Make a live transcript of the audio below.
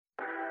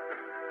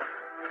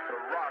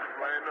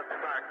playing the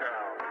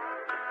SmackDown.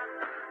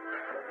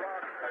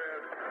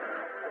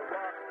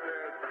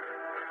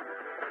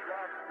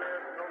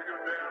 Know your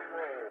damn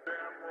role.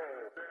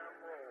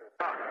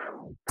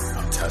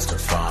 I'm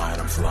testifying,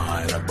 I'm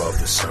flying above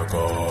the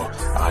circle.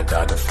 I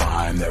got to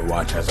find their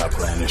watch as I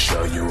plan to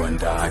show you,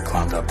 and I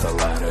climbed up the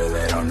ladder.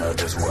 They don't know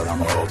just what I'm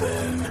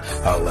holding.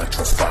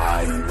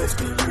 Electrifying,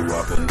 lifting you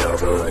up and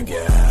over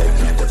again. They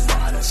can't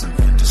define us, an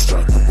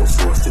indestructible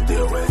force to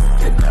deal with.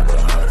 It never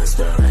hurt us,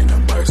 there ain't no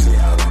mercy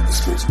out on the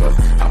streets, but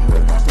I'm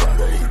with my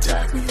brother. He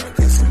tagged me up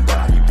in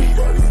somebody beat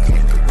up. You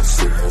can't even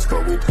see us,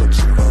 but we put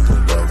you up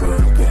and over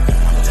again.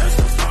 I'm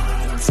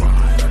testifying, I'm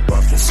flying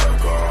above the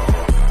circle.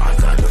 I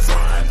got to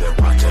find their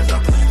watch as I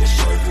plan to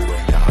show you,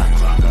 and I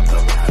climbed up the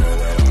ladder.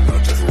 They don't know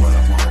just what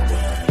I'm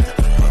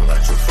holding.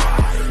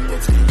 Electrifying,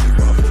 lifting you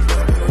up and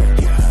over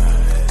again.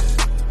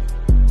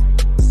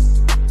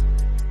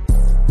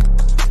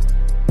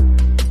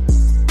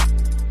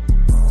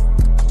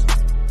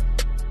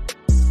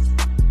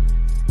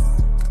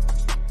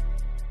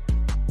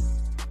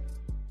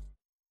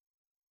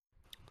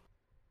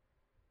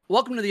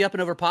 Welcome to the Up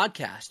and Over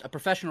Podcast, a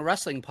professional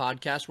wrestling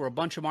podcast where a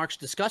bunch of marks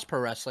discuss pro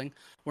wrestling,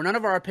 where none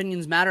of our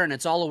opinions matter and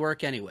it's all a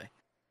work anyway.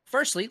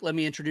 Firstly, let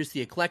me introduce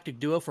the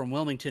eclectic duo from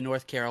Wilmington,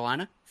 North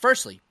Carolina.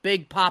 Firstly,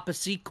 Big Papa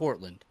C.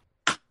 Cortland.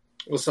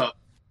 What's up?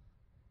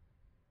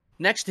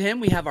 Next to him,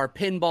 we have our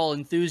pinball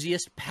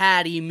enthusiast,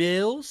 Patty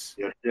Mills.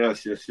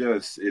 Yes.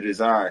 It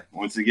is I,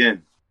 once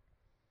again.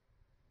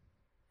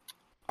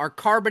 Our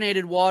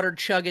carbonated water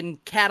chugging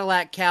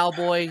Cadillac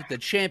cowboy, the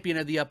champion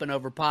of the Up and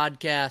Over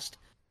Podcast,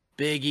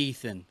 Big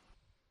Ethan.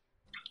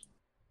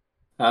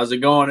 How's it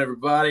going,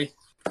 everybody?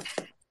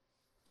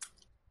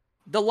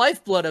 The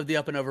lifeblood of the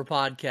Up and Over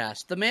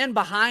Podcast, the man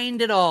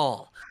behind it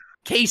all,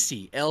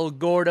 Casey El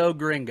Gordo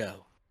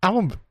Gringo.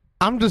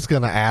 I'm just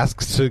gonna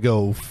ask to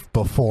go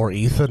before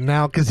Ethan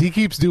now because he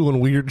keeps doing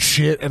weird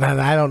shit and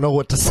I don't know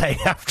what to say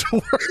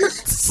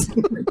afterwards.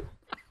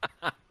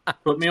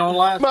 Put me on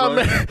last.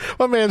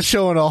 My man's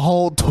showing a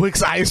whole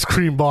Twix ice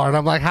cream bar, and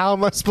I'm like,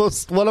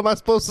 what am I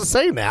supposed to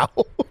say now?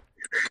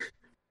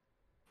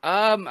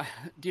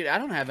 Dude, I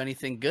don't have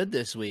anything good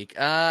this week.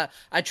 I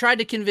tried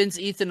to convince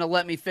Ethan to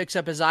let me fix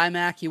up his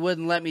iMac. He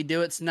wouldn't let me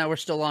do it, so now we're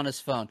still on his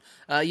phone.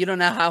 You don't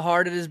know how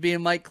hard it is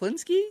being Mike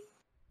Klinsky?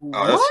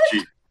 Oh,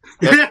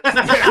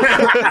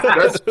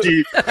 that's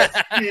cheap.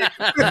 That's cheap.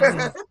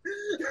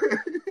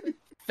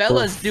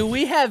 Fellas, do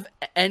we have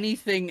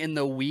anything in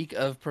the week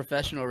of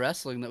professional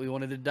wrestling that we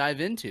wanted to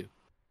dive into?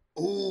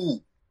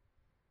 Ooh.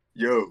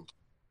 Yo.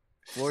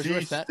 Floor's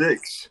yours, Pat.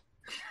 C6.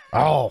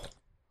 Oh.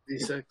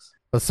 C6.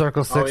 The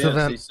Circle 6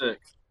 event? C6.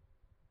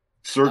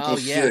 Circle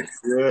 6,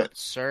 yeah.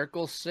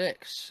 Circle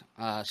 6.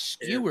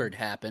 Steward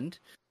happened,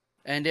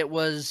 and it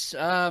was,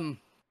 I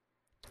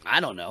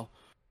don't know.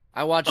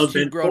 I watched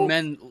two grown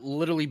men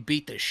literally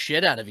beat the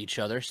shit out of each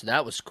other, so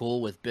that was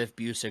cool with Biff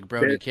Busick,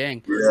 Brody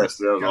King. Yes,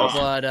 that was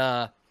awesome.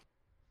 But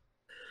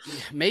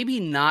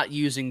maybe not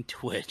using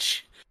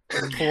Twitch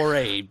for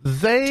a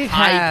They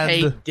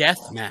high-pay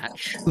death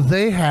match.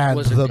 They had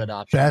was a the good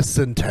option. best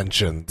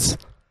intentions.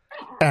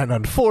 And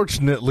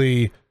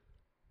unfortunately,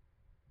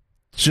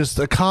 just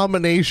a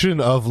combination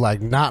of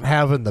like not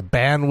having the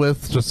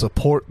bandwidth to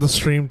support the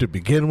stream to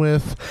begin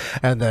with,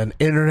 and then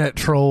internet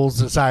trolls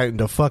deciding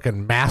to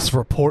fucking mass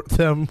report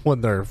them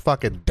when their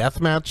fucking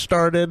deathmatch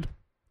started,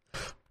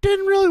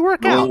 didn't really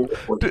work out.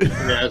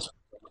 Yes.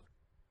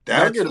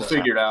 They'll get it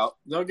figured out.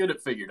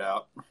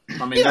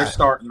 I mean, they're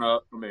starting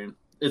up. I mean,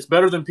 it's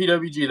better than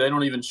PWG. They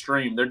don't even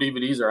stream. Their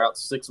DVDs are out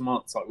 6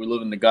 months. Like we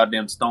live in the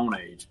goddamn Stone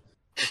Age.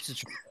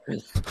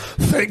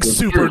 Thanks,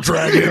 Super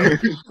Dragon.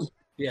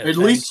 Yeah, At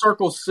least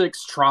Circle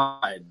 6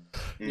 tried.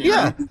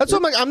 Yeah, that's what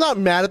I'm like. I'm not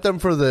mad at them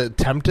for the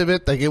attempt of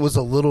it. Like, it was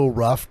a little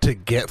rough to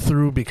get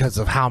through because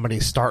of how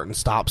many start and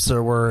stops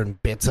there were and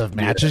bits of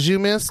matches you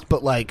missed.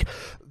 But like,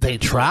 they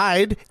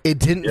tried. It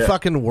didn't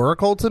fucking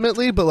work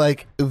ultimately. But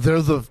like,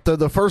 they're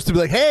the first to be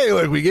like, hey,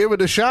 like, we gave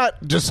it a shot.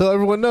 Just so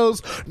everyone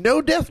knows,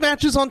 no death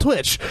matches on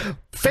Twitch.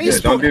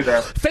 Don't do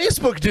that.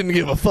 Facebook didn't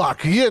give a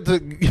fuck. You get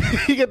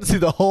to see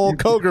the whole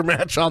Koger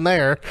match on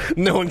there.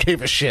 No one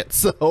gave a shit.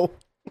 So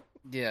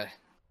yeah.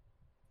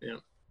 Yeah.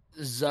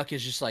 Zuck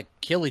is just like,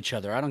 kill each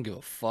other. I don't give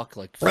a fuck.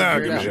 Like, give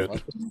figure a it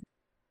shit.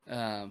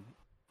 out.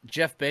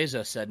 Jeff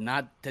Bezos said,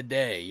 not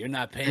today. You're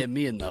not paying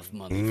me enough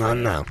money.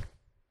 No.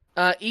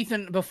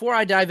 Ethan, before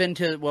I dive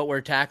into what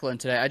we're tackling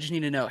today, I just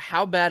need to know,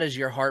 how bad is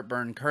your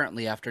heartburn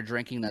currently after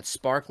drinking that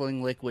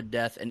sparkling liquid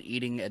death and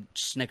eating a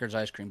Snickers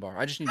ice cream bar?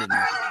 I just need to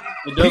know.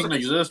 It doesn't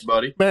exist,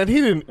 buddy. Man,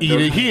 he didn't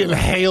eat it. He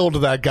inhaled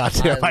that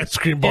goddamn ice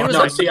cream bar. It was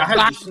No, like, see, I had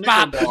bop, the Snicker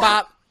bop, bar.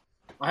 bop.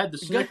 I had the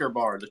Snicker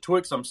bar. The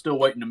Twix, I'm still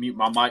waiting to mute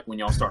my mic when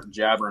y'all start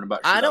jabbering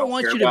about shit I don't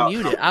want care you to about.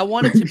 mute it. I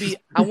want it to be.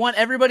 I want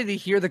everybody to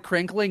hear the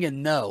crinkling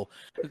and know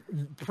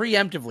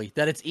preemptively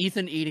that it's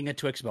Ethan eating a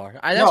Twix bar.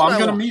 No, I'm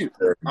going to mute.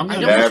 I'm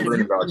I going don't to want you to mute.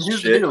 mute. about Here's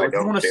shit. the deal. I If you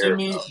don't want to see care.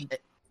 me,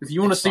 if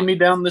you want to see me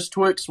down this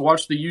Twix,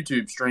 watch the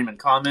YouTube stream and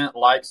comment,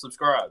 like,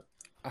 subscribe.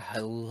 I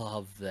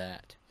love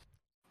that.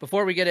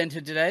 Before we get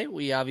into today,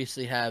 we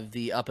obviously have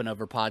the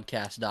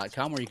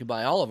upandoverpodcast.com where you can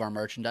buy all of our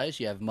merchandise.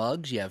 You have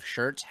mugs, you have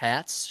shirts,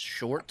 hats,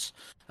 shorts,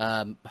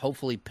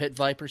 hopefully Pit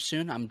Vipers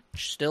soon. I'm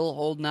still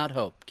holding out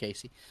hope,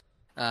 Casey.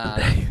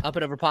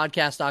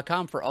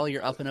 Upandoverpodcast.com for all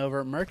your Up and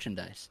Over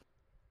merchandise.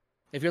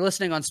 If you're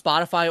listening on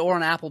Spotify or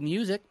on Apple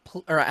Music,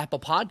 or Apple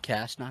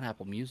Podcast, not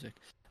Apple Music,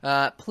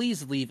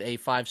 please leave a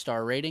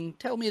 5-star rating.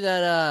 Tell me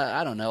that,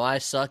 I don't know, I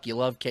suck, you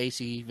love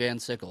Casey Van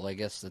Sickle. I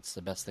guess that's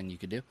the best thing you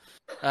could do.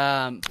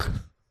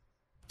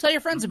 Tell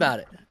your friends about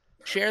it.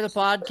 Share the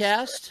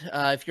podcast.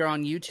 If you're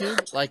on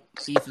YouTube, like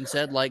Ethan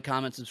said, like,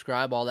 comment,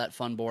 subscribe, all that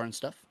fun, boring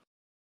stuff.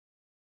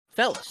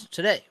 Fellas,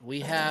 today we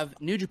have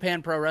New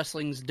Japan Pro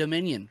Wrestling's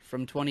Dominion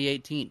from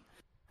 2018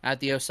 at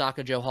the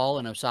Osaka-jo Hall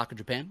in Osaka,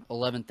 Japan.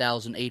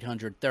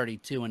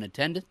 11,832 in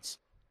attendance.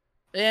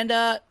 And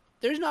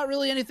there's not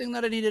really anything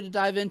that I needed to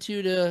dive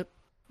into to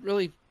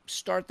really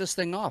start this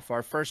thing off.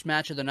 Our first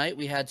match of the night,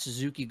 we had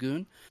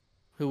Suzuki-gun,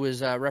 who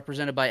was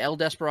represented by El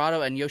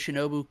Desperado and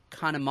Yoshinobu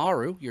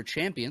Kanemaru, your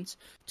champions,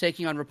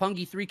 taking on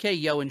Roppongi 3K,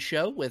 Yo and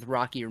Sho, with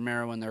Rocky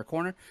Romero in their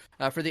corner,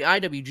 for the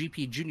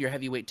IWGP Junior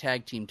Heavyweight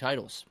Tag Team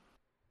titles.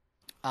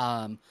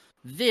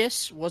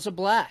 This was a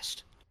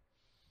blast.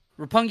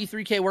 Roppongi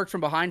 3K worked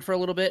from behind for a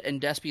little bit, and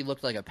Despy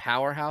looked like a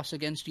powerhouse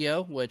against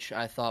Yo, which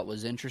I thought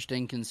was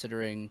interesting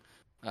considering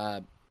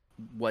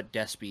what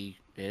Despy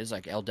is.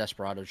 Like, El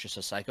Desperado is just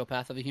a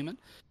psychopath of a human.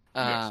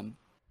 Yes.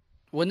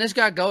 When this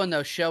got going,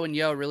 though, Sho and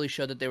Yo really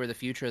showed that they were the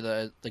future of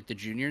the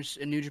juniors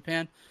in New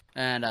Japan,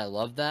 and I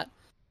love that.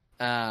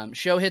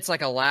 Sho hits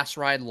like a last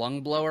ride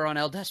lung blower on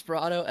El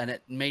Desperado, and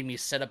it made me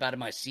sit up out of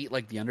my seat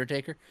like The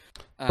Undertaker.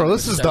 Bro,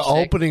 this is the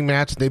opening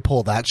match, and they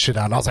pulled that shit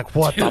out, and I was like,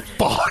 what the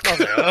fuck? I was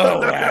like,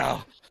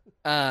 oh,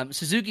 wow.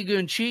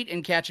 Suzuki-gun cheat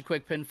and catch a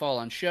quick pinfall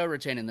on Sho,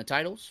 retaining the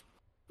titles.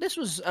 This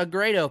was a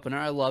great opener.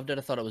 I loved it.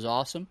 I thought it was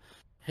awesome.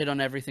 Hit on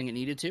everything it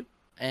needed to.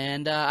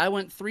 And I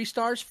went 3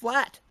 stars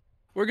flat.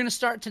 We're going to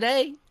start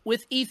today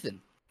with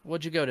Ethan.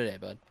 What'd you go today,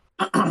 bud?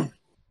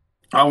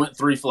 I went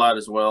 3 flat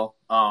as well.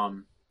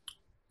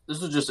 This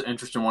was just an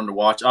interesting one to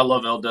watch. I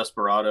love El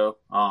Desperado.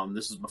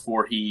 This is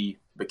before he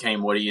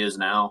became what he is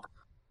now,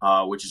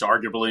 which is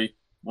arguably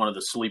one of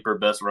the sleeper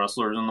best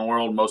wrestlers in the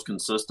world, most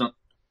consistent.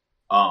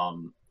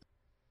 Roppongi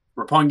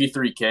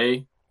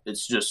 3K,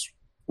 it's just,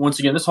 once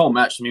again, this whole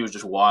match to me was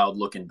just wild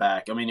looking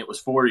back. I mean, it was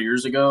 4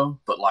 years ago,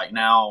 but like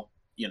now,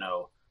 you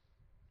know,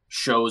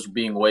 Shows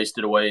being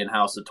wasted away in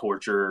House of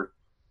Torture.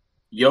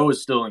 Yo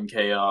is still in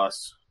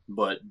chaos,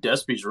 but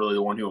Despy's really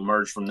the one who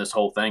emerged from this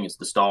whole thing as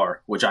the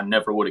star, which I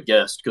never would have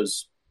guessed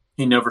because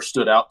he never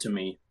stood out to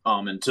me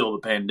until the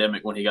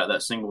pandemic when he got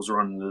that singles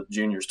run in the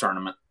juniors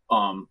tournament.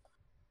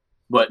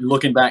 But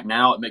looking back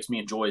now, it makes me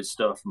enjoy his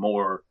stuff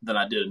more than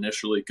I did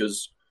initially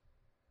because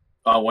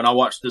when I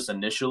watched this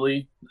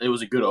initially, it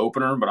was a good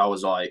opener, but I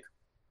wasn't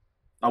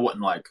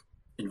like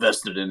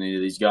invested in any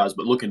of these guys.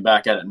 But looking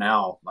back at it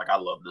now, like, I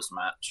love this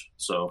match.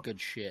 So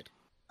good shit.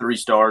 3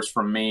 stars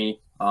from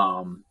me.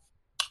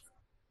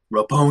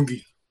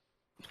 Roppongi.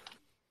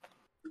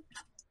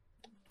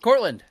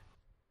 Cortland.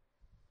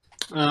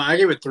 I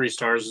gave it 3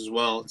 stars as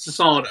well. It's a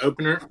solid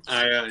opener.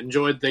 I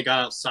enjoyed they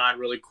got outside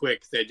really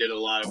quick. They did a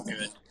lot of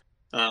good.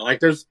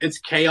 It's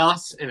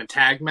chaos in a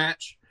tag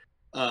match.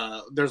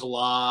 There's a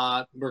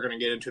lot we're going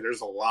to get into. There's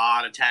a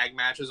lot of tag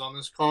matches on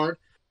this card.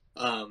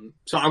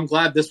 So I'm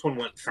glad this one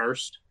went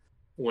first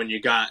when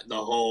you got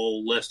the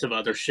whole list of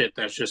other shit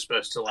that's just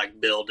supposed to like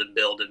build and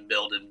build and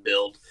build and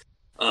build.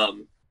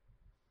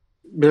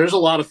 There's a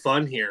lot of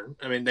fun here.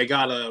 I mean, they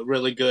got a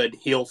really good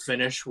heel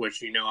finish,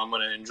 which, you know, I'm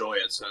going to enjoy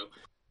it. So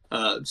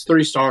it's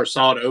 3 stars,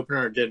 solid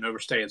opener. It didn't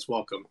overstay its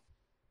welcome.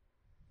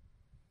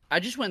 I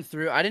just went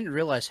through. I didn't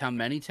realize how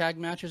many tag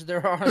matches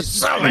there are.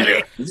 So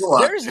many.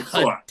 There's a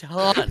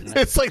ton.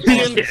 It's like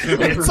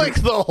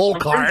the whole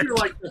card. Sure,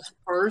 like the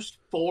first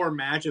 4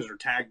 matches are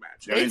tag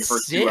matches. Yeah, It's the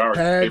first sick. 2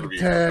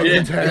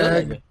 hours.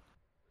 Tag.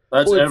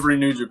 That's every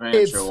New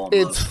Japan show almost.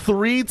 It's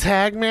 3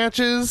 tag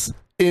matches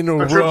in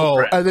a triple row,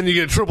 threat. and then you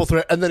get a triple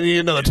threat, and then you get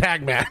another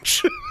tag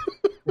match.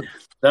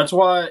 That's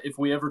why if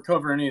we ever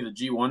cover any of the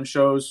G1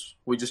 shows,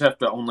 we just have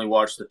to only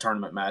watch the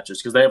tournament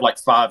matches because they have like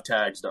 5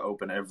 tags to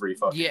open every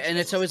fucking Yeah, and show.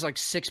 it's always like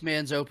 6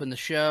 mans open the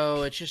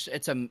show. It's just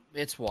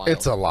it's wild.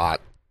 It's a lot.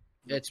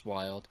 It's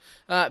wild.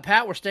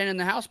 Pat, we're staying in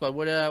the house, bud.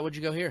 What'd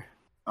you go here?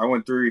 I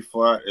went 3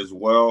 flat as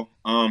well.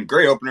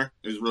 Great opener.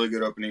 It was a really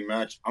good opening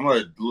match. I'm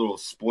a little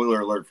spoiler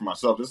alert for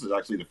myself. This is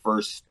actually the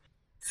first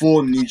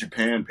full New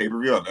Japan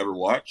pay-per-view I've ever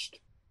watched.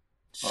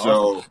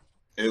 So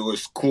it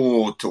was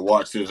cool to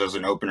watch this as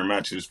an opener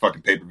match. This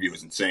fucking pay-per-view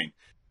was insane.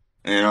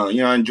 And,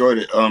 I enjoyed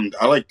it.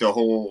 I like the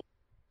whole...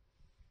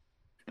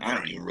 I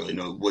don't even really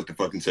know what to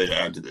fucking say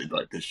to add to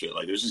this shit.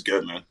 Like, it was just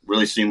good, man.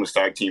 Really seamless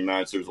tag team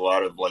match. There's a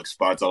lot of, like,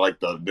 spots. I like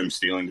them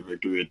stealing the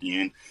victory at the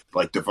end.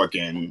 Like, the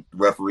fucking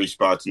referee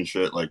spots and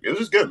shit. Like, it was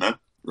just good, man.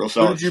 Real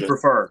solid Who did you shit.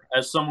 prefer?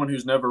 As someone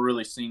who's never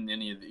really seen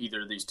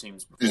either of these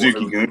teams before.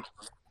 Suzuki-gun.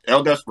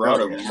 El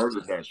Desperado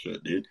murdered that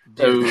shit, dude.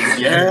 Dude,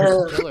 yeah.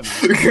 He's a killer,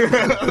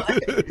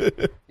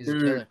 man. He's a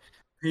Dude. killer.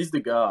 He's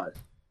the god.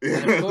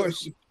 And of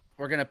course,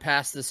 we're gonna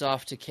pass this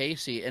off to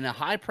Casey in a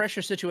high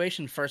pressure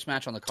situation. First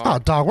match on the Oh,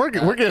 card. dog, we're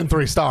getting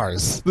 3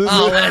 stars.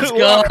 Let's we're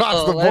go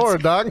across the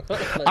board, dog.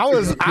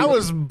 I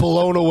was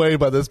blown away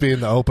by this being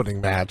the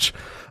opening match.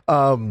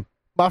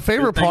 My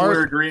favorite part.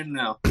 We're agreeing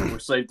now. We're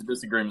saved the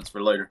disagreements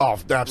for later. Oh,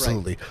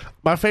 absolutely. Right.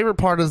 My favorite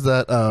part is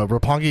that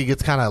Roppongi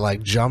gets kind of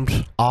like jumped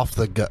off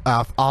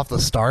the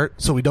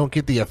start, so we don't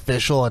get the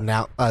official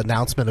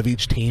announcement of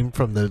each team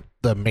from the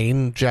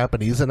main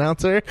Japanese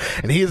announcer,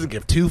 and he doesn't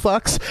give 2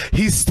 fucks.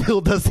 He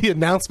still does the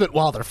announcement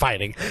while they're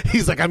fighting.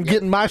 He's like, "I'm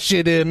getting my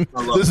shit in.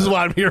 This is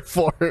what I'm here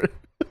for."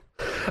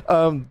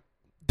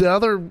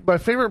 My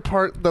favorite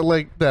part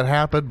that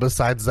happened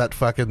besides that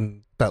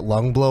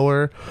lung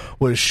blower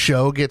was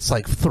Sho gets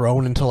like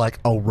thrown into like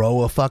a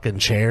row of fucking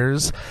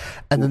chairs,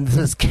 and then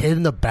this kid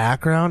in the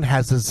background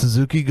has a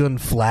Suzuki Gun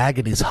flag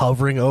and he's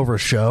hovering over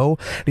Sho,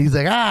 and he's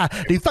like,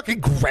 and he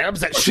fucking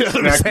grabs that shit out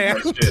of his hand.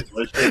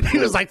 He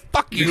was like,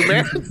 "Fuck you,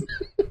 man."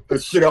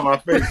 That shit on my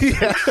face.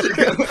 Yeah.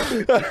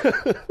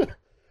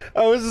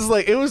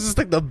 It was just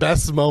like the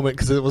best moment,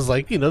 because it was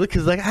like, the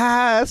kid's like,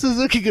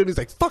 Suzuki Gun. He's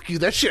like, "Fuck you,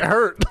 that shit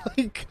hurt."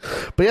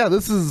 But yeah,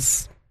 this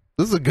is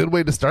a good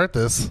way to start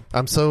this.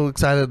 I'm so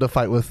excited to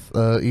fight with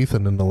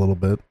Ethan in a little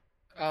bit.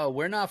 Oh,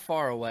 we're not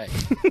far away.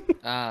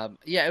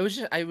 Yeah, it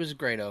was a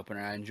great opener.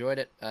 I enjoyed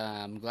it.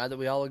 I'm glad that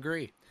we all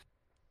agree.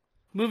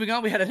 Moving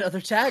on, we had another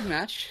tag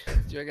match.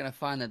 You're gonna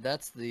find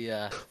that's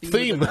the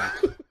theme.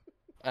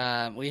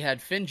 We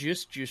had Finn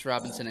Juice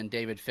Robinson, and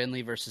David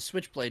Finlay versus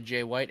Switchblade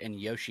Jay White and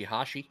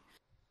Yoshihashi.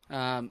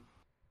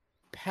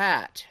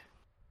 Pat,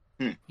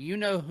 you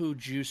know who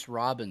Juice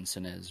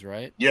Robinson is,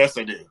 right? Yes,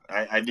 I do.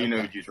 I do know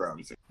who Juice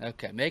Robinson.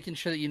 Okay, making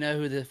sure that you know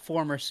who the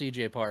former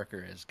CJ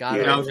Parker is.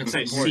 I was going to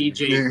say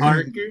CJ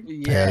Parker.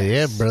 Yes. Hell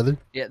yeah, brother.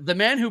 Yeah, the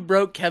man who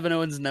broke Kevin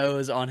Owens'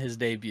 nose on his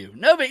debut.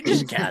 No, but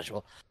just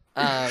casual.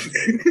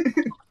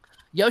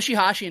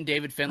 Yoshihashi and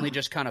David Finlay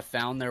just kind of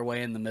found their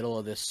way in the middle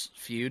of this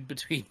feud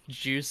between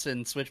Juice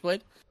and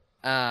Switchblade.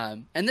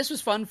 And this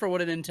was fun for what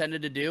it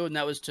intended to do, and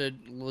that was to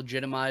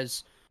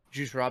legitimize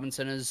Juice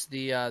Robinson as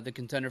the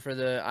contender for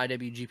the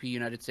IWGP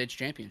United States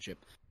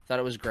Championship. Thought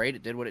it was great.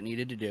 It did what it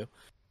needed to do.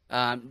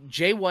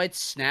 Jay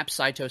White's snap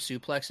Saito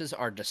suplexes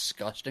are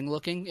disgusting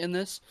looking in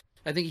this.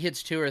 I think he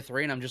hits 2 or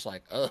 3, and I'm just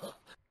like, ugh.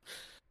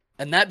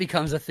 And that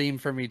becomes a theme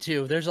for me,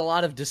 too. There's a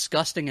lot of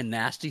disgusting and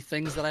nasty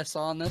things that I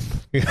saw in this.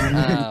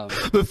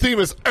 The theme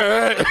is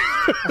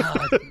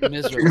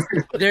miserable.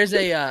 There's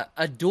a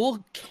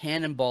dual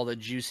cannonball that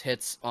Juice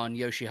hits on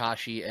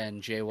Yoshihashi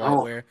and Jay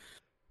White, where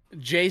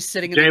Jay's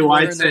sitting in Jay the corner.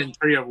 White's in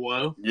Tree of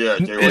Woe. Yeah,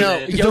 Jay White.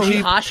 No,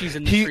 Yoshihashi's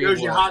in the Tree of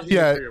Woe.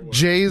 Yeah,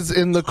 Jay's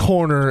in the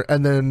corner,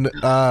 and then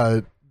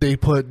they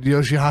put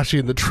Yoshihashi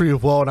in the Tree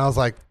of Woe, and I was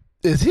like,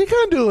 is he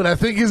going to do what I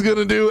think he's going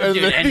to do? And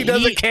then he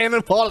does a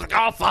cannonball. I was like,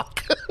 oh,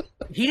 fuck.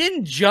 He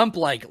didn't jump,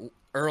 like,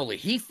 early.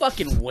 He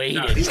fucking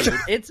waited. No,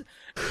 it's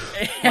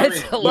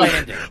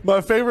landing.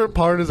 My favorite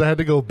part is I had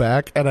to go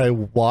back and I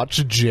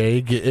watched Jay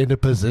get into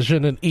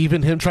position, and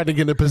even him trying to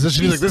get into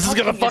position, he's like, this is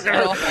going to fucking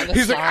hurt.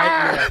 He's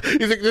like,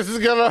 He's like, this is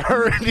going to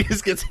hurt. And he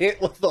just gets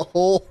hit with the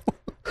whole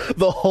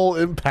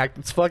impact.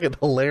 It's fucking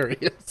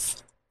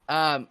hilarious.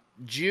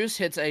 Juice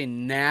hits a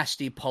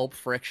nasty pulp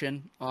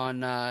friction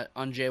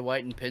on Jay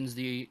White and pins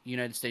the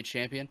United States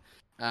champion,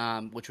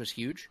 which was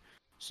huge.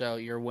 So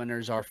your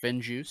winners are Finn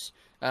Juice.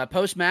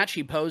 Post-match,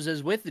 he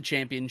poses with the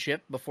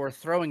championship before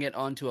throwing it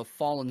onto a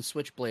fallen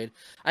Switchblade.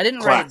 I didn't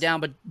write it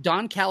down, but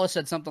Don Callis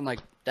said something like,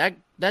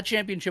 that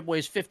championship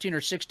weighs 15 or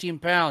 16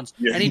 pounds,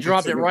 and he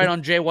dropped it right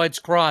on Jay White's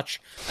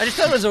crotch. I just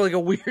thought it was like a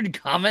weird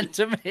comment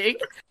to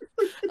make.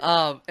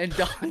 And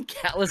Don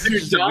Callis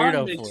is just a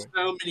weirdo makes for it.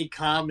 So many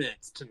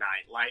comments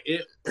tonight. Like,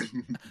 it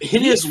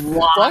is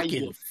wild.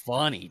 Fucking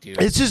funny,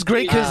 dude. It's just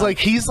great because, like,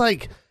 he's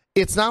like,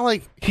 it's not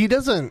like he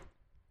doesn't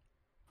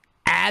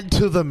add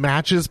to the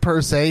matches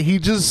per se. He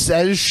just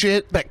says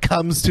shit that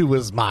comes to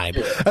his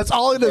mind. That's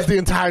all he does the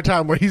entire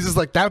time, where he's just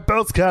like, that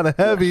belt's kind of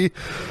heavy.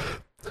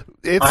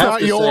 It's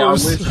not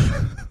yours.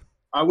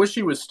 I wish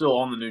he was still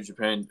on the New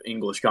Japan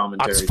English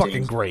commentary. That's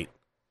fucking great.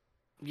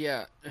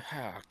 Yeah.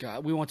 Oh,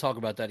 God. We won't talk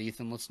about that,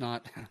 Ethan. Let's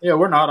not. Yeah,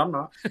 we're not. I'm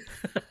not.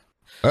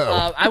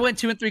 I went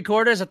 2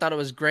 3/4. I thought it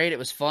was great. It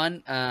was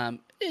fun.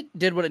 It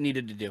did what it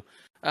needed to do.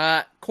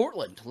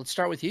 Cortland, let's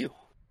start with you.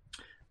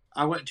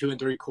 I went 2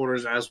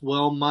 3/4 as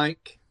well,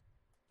 Mike.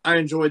 I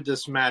enjoyed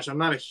this match. I'm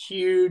not a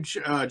huge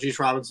Juice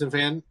Robinson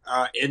fan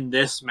in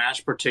this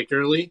match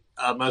particularly,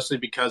 mostly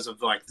because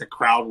of like the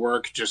crowd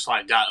work just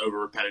like got over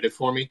repetitive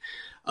for me.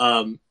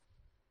 I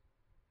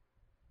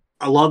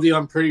love the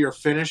unprettier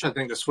finish. I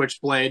think the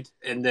Switchblade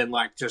and then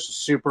like just a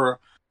super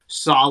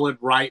solid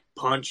right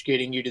punch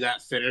getting you to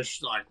that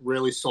finish like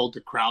really sold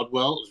the crowd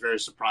well. It was very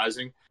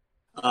surprising.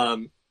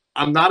 I'm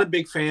not a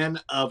big fan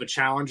of a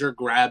challenger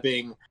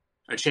grabbing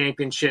a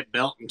championship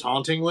belt and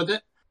taunting with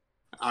it.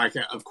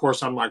 Of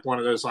course, I'm like one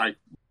of those like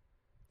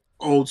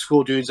old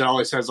school dudes that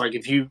always says like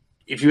if you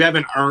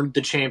haven't earned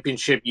the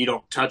championship, you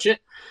don't touch it.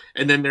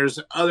 And then there's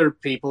other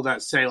people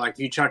that say like if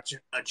you touch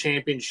a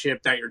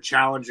championship that you're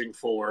challenging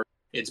for,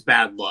 it's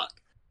bad luck.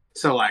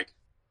 So like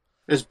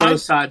There's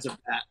both sides of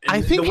that. And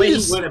I think the way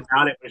he went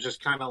about it was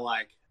just kind of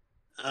like,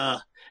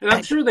 and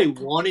I'm sure they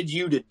wanted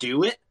you to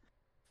do it,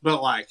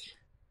 but like,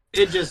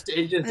 it just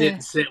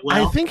didn't sit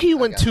well. I think he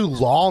went too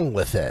long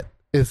with it.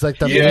 It's like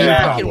the main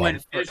problem.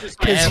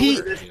 Because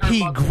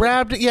he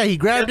grabbed it. Yeah, he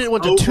grabbed it.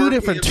 Went to two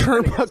different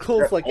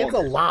turnbuckles. Like it's a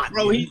lot.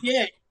 Bro,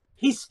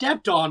 he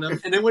stepped on him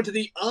and then went to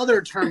the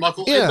other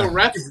turnbuckle. And the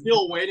ref's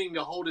still waiting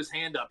to hold his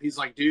hand up. He's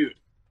like, dude,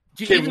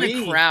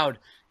 the crowd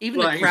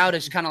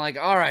is kind of like,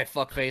 all right,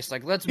 fuckface,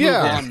 like let's move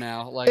on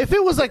now. Like, if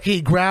it was like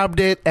he grabbed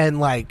it and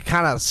like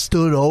kind of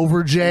stood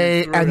over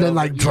Jay and then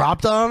like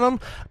dropped on him,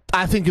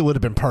 I think it would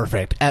have been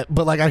perfect.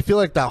 But like I feel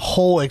like that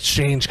whole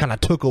exchange kind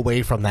of took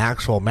away from the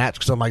actual match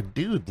because I'm like,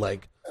 dude,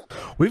 like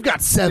we've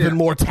got 7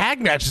 more tag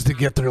matches to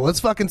get through.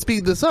 Let's fucking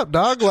speed this up,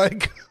 dog.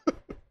 Like.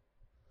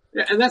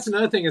 Yeah, and that's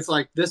another thing. It's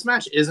like this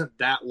match isn't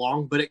that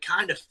long, but it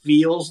kind of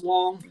feels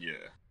long. Yeah,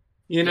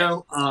 you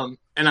know.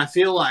 And I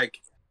feel like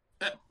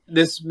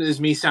this is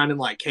me sounding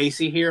like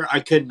Casey here. I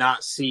could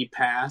not see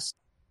past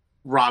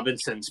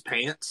Robinson's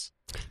pants.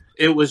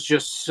 It was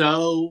just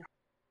so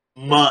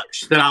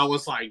much that I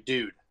was like,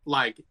 dude,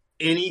 like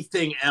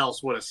anything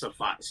else would have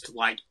sufficed.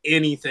 Like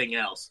anything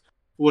else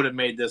would have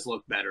made this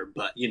look better.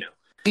 But you know,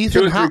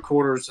 Ethan, 2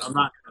 3/4. I'm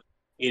not gonna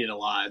eat it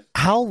alive.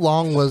 How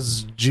long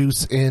was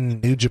Juice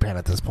in New Japan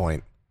at this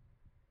point?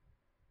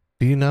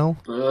 Do you know?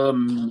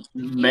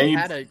 Maybe he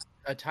had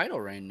a title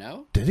reign.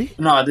 No, did he?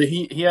 No,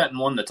 he hadn't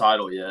won the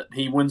title yet.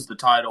 He wins the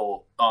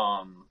title.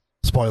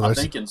 Spoilers.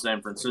 I think in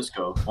San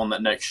Francisco on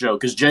that next show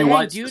because Jay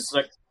White's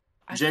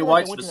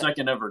the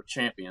second ever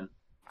champion.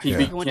 He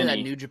went to that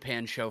New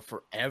Japan show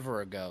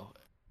forever ago,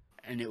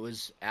 and it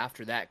was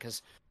after that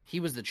because he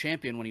was the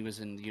champion when he was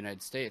in the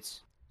United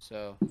States.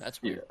 So that's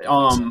weird.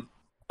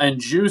 And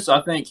Juice,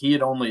 I think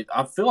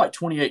I feel like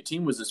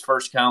 2018 was his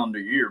first calendar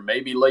year,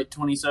 maybe late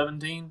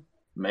 2017,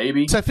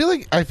 maybe. So I feel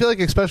like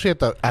especially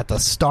at the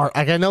start,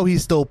 like I know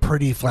he's still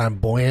pretty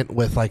flamboyant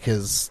with like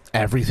his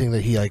everything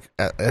that he like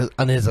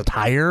on his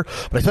attire,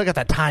 but I feel like at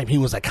that time he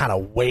was like kind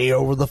of way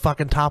over the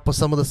fucking top with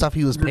some of the stuff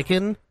he was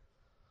picking.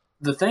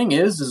 The thing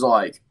is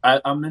like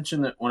I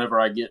mentioned that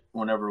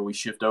whenever we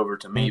shift over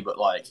to me, but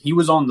like he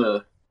was on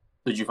the.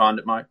 Did you find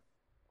it, Mike?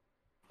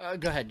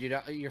 Go ahead,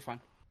 you're fine.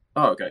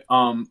 Oh, okay.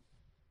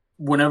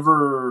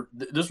 Whenever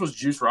this was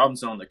Juice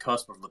Robinson on the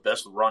cusp of the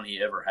best run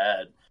he ever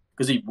had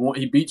because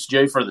he beats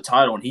Jay for the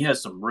title and he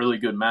has some really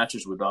good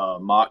matches with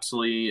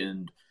Moxley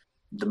and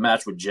the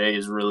match with Jay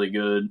is really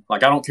good.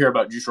 Like I don't care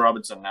about Juice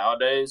Robinson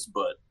nowadays,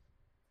 but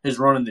his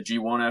run in the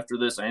G1 after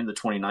this and the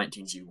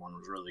 2019 G1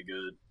 was really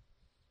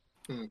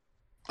good.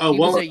 Oh,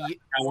 one thing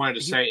I wanted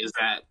to say is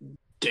that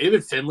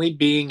David Finlay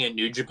being in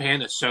New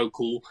Japan is so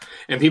cool,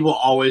 and people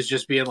always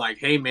just being like,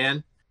 "Hey,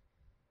 man,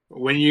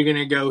 when are you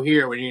gonna go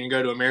here? When are you gonna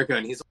go to America?"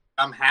 And he's like,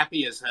 I'm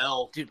happy as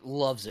hell. Dude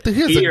loves it.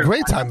 He has a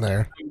great time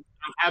there. I'm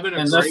having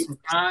a great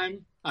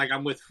time. Like,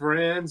 I'm with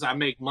friends. I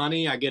make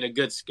money. I get a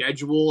good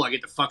schedule. I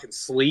get to fucking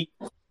sleep.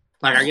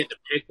 Like, I get to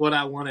pick what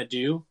I want to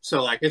do.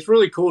 So, like, it's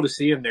really cool to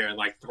see him there and,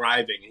 like,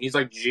 thriving. He's,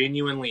 like,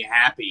 genuinely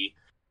happy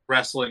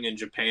wrestling in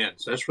Japan.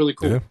 So that's really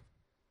cool. Yeah.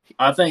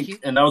 I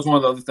think, and that was one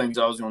of the other things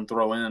I was going to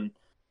throw in,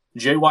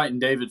 Jay White and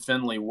David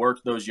Finlay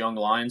worked those Young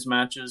Lions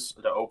matches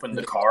to open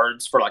the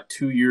cards for, like,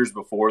 2 years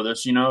before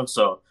this, you know?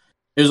 So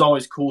it was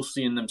always cool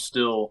seeing them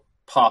still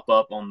pop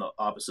up on the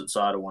opposite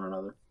side of one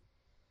another.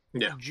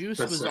 Yeah, Juice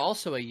was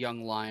also a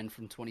young lion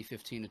from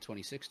 2015 to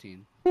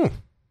 2016. Oh,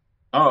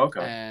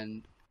 okay.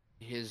 And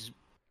his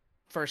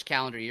first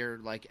calendar year,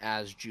 like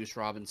as Juice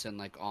Robinson,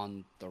 like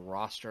on the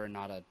roster and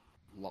not a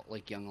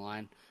like young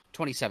lion,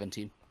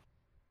 2017.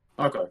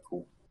 Okay,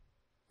 cool.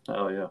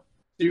 Oh yeah,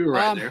 you were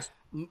right there.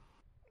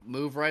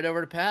 Move right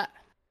over to Pat.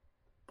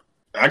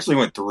 I actually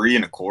went 3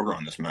 1/4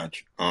 on this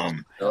match.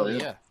 Oh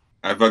yeah.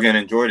 I fucking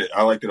enjoyed it.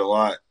 I liked it a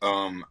lot.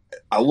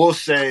 I will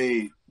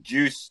say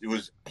Juice, it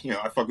was, you know,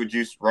 I fucked with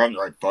Juice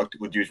Robinson. I fucked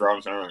with Juice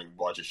Robinson. I don't even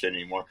watch his shit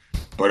anymore.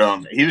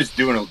 But he was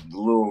doing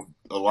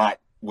a lot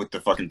with the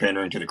fucking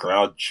pandering to the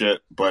crowd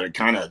shit. But it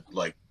kind of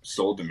like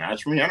sold the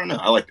match for me. I don't know.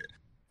 I liked it.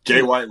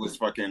 Jay White was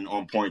fucking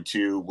on point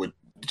too with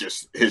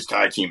just his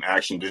tag team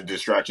action, the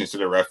distractions to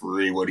the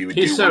referee, what he would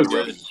do. He's so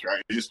good. It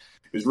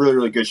was really,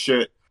 really good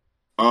shit.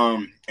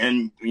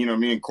 And you know,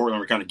 me and Cortland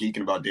were kind of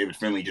geeking about David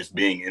Finlay just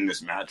being in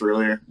this match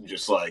earlier,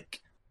 just him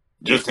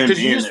being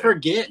you just there.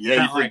 Forget. Yeah,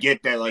 that, you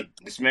forget that like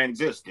this man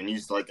exists and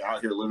he's like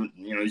out here living.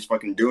 You know, he's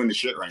fucking doing the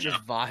shit right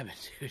just now. Vibing,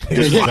 dude.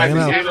 Just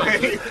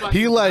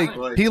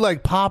vibing. He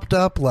popped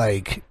up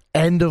like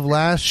end of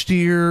last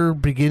year,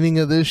 beginning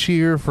of this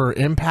year for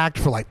Impact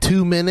for like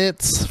 2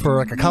 minutes for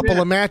like a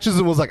couple of matches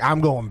and was like, I'm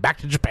going back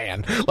to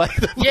Japan. Like,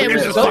 yeah,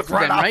 it was both of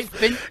them, right?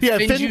 Finn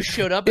Juice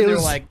showed up and they were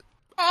like,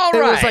 all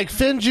right. It was like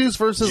Finn Juice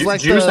versus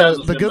Juice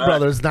the Good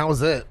Brothers, and that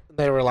was it.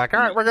 They were like, all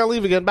right, we're gonna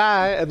leave again,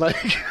 bye. And like,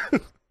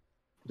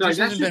 Juice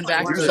hasn't been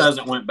back. Juice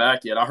hasn't went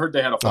back yet. I heard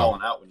they had a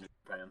falling out with New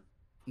Japan.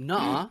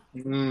 Nah.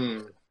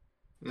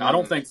 I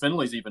don't think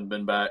Finlay's even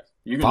been back.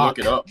 You can look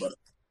it up, but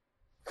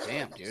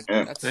damn, dude.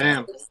 Yeah. That's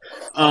damn.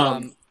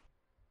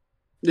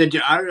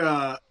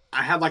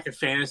 I had like a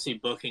fantasy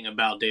booking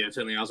about David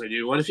Finlay. I was like,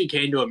 dude, what if he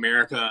came to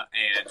America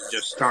and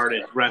just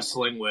started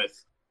wrestling with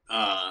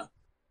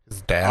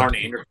His dad. Arn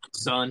Anderson's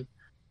son,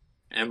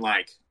 and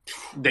like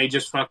they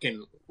just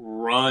fucking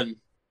run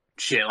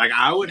shit. Like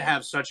I would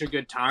have such a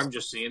good time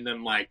just seeing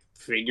them like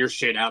figure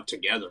shit out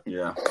together.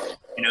 Yeah.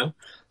 You know,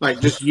 like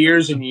just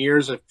years and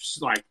years of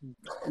like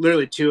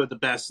literally two of the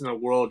best in the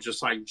world,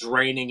 just like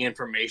draining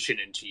information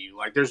into you.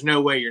 Like there's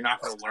no way you're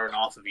not going to learn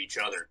off of each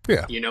other.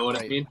 Yeah. You know what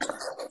I mean?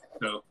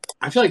 So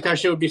I feel like that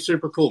shit would be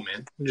super cool,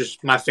 man.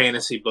 Just my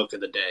fantasy book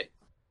of the day.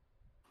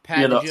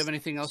 Pat, did you have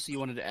anything else that you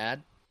wanted to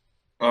add?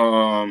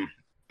 Well,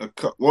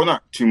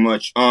 not too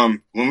much.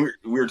 When we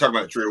were talking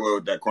about the trio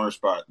with that corner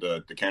spot,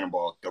 the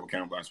cannonball, double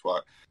cannonball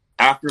spot.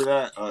 After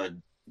that,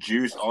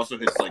 Juice also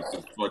hits like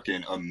the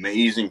fucking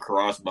amazing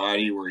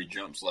crossbody where he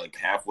jumps like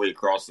halfway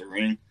across the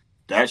ring.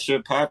 That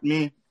shit popped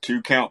me.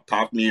 2 count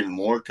popped me even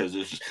more because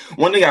it's just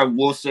one thing I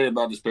will say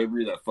about this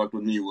pay-per-view that fucked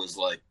with me was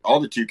like all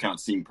the 2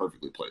 counts seemed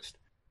perfectly placed.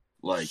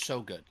 Like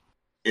So good.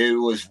 it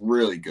was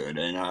really good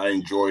and I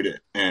enjoyed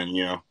it. And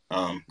yeah,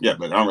 but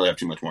I don't really have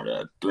too much more to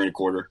add. 3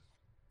 1/4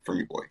 for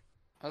me, boy.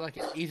 I like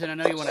it. Ethan, I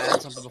know you want to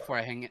add something before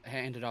I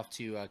hand it off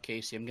to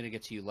Casey. I'm going to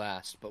get to you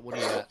last, but what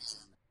do you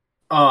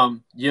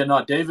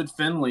got? David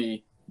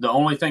Finlay, the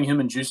only thing him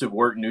and Juice have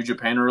worked New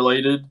Japan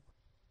related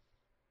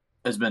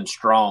has been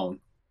strong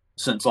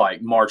since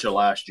like March of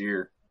last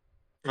year.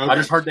 Okay. I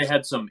just heard they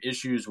had some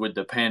issues with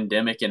the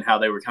pandemic and how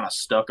they were kind of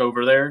stuck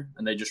over there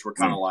and they just were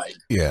kind of like,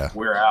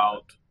 we're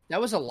out.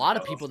 That was a lot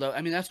of people, though.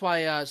 I mean, that's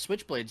why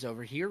Switchblade's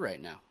over here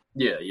right now.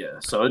 Yeah.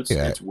 So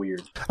it's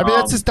weird. I mean,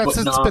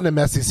 that's been a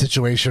messy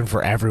situation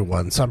for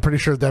everyone. So I'm pretty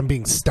sure them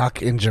being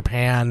stuck in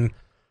Japan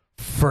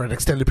for an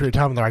extended period of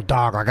time, and they're like,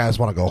 dog, like, I just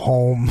want to go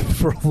home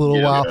for a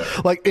little while.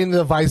 Yeah. Like, in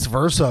the vice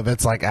versa,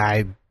 it's like,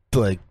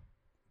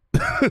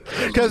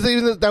 because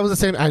even that was the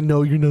same. I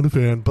know you're not a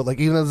fan, but like,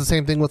 even that's the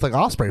same thing with like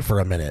Ospreay for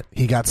a minute.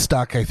 He got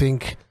stuck, I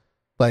think,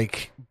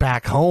 like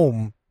back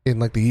home in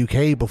like the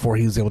UK before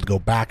he was able to go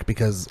back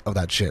because of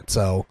that shit.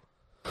 So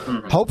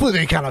hopefully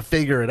they kind of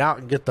figure it out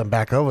and get them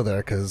back over there.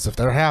 Because if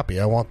they're happy,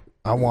 I want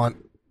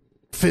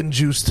Finn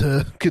Juice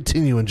to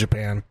continue in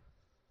Japan.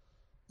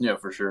 Yeah,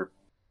 for sure.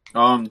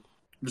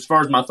 As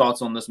far as my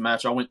thoughts on this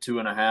match, I went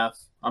 2.5.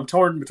 I'm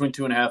torn between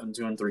 2.5 and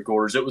 2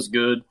 3/4. It was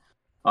good.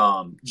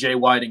 Jay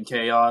White and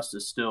Chaos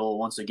is still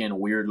once again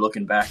weird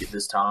looking back at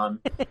this time.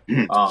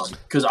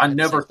 Because I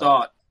never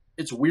thought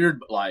it's weird,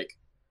 but like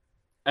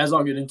as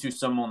I'll get into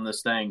some on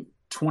this thing,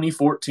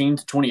 2014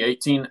 to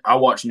 2018, I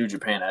watched New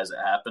Japan as it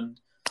happened.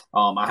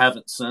 I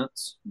haven't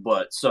since,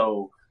 but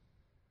so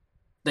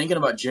thinking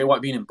about Jay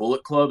White being in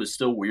Bullet Club is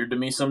still weird to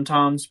me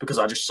sometimes because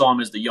I just saw him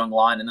as the young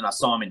lion and then I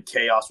saw him in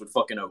Chaos with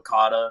fucking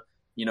Okada,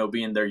 you know,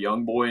 being their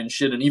young boy and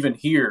shit. And even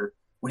here,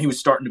 when he was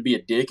starting to be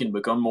a dick and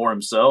become more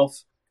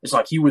himself, it's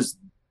like he was,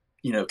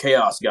 you know,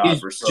 Chaos guy he's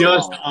for so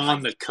just long.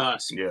 on the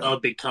cusp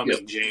of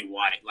becoming Jay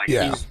White. Like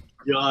he's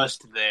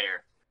just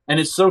there. And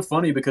it's so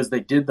funny because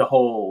they did the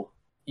whole,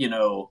 you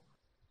know,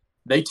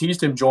 they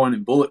teased him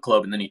joining Bullet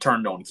Club and then he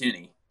turned on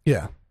Kenny.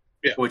 Yeah.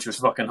 Which was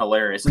fucking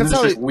hilarious. And it's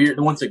just weird.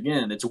 Once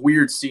again, it's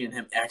weird seeing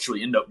him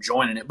actually end up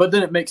joining it. But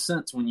then it makes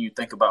sense when you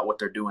think about what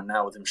they're doing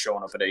now with him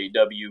showing up at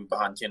AEW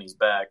behind Kenny's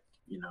back,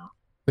 you know.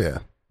 Yeah.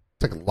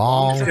 It's like a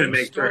long fucking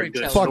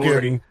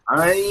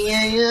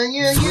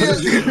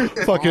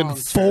fucking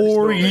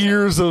 4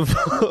 years of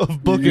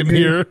booking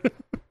here.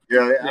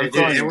 Yeah, and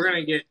we're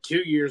gonna get 2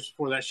 years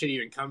before that shit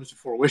even comes to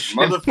fruition.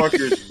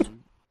 Motherfuckers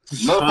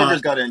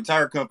got an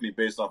entire company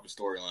based off a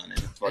storyline.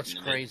 It's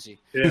crazy.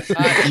 Yeah.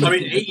 I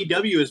mean,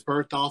 AEW is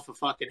birthed off of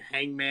fucking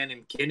Hangman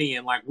and Kenny,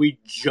 and like we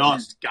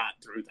just got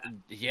through that.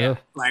 Yeah,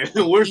 like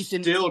we're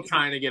still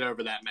trying to get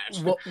over that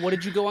match. What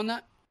did you go on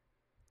that?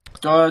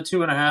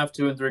 2.5,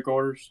 2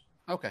 3/4.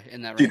 Okay,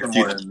 in that range.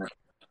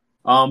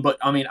 But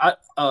I mean,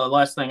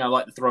 last thing I'd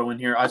like to throw in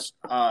here,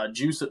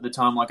 Juice at the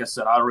time, like I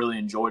said, I really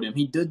enjoyed him.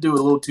 He did do a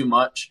little too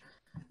much.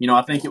 You know,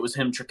 I think it was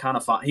him kind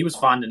of he was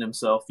finding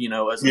himself, you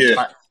know, as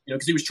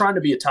because he was trying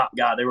to be a top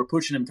guy. They were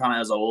pushing him kind of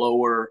as a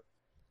lower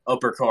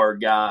upper card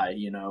guy,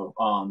 you know.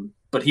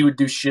 But he would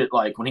do shit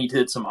like when he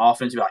did some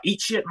offense, he'd be like,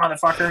 "Eat shit,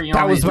 motherfucker!" You know,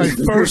 that was my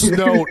first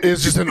note.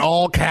 Is just in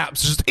all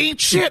caps, just "Eat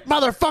shit,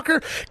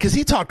 motherfucker," because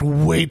he talked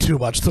way too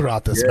much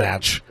throughout this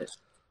match.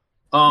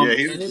 He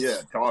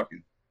was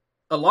talking.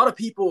 A lot of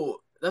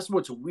people. That's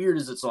what's weird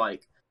is it's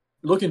like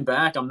looking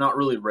back, I'm not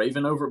really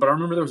raving over it, but I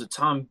remember there was a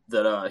time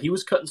that he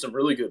was cutting some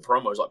really good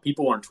promos. Like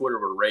people on Twitter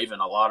were raving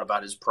a lot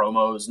about his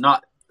promos.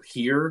 Not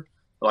here,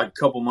 but like a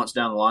couple months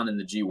down the line in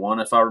the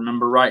G1, if I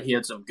remember right, he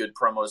had some good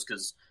promos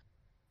because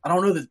I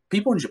don't know that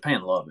people in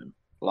Japan love him.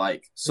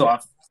 Like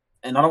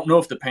I don't know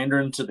if the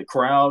pandering to the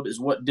crowd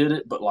is what did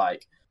it, but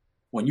like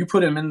when you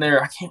put him in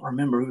there, I can't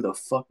remember who the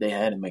fuck they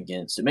had him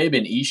against. It may have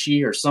been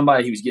Ishii or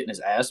somebody. He was getting his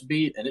ass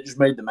beat, and it just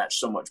made the match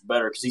so much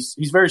better because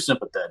he's very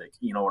sympathetic.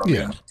 You know what I mean?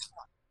 Yeah.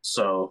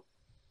 So,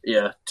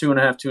 yeah,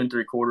 2.5, 2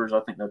 3/4.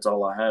 I think that's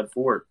all I had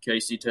for it.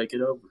 Casey, take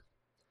it over.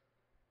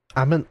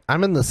 I'm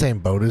in the same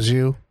boat as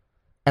you,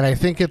 and I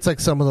think it's like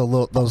some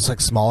of those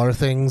like smaller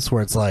things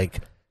where it's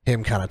like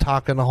him kind of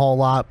talking a whole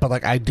lot. But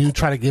like, I do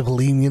try to give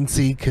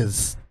leniency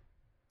because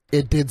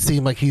it did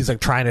seem like he's like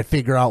trying to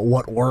figure out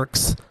what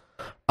works.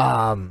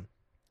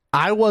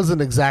 I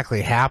wasn't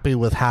exactly happy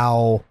with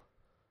how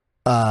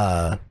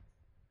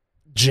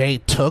Jay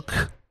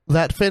took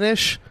that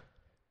finish.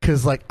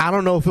 Because, like, I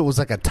don't know if it was,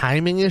 like, a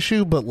timing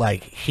issue, but,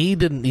 like, he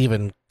didn't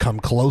even come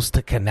close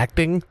to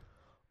connecting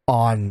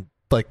on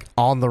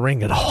the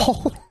ring at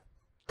all.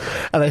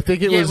 And I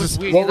think it was just...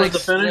 What was the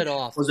finish?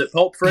 Was it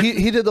pulp friction?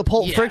 He did the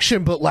pulp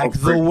friction, but, like,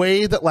 the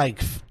way that,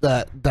 like,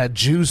 that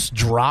Juice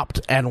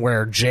dropped and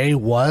where Jay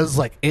was,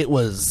 like, it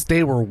was...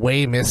 They were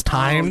way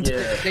mistimed. Oh,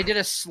 yeah. They did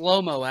a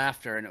slow-mo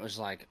after, and it was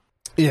like...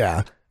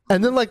 Yeah.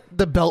 And then, like,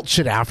 the belt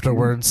shit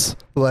afterwards.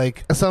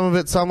 Like, some of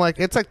it, so I'm like,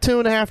 it's like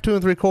 2.5, 2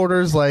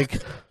 3/4.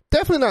 Like,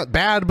 definitely not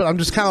bad, but I'm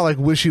just kind of, like,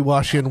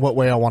 wishy-washy in what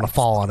way I want to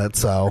fall on it,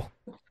 so.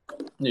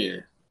 Yeah.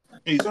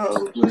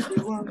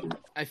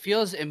 I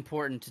feel it's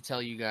important to tell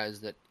you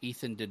guys that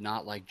Ethan did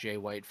not like Jay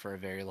White for a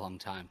very long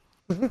time.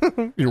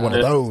 You're one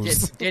of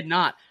those. Did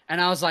not. And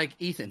I was like,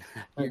 Ethan,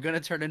 you're going to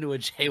turn into a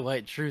Jay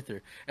White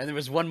truther. And there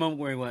was one moment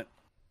where he went,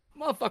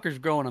 motherfucker's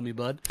growing on me,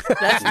 bud.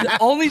 That's the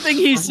only thing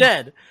he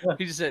said.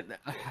 He just said,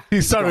 he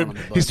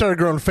started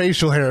growing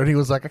facial hair, and he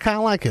was like, I kind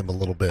of like him a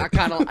little bit.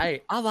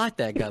 I like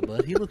that guy,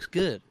 bud. He looks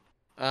good.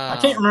 I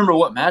can't remember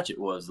what match it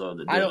was though.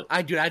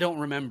 I don't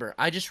remember.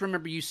 I just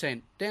remember you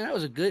saying, "Damn, that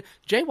was a good."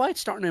 Jay White's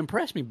starting to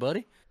impress me,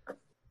 buddy.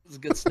 This is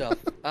good stuff.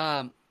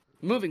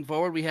 Moving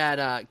forward, we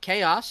had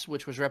Chaos,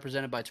 which was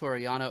represented by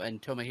Toru Yano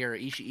and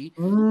Tomohiro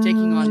Ishii,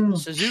 taking on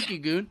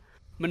Suzuki-gun,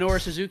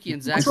 Minoru Suzuki,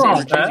 and Zack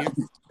Sabre Jr.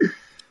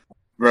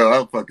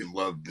 Bro, I fucking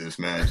love this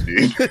match,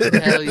 dude.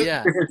 Hell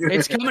yeah!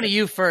 It's coming to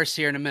you first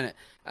here in a minute.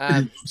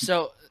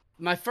 So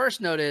my first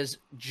note is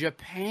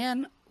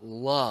Japan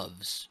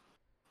loves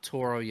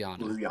Toru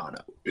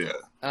Yano.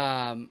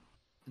 Yeah.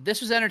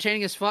 This was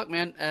entertaining as fuck,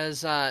 man.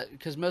 As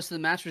because most of the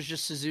match was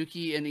just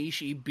Suzuki and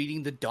Ishii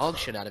beating the dog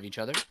shit out of each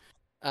other.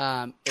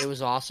 It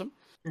was awesome.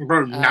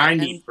 Bro,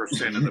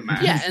 90% of the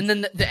match. Yeah, and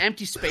then the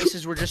empty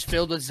spaces were just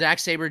filled with Zack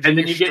Sabre Jr. And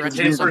then you get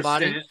stretching 10%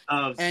 somebody,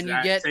 of and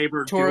Zack you get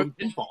Sabre Toru.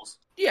 doing pinfalls.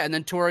 Yeah, and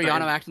then Toru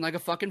Yano acting like a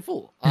fucking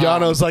fool.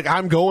 Yano's like,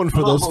 I'm going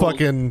for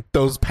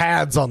those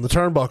pads on the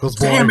turnbuckles,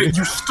 boy. Damn it,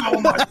 you stole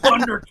my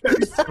thunder,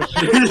 Case.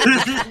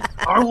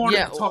 I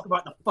wanted to talk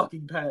about the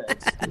fucking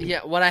pads.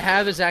 Yeah, what I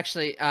have is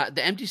actually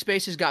the empty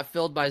spaces got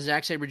filled by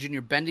Zack Sabre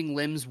Jr. bending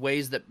limbs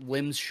ways that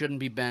limbs shouldn't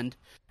be bent,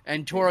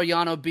 and Toru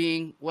Yano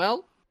being,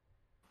 well,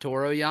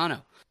 Toru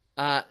Yano.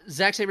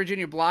 Zack Sabre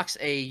Jr. blocks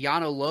a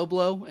Yano low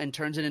blow and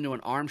turns it into an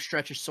arm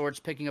stretcher swords,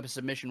 picking up a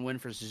submission win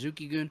for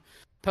Suzuki-gun.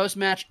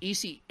 Post-match,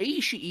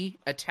 Ishii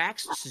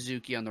attacks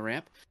Suzuki on the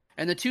ramp,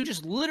 and the two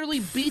just literally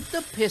beat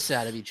the piss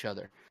out of each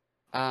other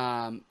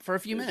for a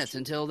few minutes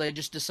until they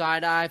just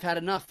decide, I've had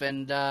enough.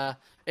 And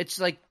it's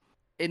like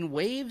in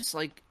waves,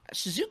 like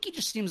Suzuki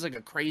just seems like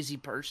a crazy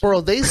person.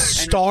 Bro, they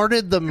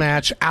started the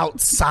match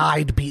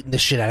outside beating the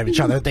shit out of each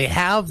other. They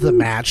have the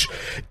match.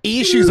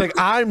 Ishii's like,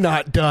 I'm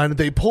not done.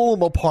 They pull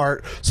him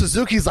apart.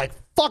 Suzuki's like,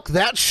 fuck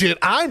that shit,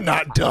 I'm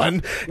not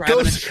done.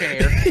 Grabbing a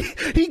chair.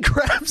 He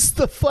grabs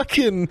the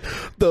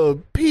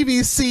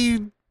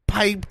PVC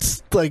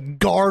piped like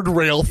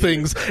guardrail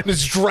things and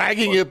is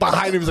dragging it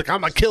behind him. He's like,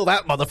 I'm gonna kill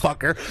that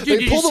motherfucker. Dude,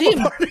 they pulled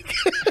him apart again.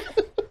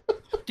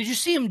 Did you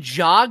see him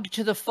jog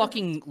to the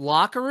fucking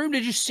locker room?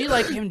 Did you see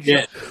like him?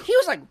 Yeah. He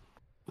was like,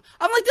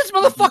 I'm like, this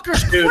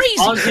motherfucker's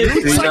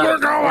crazy. He's like, we're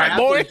going,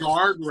 boy.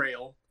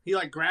 Guardrail. He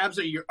like grabs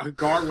a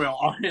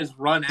guardrail on his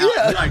run out.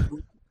 Yeah. He like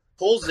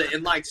pulls it,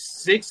 and like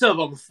 6 of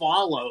them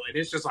follow, and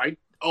it's just like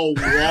a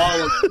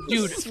wall of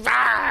dude.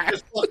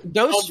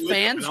 Those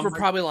fans were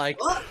probably like,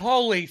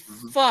 "Holy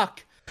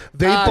fuck!"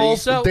 They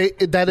both.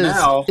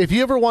 If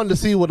you ever wanted to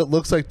see what it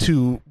looks like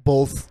to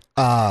both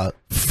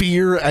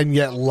fear and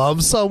yet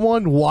love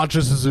someone, watch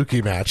a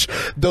Suzuki match.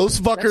 Those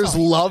fuckers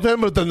love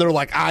him, but then they're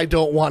like, I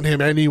don't want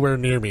him anywhere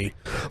near me.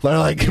 They're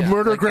like,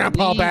 murder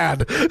Grandpa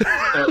bad.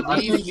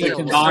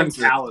 Don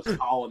Callis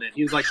calling it.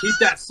 He's like, keep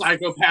that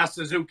psychopath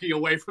Suzuki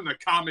away from the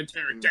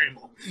commentary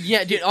table.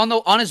 Yeah, dude.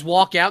 On his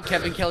walk out,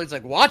 Kevin Kelly's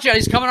like, watch out,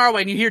 he's coming our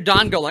way, and you hear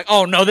Don go like,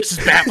 oh no, this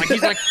is bad. Like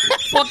he's like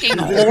fucking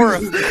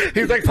horrified.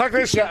 He's like, fuck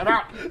this shit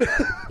out.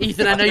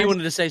 Ethan, I know you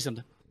wanted to say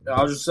something.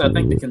 I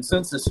think the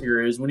consensus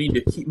here is we need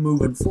to keep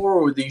moving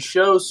forward with these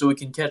shows so we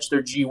can catch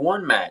their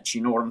G1 match. You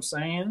know what I'm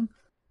saying?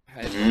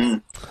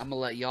 I'm gonna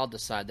let y'all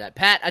decide that.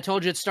 Pat, I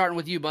told you it's starting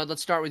with you, bud.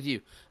 Let's start with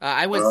you.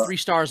 I went 3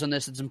 stars on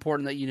this. It's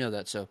important that you know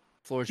that. So,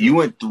 floor is yours. You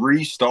went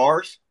 3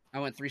 stars? I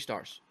went 3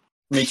 stars.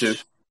 Me too.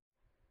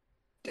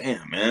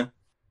 Damn, man.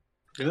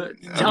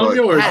 Good. Tell me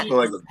yours. I feel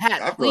like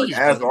I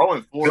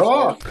went 4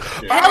 stars.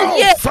 Hell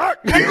yeah!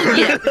 Fuck!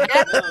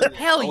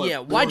 Hell yeah!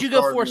 Why'd you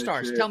go 4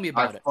 stars? Tell me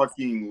about it. I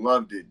fucking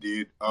loved it,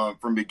 dude.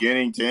 From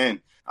beginning to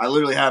end. I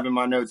literally have in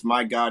my notes,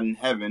 my God in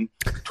heaven,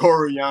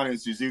 Toru Yano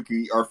and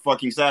Suzuki are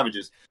fucking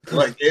savages.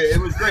 Like, it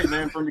was great,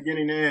 man, from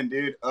beginning to end,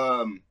 dude.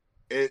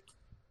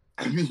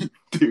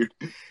 Dude,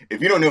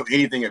 if you don't know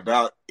anything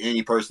about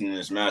any person in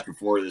this match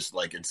before this,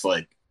 like, it's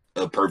like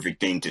a perfect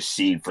thing to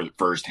see for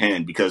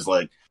firsthand because,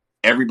 like,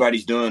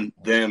 everybody's doing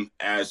them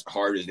as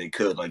hard as they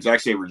could. Like Zack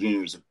Sabre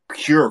Jr. is a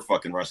pure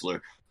fucking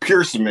wrestler,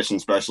 pure submission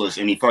specialist,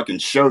 and he fucking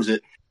shows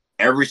it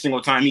every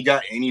single time he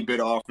got any bit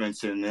of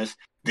offense in this.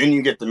 Then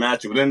you get the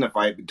match within the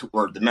fight,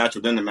 or the match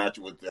within the match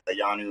with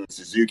Yano and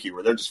Suzuki,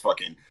 where they're just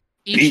fucking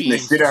beating the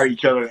shit out of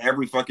each other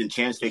every fucking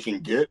chance they can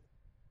get.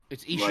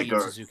 It's Ishii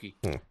and Suzuki.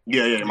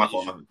 Yeah, my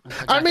fault.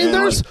 I mean,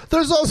 there's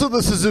also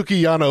the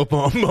Suzuki Yano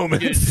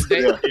moments.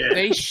 Dude,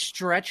 they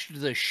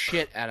stretched the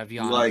shit out of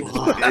Yano. Like,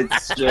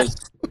 it's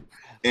just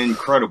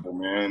incredible,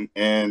 man.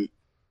 And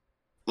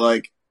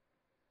like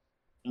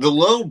the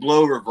low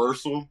blow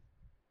reversal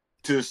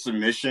to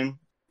submission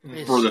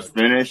for the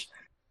finish,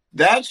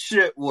 that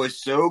shit was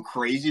so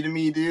crazy to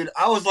me, dude.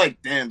 I was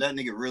like, damn, that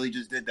nigga really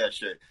just did that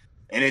shit.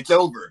 And it's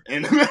over.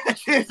 And the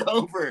match is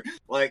over.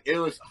 Like, it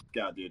was,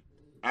 God, dude.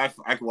 I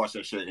could watch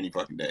that shit any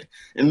fucking day.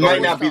 It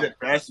might not be the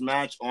best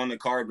match on the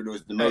card, but it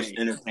was the most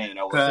entertaining.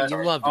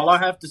 All I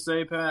have to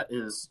say, Pat,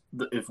 is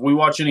if we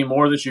watch any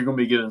more of this, you're going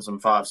to be giving some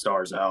 5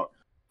 stars out.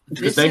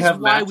 This is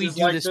why we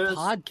do this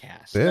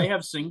podcast. They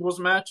have singles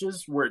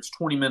matches where it's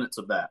 20 minutes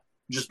of that.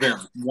 Just them,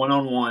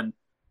 one-on-one,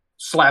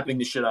 slapping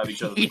the shit out of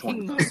each other.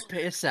 Beating the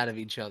piss out of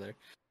each other.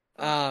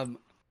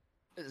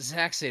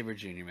 Zack Sabre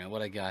Jr., man,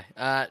 what a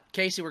guy.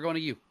 Casey, we're going to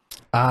you.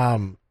 I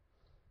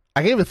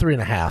gave it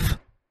 3.5.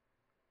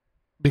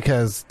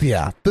 Because,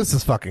 yeah, this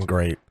is fucking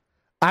great.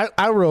 I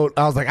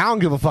was like, I don't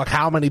give a fuck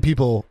how many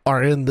people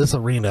are in this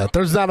arena.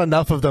 There's not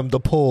enough of them to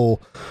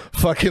pull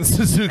fucking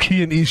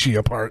Suzuki and Ishii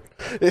apart.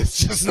 It's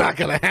just not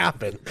going to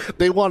happen.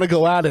 They want to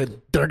go at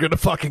it. They're going to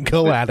fucking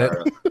go at it.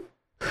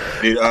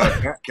 Dude,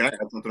 can I add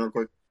something real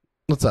quick?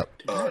 What's up?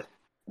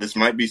 This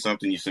might be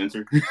something you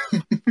censor.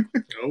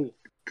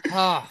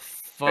 Oh,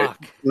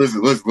 fuck. Hey,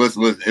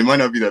 listen. It might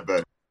not be that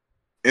bad.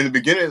 In the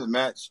beginning of the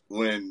match,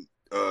 when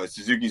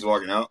Suzuki's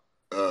walking out,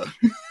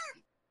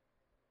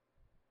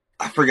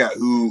 I forgot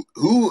who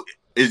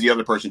is the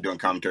other person doing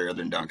commentary other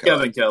than Don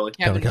Kelly.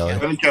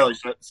 Kevin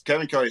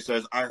Kelly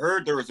says, I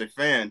heard there was a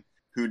fan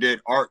who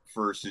did art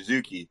for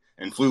Suzuki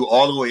and flew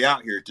all the way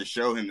out here to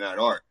show him that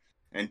art.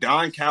 And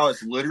Don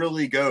Callis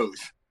literally goes,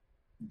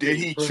 did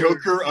he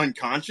choke her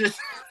unconscious?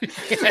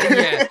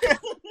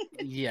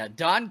 Yeah,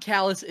 Don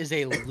Callis is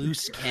a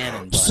loose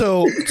cannon. Bud.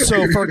 So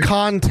for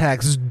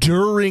context,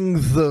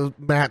 during the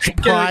match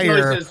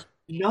prior...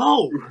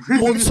 No.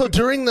 Well, so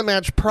during the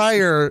match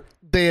prior,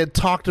 they had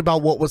talked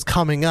about what was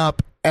coming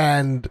up,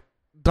 and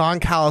Don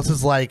Callis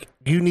is like,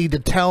 you need to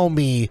tell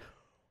me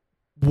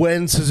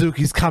when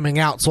Suzuki's coming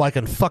out so I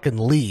can fucking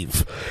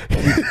leave.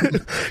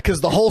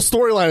 Because the whole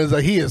storyline is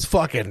that he is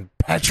fucking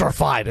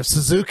petrified of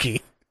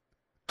Suzuki.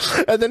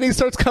 And then he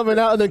starts coming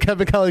out, and then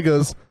Kevin Kelly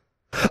goes,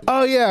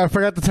 oh yeah, I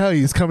forgot to tell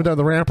you, he's coming down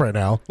the ramp right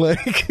now.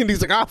 Like, and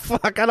he's like, oh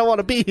fuck, I don't want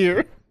to be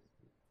here.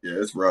 Yeah,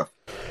 it's rough.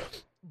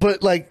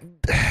 But like...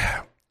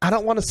 I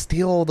don't want to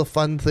steal all the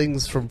fun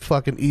things from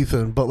fucking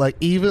Ethan, but like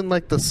even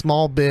like the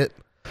small bit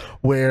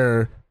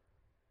where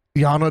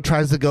Yano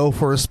tries to go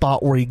for a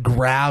spot where he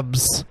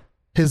grabs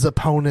his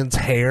opponent's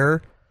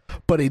hair,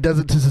 but he does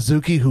it to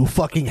Suzuki, who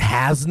fucking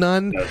has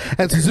none,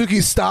 and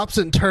Suzuki stops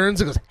and turns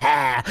and goes,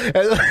 ha! And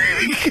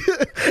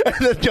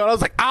then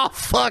Yano's like, oh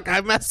fuck,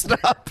 I messed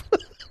up.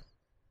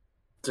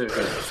 Dude.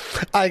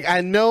 I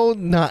know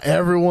not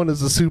everyone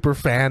is a super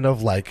fan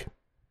of like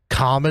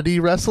comedy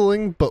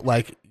wrestling, but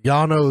like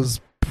Yano's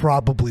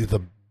probably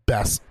the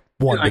best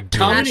one to do.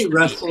 Comedy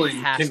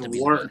wrestling can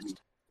work.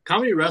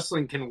 Comedy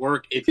wrestling can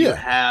work if you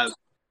have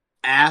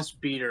ass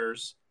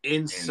beaters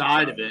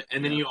inside of it,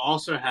 and then you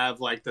also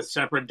have like the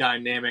separate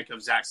dynamic of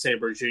Zack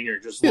Sabre Jr.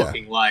 just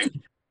looking like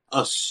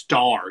a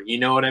star. You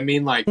know what I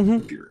mean? Like,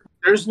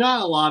 there's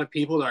not a lot of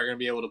people that are going to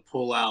be able to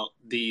pull out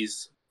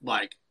these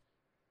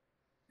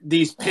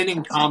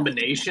pinning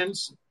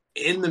combinations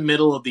in the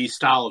middle of these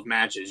style of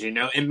matches, you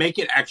know, and make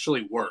it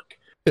actually work.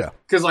 Yeah.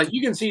 Because, like,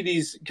 you can see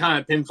these kind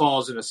of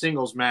pinfalls in a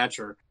singles match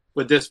or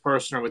with this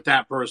person or with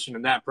that person,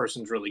 and that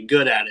person's really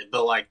good at it.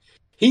 But, like,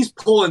 he's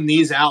pulling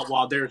these out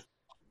while there's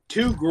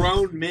 2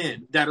 grown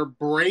men that are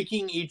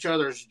breaking each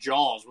other's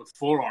jaws with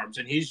forearms.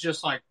 And he's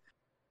just, like,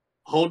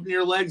 holding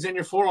your legs and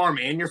your forearm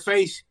and your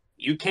face.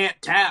 You can't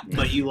tap,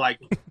 but you, like,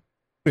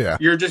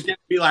 you're just going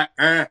to be like,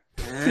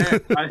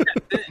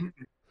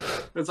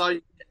 That's all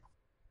you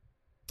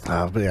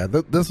but yeah,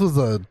 this was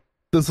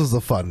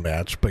a fun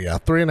match. But yeah,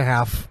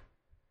 3.5.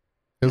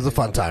 It was a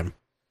fun time.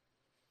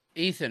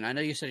 Ethan, I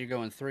know you said you're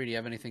going 3. Do you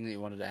have anything that you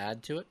wanted to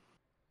add to it?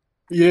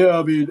 Yeah,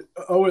 I mean,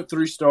 I went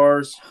 3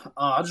 stars.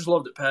 I just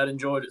loved it. Pat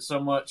enjoyed it so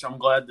much. I'm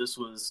glad this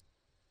was,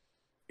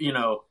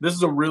 this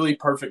is a really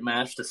perfect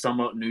match to sum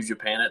up New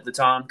Japan at the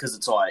time, because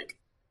it's like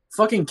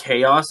fucking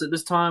chaos at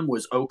this time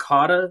was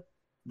Okada,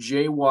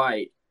 Jay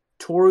White,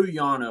 Toru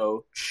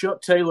Yano,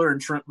 Chuck Taylor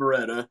and Trent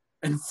Beretta,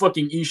 and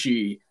fucking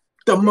Ishii.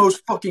 The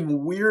most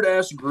fucking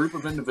weird-ass group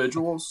of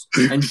individuals,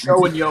 and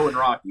Sho and Yo and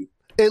Rocky.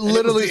 It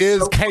literally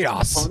is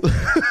chaos.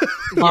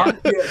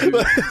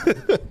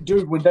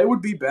 Dude, when they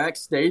would be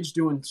backstage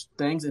doing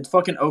things, and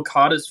fucking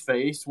Okada's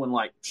face when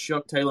like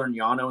Chuck Taylor and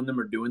Yano and them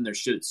are doing their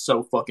shit, it's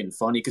so fucking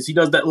funny because he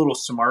does that little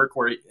smirk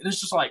where and it's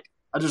just like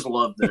I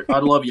love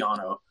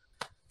Yano.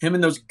 him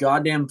and those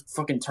goddamn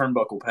fucking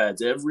turnbuckle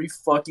pads every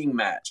fucking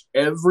match.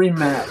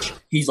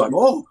 He's like,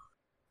 oh,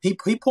 he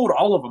pulled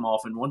all of them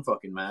off in one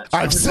fucking match.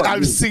 I've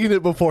seen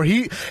it before.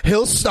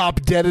 He'll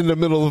stop dead in the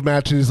middle of a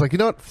match and he's like, you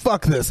know what?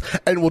 Fuck this.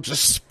 And we'll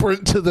just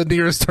sprint to the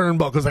nearest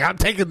turnbuckle. He's like, I'm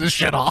taking this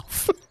shit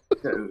off.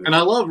 And I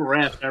love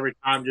Ref every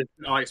time, just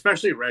like,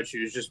 especially Red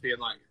Shoes, just being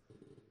like,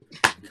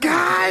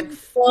 God,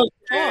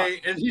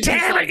 okay. And he's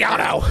damn it,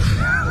 Yano.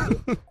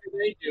 What are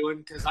they doing?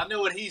 Because I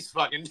know what he's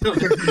fucking doing.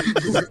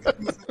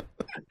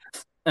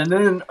 And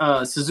then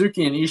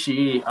Suzuki and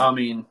Ishii, I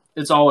mean,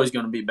 it's always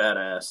going to be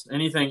badass.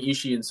 Anything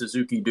Ishii and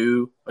Suzuki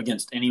do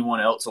against anyone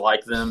else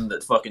like them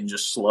that fucking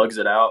just slugs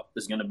it out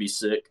is going to be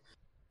sick.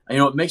 And,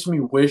 you know, it makes me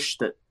wish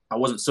that I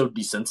wasn't so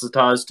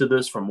desensitized to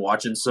this from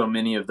watching so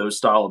many of those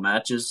style of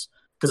matches,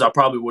 because I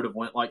probably would have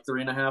went like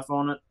 3.5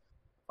 on it.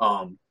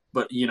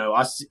 But, you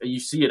know, you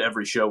see it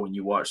every show when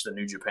you watch the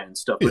New Japan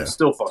stuff, but it's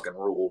still fucking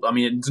ruled. I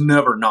mean, it's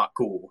never not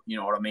cool. You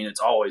know what I mean? It's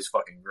always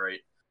fucking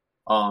great.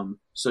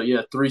 So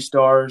yeah, 3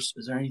 stars.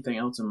 Is there anything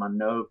else in my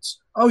notes?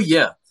 Oh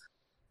yeah.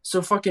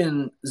 So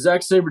fucking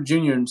Zack Sabre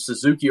Jr. and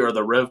Suzuki are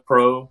the Rev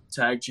Pro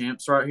tag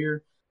champs right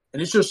here.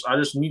 And it's just, I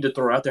just need to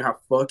throw out there how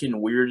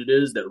fucking weird it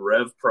is that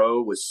Rev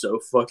Pro was so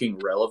fucking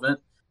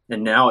relevant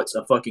and now it's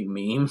a fucking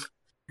meme.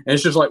 And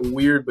it's just like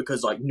weird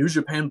because like New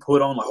Japan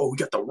put on like, oh, we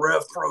got the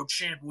Rev Pro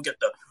champ, we got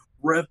the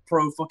Rev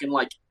Pro fucking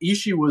like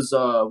Ishii was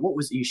what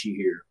was Ishii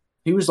here?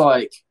 He was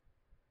like,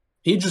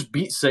 he just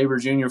beat Sabre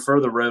Jr. for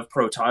the Rev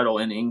Pro title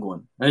in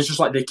England. And it's just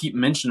like they keep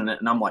mentioning it.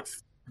 And I'm like,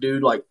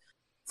 dude, like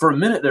for a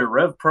minute there,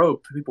 Rev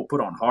Pro people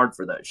put on hard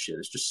for that shit.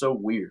 It's just so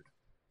weird.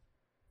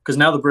 Because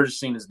now the British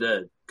scene is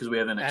dead because we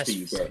have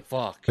NXT UK.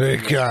 Fuck. Hey,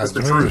 God. That's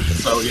the truth.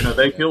 So, you know,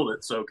 they killed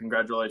it. So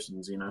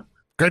congratulations, you know.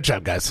 Great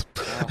job, guys.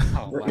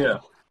 Wow. Yeah.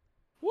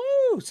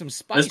 Woo, some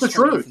spice. It's the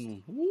truth.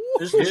 Woo.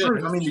 It's the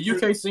truth. I mean, the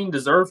UK scene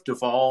deserved to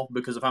fall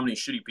because of how many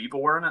shitty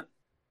people were in it.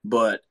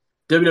 But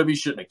WWE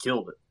shouldn't have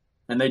killed it.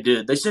 And they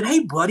did. They said, hey,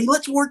 buddy,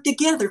 let's work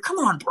together. Come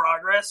on,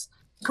 Progress.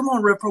 Come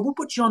on, Rev Pro. We'll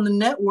put you on the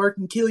network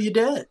and kill you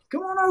dead.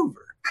 Come on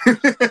over.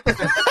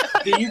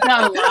 Do you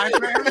got a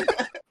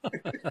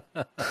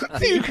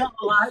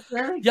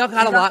library? Y'all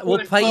got a lot.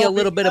 We'll pay you a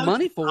little bit of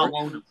money for I it.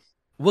 want it.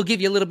 We'll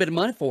give you a little bit of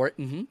money for it.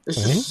 Mm-hmm.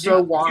 It's just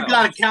so wild. You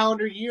got a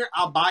calendar year,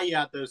 I'll buy you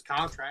out those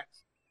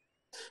contracts.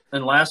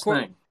 And last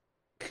thing.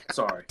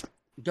 Sorry.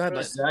 Go ahead,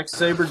 bud. Zack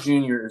Sabre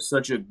Jr. is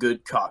such a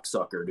good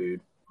cocksucker,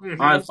 dude.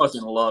 Mm-hmm. I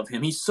fucking love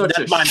him. He's such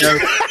That's a my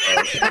shit. note.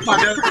 That's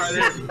my note right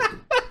there.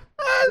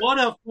 What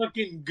a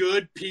fucking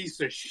good piece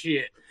of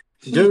shit.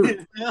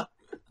 Dude.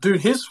 Dude,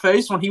 his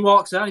face when he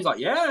walks out, he's like,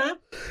 yeah.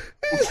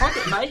 Well, fuck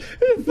it, mate.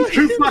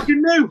 Who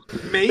fucking knew?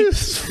 Me?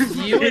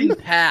 You and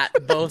Pat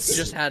both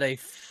just had a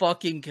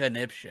fucking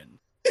conniption.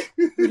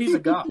 Dude, he's a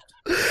god.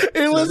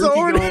 It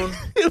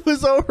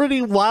was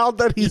already wild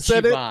that he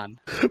said it, Ichiban.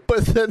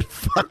 but then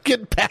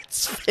fucking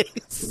Pat's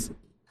face.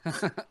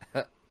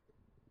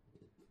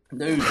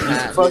 Dude,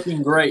 he's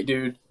fucking great,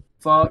 dude.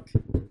 Fuck.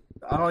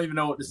 I don't even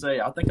know what to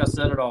say. I think I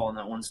said it all in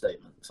that one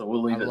statement, so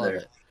we'll leave I it love there.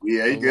 it.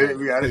 Yeah, you good.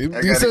 We got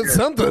it. He said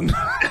something.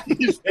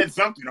 You said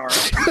something, all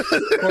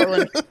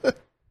right.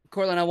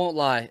 Cortland, I won't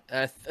lie.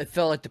 It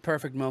felt like the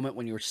perfect moment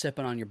when you were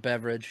sipping on your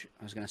beverage.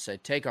 I was going to say,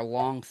 take a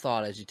long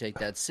thought as you take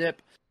that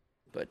sip,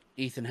 but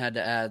Ethan had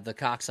to add the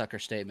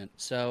cocksucker statement.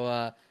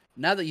 So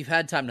now that you've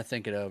had time to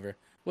think it over,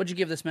 what'd you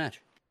give this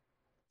match?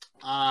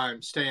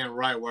 I'm staying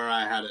right where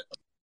I had it.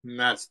 And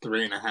that's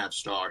 3.5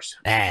 stars.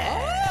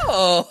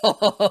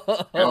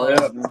 Oh! Hell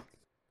yeah, man.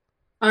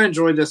 I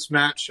enjoyed this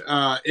match.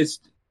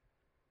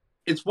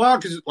 It's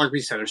wild because, like we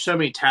said, there's so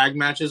many tag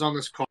matches on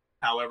this card.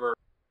 However,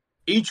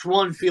 each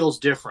one feels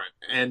different,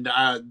 and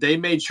they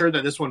made sure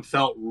that this one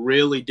felt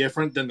really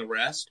different than the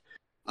rest.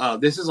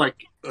 This is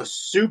like a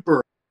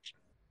super.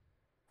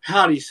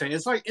 How do you say?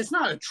 It's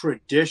not a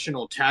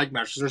traditional tag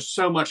match. There's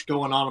so much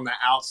going on the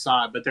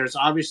outside, but there's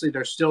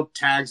still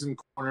tags in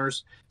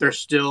corners. There's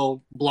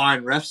still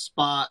blind ref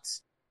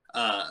spots.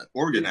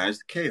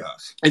 Organized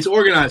chaos. It's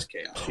organized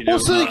chaos. You know? Well,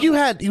 so like you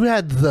had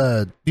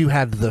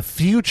the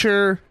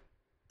future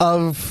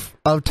of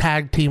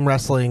tag team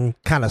wrestling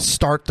kind of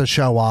start the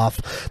show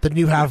off. Then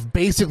you have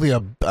basically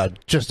a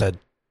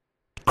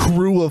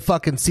crew of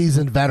fucking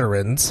seasoned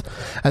veterans,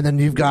 and then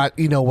you've got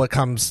what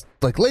comes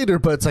like later.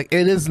 But it's like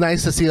it is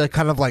nice to see like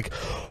kind of like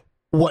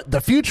what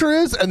the future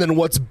is, and then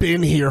what's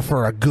been here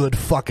for a good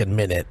fucking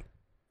minute.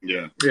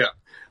 Yeah.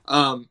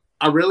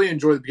 I really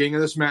enjoyed the beginning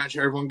of this match.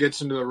 Everyone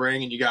gets into the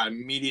ring, and you got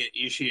immediate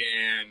Ishii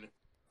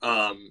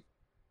and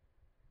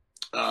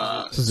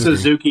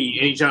Suzuki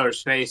in each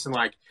other's face, and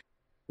like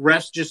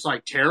ref's just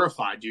like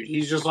terrified, dude.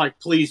 He's just like,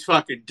 please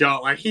fucking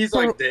don't. Like he's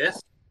like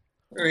this.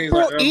 And he's Bro,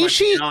 like, oh my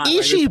Ishii God, like,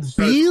 this is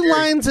so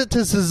beelines it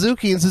to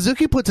Suzuki, and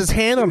Suzuki puts his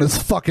hand on his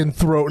fucking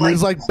throat, and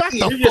he's like, "Back the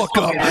you fuck just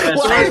up!"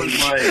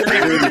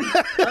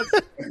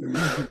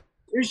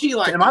 Ishii,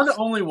 like, Am I the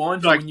only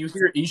one who, when you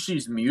hear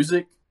Ishii's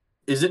music,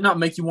 does it not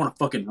make you want to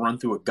fucking run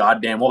through a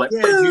goddamn wall? Like,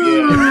 Yeah.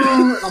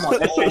 I'm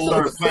like, oh,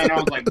 started playing. I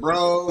was like,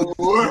 bro.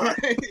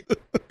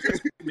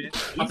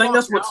 I think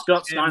that's what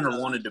Scott Steiner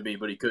wanted to be,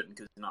 but he couldn't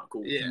because he's not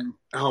cool. Yeah.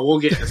 Oh, we'll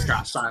get to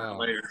Scott Steiner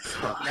later.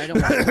 I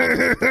don't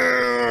want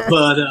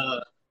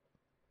But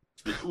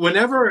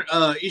whenever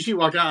Ishii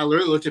walked out, I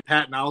literally looked at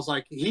Pat and I was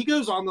like, he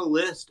goes on the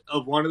list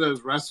of one of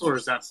those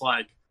wrestlers that's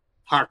like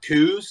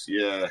Haku's,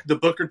 the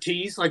Booker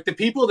T's, like the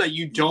people that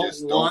you don't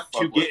want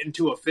to get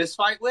into a fist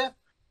fight with.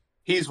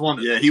 He's one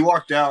of them. Yeah, he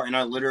walked out, and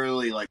I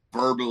literally, like,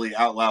 verbally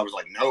out loud was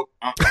like, nope.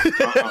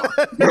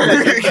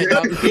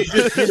 He's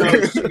just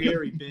so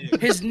scary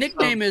big. His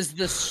nickname is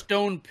the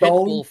Stone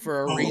Pitbull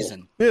for a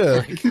reason.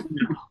 Yeah.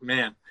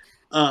 Man.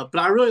 But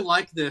I really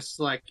like this.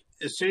 Like,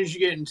 as soon as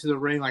you get into the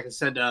ring, like I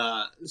said,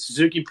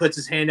 Suzuki puts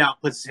his hand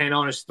out, puts his hand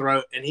on his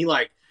throat, and he,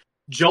 like,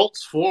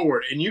 jolts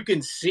forward. And you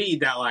can see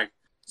that, like,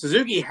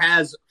 Suzuki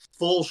has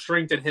full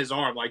strength in his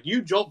arm. Like,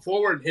 you jolt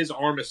forward, and his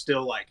arm is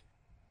still, like,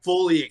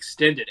 fully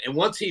extended, and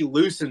once he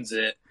loosens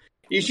it,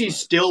 Ishii's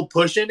still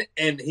pushing,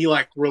 and he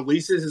like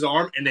releases his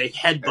arm, and they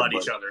headbutt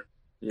each other.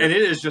 Yeah. And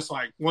it is just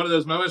like one of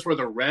those moments where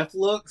the ref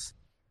looks,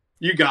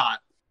 you got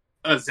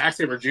Zack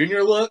Sabre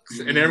Jr. looks,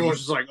 and everyone's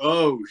just like,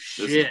 "Oh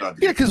shit!" Yeah,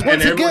 because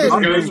once again,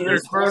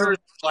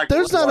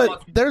 there's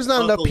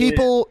not enough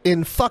people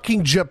in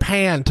fucking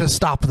Japan to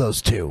stop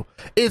those two.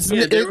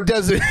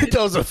 It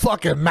doesn't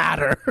fucking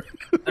matter.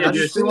 I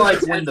just feel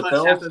like when the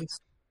bell happens.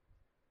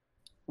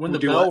 When the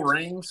bell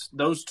rings,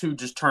 those two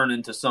just turn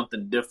into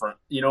something different.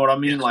 You know what I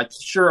mean? Yeah. Like,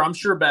 sure, I'm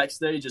sure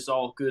backstage it's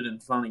all good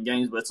and fun and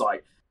games, but it's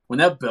like when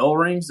that bell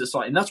rings, it's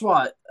like, and that's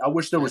why I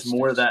wish there was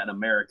more of that in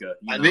America.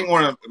 I think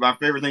one of my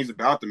favorite things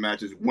about the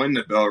match is when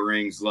the bell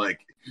rings,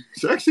 like,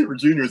 Zack Sabre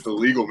Jr. is the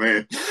legal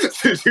man.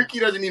 Suzuki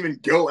doesn't even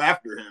go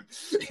after him.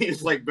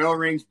 He's like, bell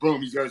rings,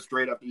 boom, he goes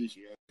straight up to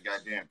Ishii.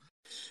 Goddamn.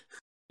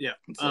 Yeah.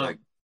 I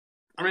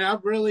mean, I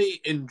really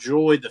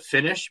enjoyed the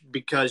finish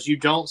because you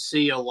don't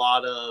see a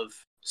lot of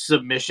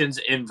submissions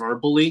in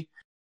verbally.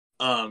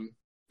 So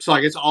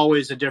like it's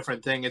always a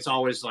different thing. It's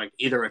always like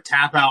either a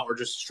tap out or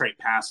just a straight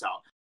pass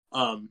out.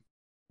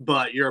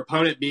 But your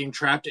opponent being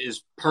trapped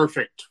is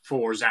perfect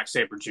for Zack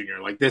Sabre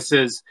Jr. Like that's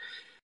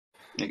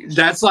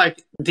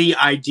like the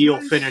ideal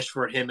finish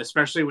for him,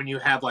 especially when you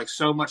have like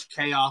so much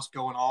chaos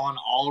going on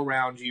all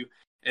around you,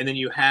 and then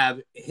you have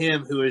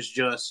him who is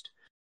just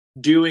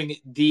doing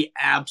the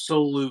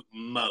absolute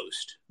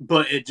most,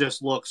 but it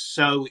just looks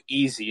so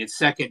easy. It's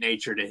second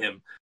nature to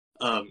him.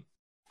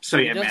 So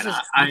yeah, man,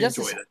 I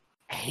enjoyed it.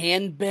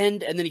 Hand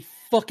bend, and then he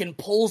fucking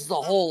pulls the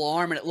whole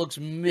arm, and it looks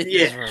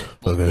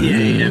miserable.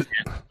 Yeah.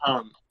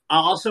 I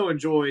also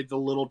enjoyed the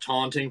little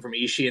taunting from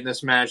Ishii in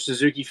this match.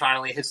 Suzuki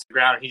finally hits the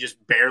ground, and he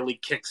just barely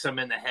kicks him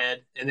in the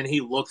head, and then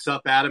he looks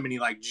up at him, and he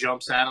like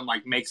jumps at him,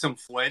 like makes him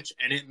flinch,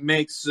 and it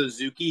makes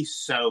Suzuki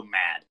so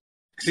mad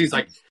because he's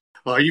like,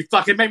 "Oh, you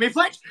fucking made me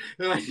flinch!"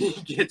 And, like, he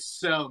gets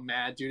so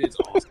mad, dude. It's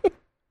awesome.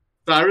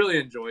 So I really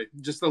enjoyed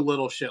just the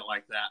little shit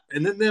like that,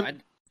 and then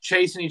them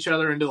chasing each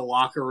other into the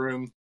locker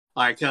room,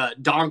 like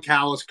Don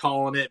Callis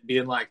calling it,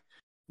 being like,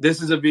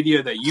 "This is a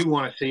video that you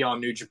want to see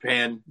on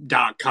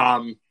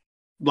NewJapan.com."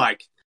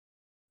 Like,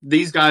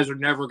 these guys are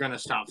never going to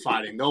stop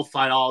fighting. They'll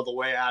fight all the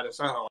way out of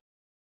Soho.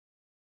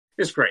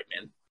 It's great,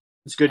 man.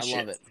 It's good shit.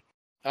 I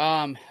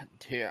love it.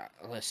 Yeah,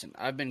 listen,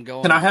 I've been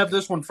going. Can I have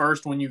this one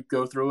first when you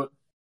go through it?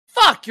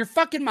 Fuck, you're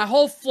fucking my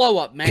whole flow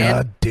up, man.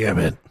 God damn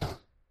it.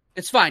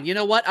 It's fine. You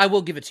know what? I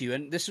will give it to you.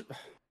 And this.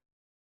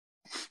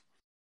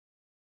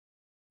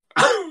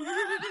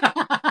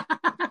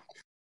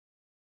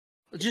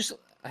 Just.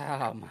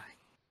 Oh, my.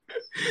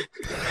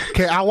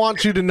 Okay, I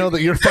want you to know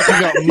that you're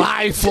fucking up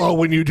my flow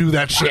when you do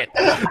that shit.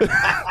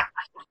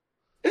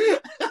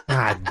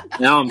 God.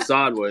 Now I'm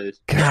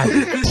sideways. God.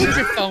 Put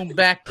your phone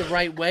back the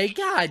right way.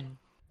 God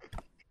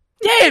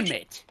damn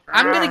it.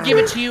 I'm going to give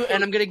it to you,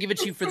 and I'm going to give it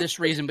to you for this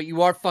reason, but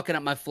you are fucking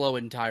up my flow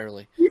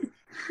entirely.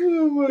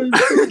 Oh my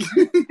God.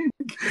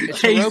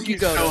 It's Hiroki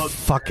Goto.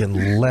 Fucking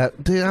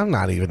dude, I'm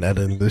not even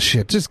editing this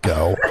shit. Just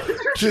go.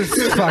 Just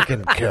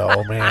fucking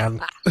go,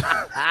 man.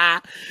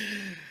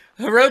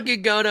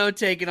 Hiroki Goto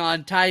taking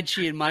on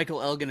Taichi and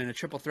Michael Elgin in a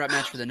triple threat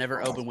match for the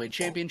Never Openweight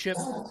Championship.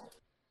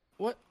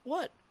 What?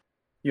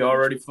 You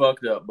already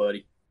fucked up,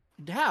 buddy.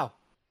 How?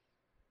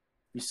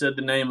 You said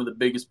the name of the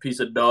biggest piece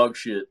of dog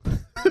shit.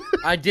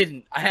 I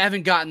didn't. I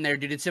haven't gotten there,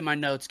 dude. It's in my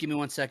notes. Give me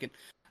 1 second.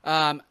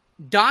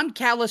 Don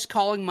Callis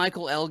calling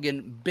Michael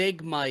Elgin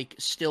Big Mike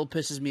still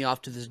pisses me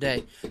off to this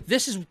day.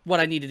 This is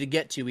what I needed to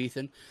get to,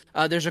 Ethan.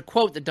 There's a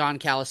quote that Don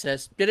Callis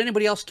says. Did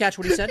anybody else catch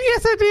what he said?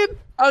 Yes, I did.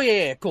 Oh,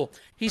 yeah, cool.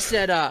 He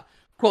said,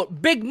 quote,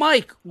 Big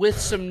Mike with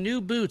some new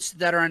boots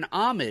that are an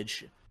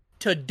homage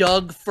to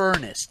Doug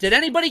Furnace. Did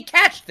anybody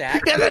catch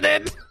that? Yes, I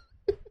did.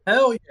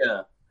 Hell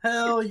yeah.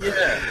 Hell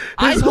yeah.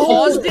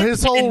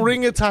 His whole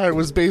ring attire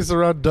was based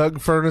around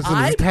Doug Furnace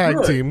and his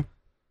tag team.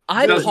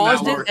 I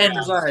paused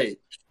it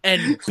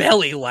and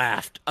belly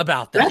laughed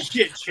about that. That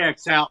shit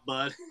checks out,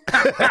 bud.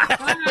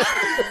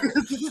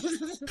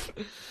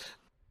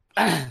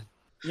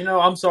 You know,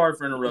 I'm sorry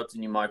for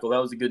interrupting you, Michael. That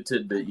was a good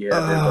tidbit you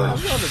had there,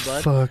 buddy. I love it,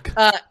 bud. Fuck.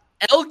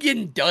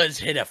 Elgin does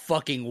hit a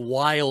fucking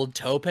wild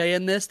tope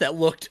in this that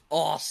looked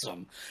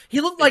awesome.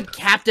 He looked like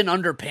Captain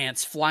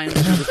Underpants flying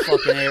through the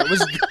fucking air. It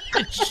was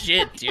good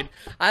shit, dude.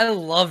 I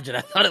loved it.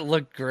 I thought it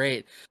looked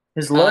great.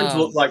 His legs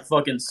look like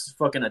fucking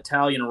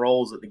Italian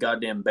rolls at the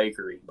goddamn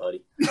bakery,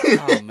 buddy.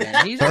 Oh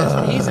man, he's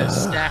a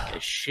stack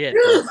of shit.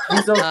 Dude.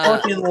 He's a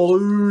fucking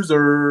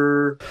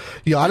loser.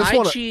 Yeah, I just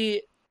want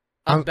Taichi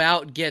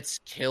about gets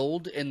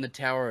killed in the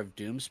Tower of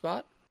Doom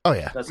spot. Oh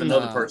yeah, That's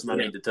another person I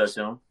need to touch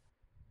on.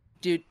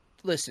 Dude,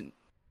 listen.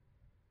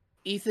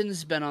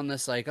 Ethan's been on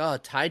this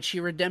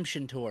Taichi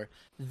redemption tour.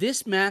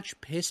 This match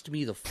pissed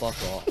me the fuck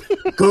off.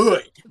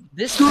 Good.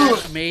 This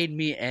match made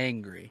me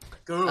angry.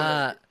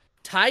 Good.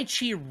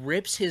 Taichi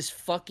rips his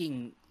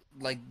fucking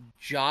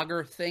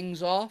jogger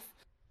things off,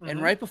 and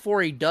right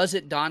before he does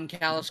it, Don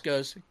Callis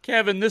goes,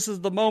 "Kevin, this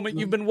is the moment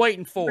you've been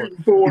waiting for."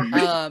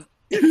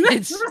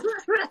 It's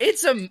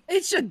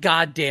a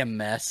goddamn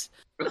mess.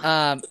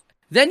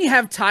 Then you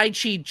have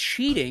Taichi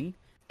cheating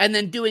and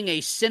then doing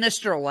a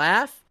sinister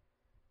laugh.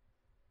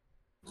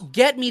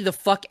 Get me the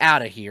fuck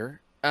out of here.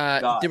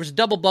 There was a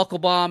double buckle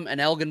bomb, an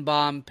Elgin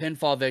bomb,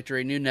 pinfall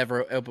victory, new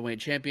never openweight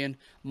champion.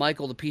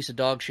 Michael, the piece of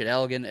dog shit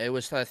Elgin. It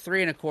was a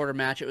 3 1/4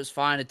 match. It was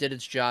fine. It did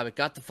its job. It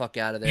got the fuck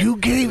out of there. you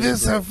gave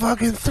this a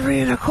fucking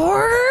 3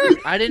 1/4.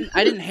 I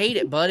didn't hate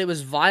it, bud. It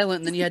was violent,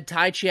 and then you had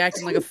Taichi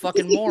acting like a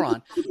fucking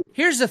moron.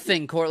 Here's the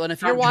thing, Cortland.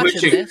 If you're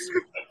watching this,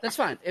 that's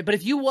fine. But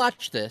if you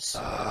watch this,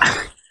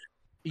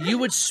 you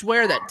would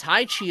swear that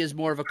Taichi is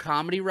more of a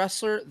comedy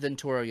wrestler than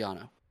Toru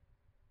Yano.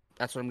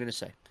 That's what I'm going to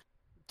say.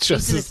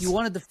 Ethan, if you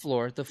wanted the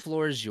floor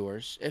is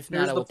yours. If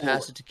not, I will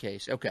pass it to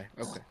Case. Okay.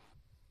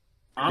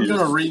 I'm going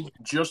to read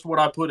just what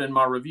I put in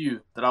my review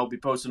that I'll be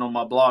posting on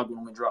my blog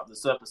when we drop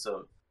this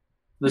episode.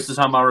 This is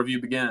how my review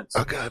begins.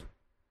 Oh, God.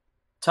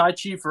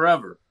 Taichi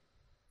forever.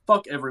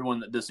 Fuck everyone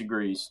that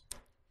disagrees.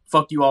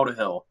 Fuck you all to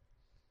hell.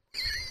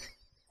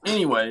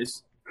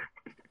 Anyways,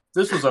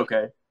 this was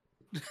okay.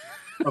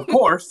 Of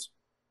course,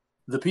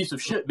 the piece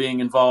of shit being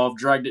involved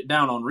dragged it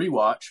down on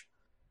rewatch,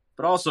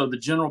 but also the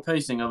general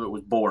pacing of it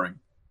was boring.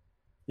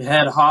 It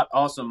had hot,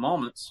 awesome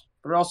moments,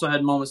 but it also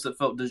had moments that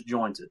felt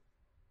disjointed.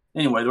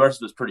 Anyway, the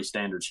rest of it's pretty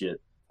standard shit.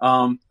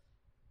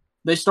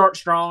 They start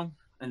strong,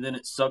 and then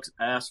it sucks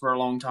ass for a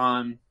long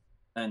time,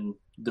 and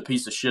the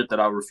piece of shit that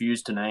I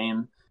refuse to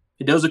name,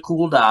 he does a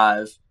cool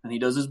dive, and he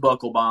does his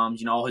buckle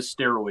bombs, all his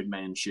steroid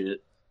man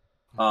shit.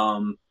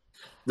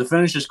 The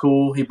finish is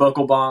cool. He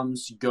buckle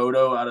bombs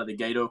Goto out of the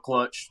Gato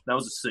clutch. That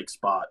was a sick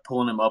spot,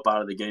 pulling him up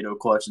out of the Gato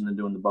clutch and then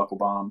doing the buckle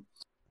bomb.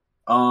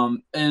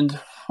 And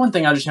one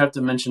thing I just have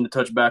to mention to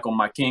touch back on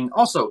my king.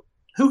 Also,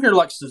 who here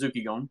likes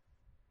Suzuki Gun?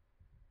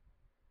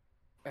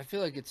 I feel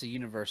like it's a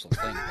universal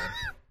thing, bud.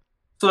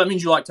 So that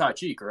means you like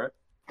Taichi, correct?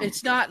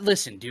 It's not.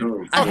 Listen,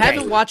 dude. I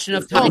haven't watched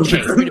enough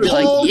Taichi for me to be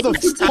like, Hold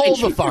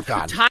Taichi. the fuck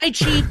on.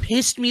 Taichi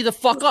pissed me the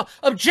fuck off.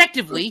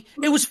 Objectively,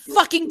 it was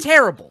fucking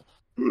terrible.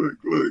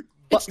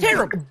 It's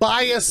terrible.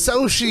 By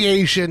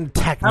association,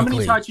 How many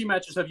technically. Taichi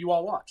matches have you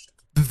all watched?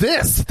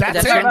 That's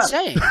That's it. what I'm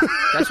saying.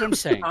 That's what I'm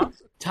saying. Huh?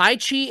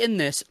 Taichi in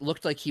this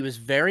looked like he was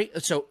very...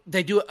 So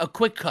they do a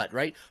quick cut,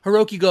 right?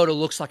 Hiroki Goto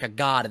looks like a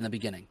god in the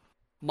beginning.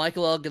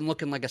 Michael Elgin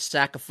looking like a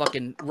sack of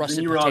fucking russet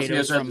Then you realize you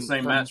potatoes guys had from the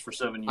same match for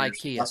 7 years.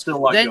 IKEA. I still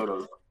like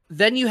Goto.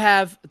 Then you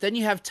have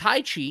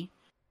Taichi,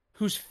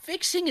 who's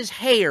fixing his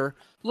hair,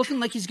 looking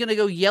like he's going to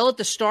go yell at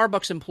the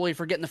Starbucks employee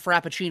for getting the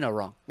Frappuccino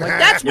wrong. Like,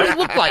 that's what he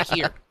looked like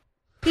here.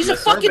 He's a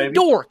fucking baby.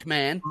 dork,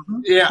 man.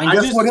 Yeah, And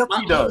guess what else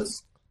he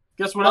does?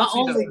 Guess what My else he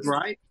only does?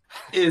 gripe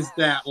is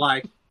that,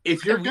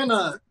 if you're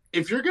gonna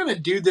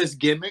do this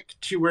gimmick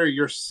to where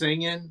you're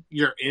singing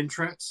your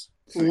entrance,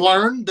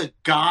 learn the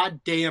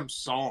goddamn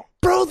song.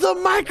 Bro, the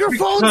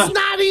microphone's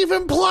not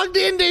even plugged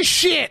into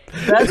shit.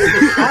 That's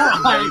the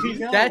charm, baby.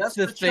 That's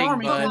the thing,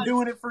 charm. He's bud. been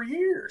doing it for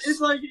years. It's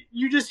like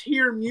you just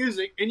hear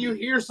music and you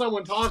hear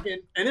someone talking,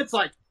 and it's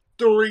like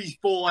 3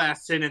 full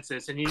ass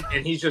sentences, and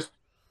he's just.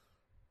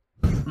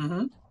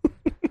 Mm-hmm.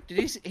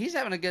 Dude, he's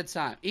having a good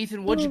time.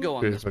 Ethan, what'd you go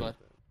on this, bud?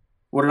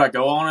 What did I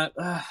go on it?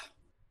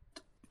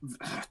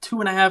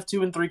 2.5,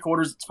 2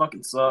 3/4. It's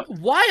fucking suck.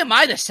 Why am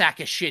I the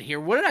sack of shit here?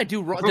 What did I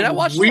do wrong? Did I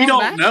watch the We wrong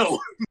don't match? know.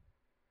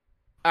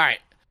 All right.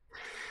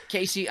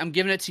 Casey, I'm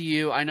giving it to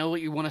you. I know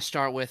what you want to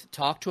start with.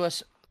 Talk to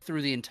us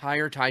through the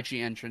entire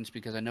Taichi entrance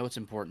because I know it's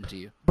important to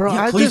you. Bro,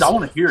 Yeah, please, I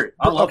want to hear it.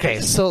 I love Okay,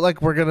 it. so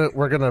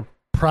we're gonna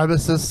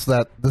premise this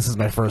that this is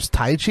my first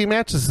Taichi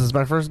match. This is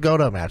my first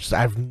Goto match.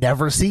 I've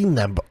never seen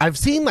them. I've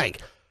seen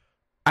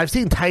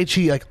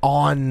Taichi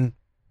on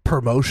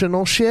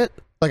promotional shit.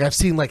 I've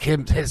seen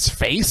his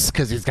face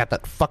because he's got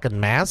that fucking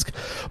mask.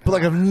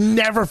 But I've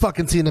never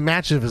fucking seen a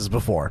match of his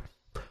before.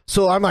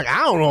 So I'm I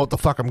don't know what the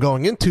fuck I'm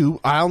going into.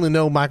 I only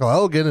know Michael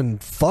Elgin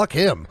and fuck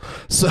him.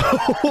 So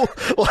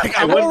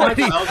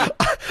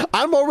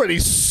I'm already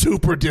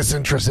super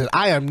disinterested.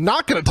 I am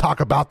not going to talk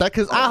about that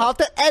because I'll have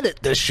to edit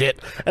this shit,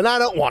 and I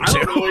don't want to.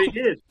 I don't know what he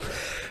did.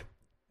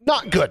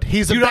 Not good.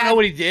 He's You a don't bad, know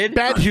what he did?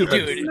 bad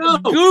human. Dude, No.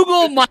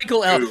 Google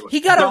Michael Elgin. Dude, He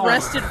got no.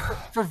 arrested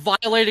for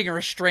violating a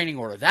restraining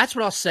order. That's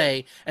what I'll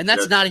say, and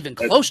that's That's- not even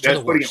close to that's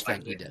the putting worst it thing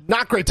like he that. did.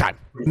 Not great time.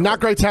 Not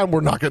great time. We're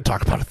not going to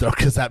talk about it though,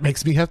 because that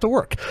makes me have to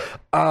work.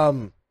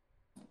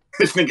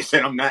 This nigga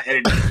said I'm not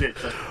editing shit.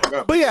 Shut the fuck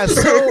up. But yeah,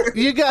 so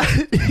you got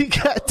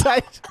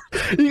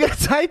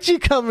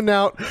Taichi coming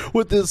out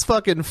with this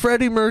fucking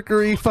Freddie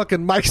Mercury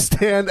fucking mic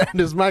stand and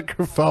his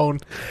microphone,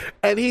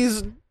 and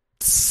he's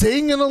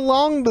singing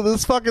along to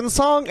this fucking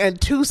song. And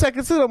 2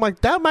 seconds in, I'm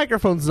like, that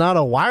microphone's not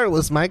a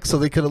wireless mic, so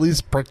they could at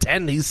least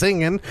pretend he's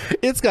singing.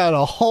 It's got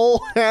a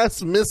whole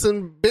ass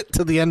missing bit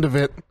to the end of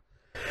it.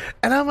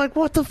 And I'm like,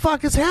 what the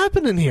fuck is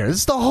happening here? This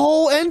is the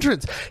whole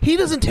entrance. He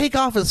doesn't take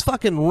off his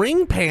fucking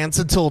ring pants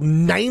until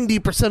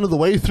 90% of the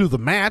way through the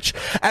match.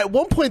 At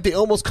one point, they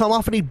almost come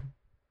off and he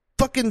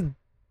fucking,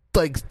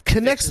 like,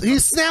 connects. He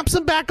snaps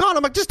them back on.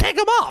 I'm like, just take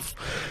them off.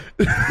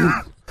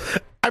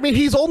 I mean,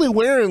 he's only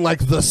wearing,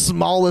 like, the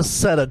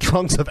smallest set of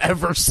trunks I've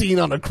ever seen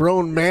on a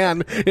grown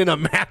man in a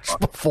match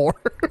before.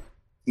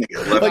 Nigga,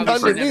 Like, left Obviously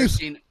never underneath.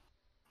 seen-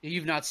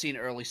 You've not seen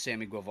early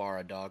Sammy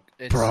Guevara, dog.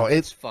 Bro,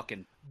 it's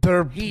fucking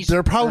They're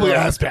probably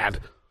as bad.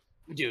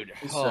 dude.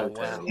 He's Oh so wow,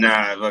 terrible.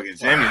 Nah, fucking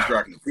Sammy's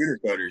rocking the Peter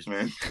cutters,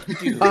 man.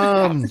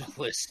 dude.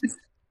 Listen.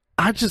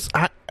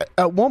 I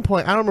at one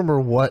point, I don't remember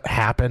what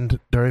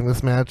happened during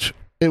this match.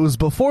 It was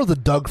before the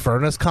Doug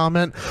Furness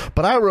comment,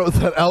 but I wrote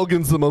that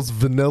Elgin's the most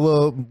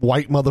vanilla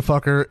white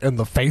motherfucker in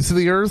the face of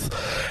the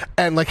earth,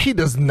 and like he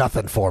does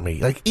nothing for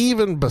me. Like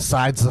even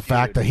besides the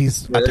fact that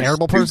he's a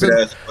terrible person,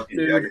 Stupid-ass fucking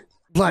Dude. jacket.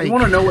 like You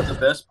want to know what the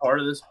best part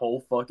of this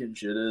whole fucking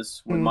shit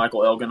is? When Hmm.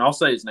 Michael Elgin, I'll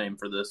say his name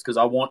for this because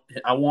I want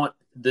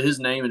his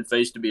name and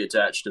face to be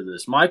attached to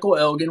this. Michael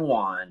Elgin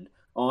whined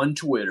on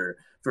Twitter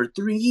for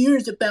 3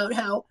 years about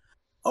how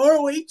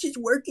ROH is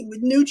working with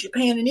New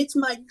Japan and it's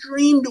my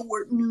dream to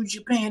work New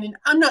Japan and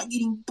I'm not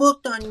getting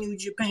booked on New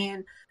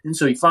Japan. And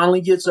so he finally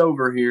gets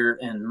over here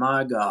and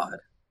my God,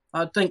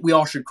 I think we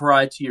all should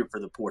cry a tear for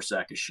the poor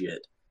sack of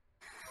shit.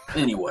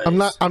 Anyway, I'm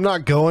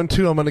not going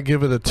to. I'm going to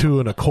give it a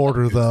 2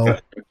 1/4 though.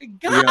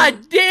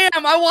 God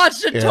damn! I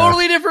watched a Yeah.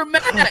 totally different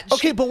match.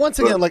 Okay, but once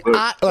again, like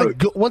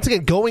once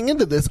again, going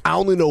into this, I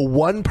only know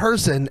one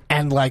person,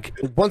 and like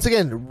once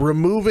again,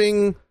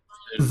 removing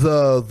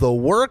the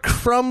work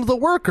from the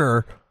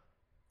worker,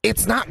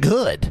 it's not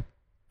good.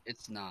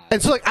 It's not.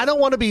 And so, like, I don't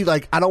want to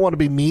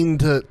be mean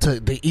to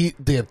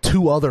the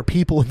two other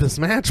people in this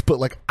match, but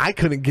like, I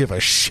couldn't give a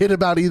shit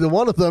about either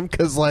one of them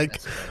because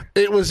like,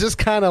 it was just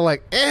kind of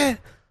like,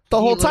 the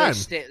whole time.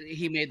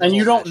 He made the and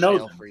you whole don't match know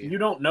fail them. for You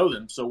don't know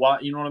them, so why?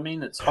 You know what I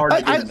mean? It's hard to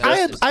get I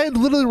invested. had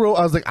literally wrote,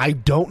 I was like, I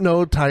don't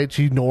know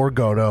Taichi nor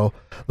Goto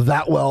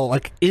that well,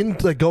 like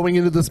going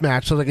into this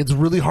match, so like it's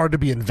really hard to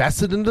be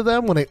invested into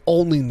them when I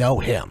only know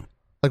him,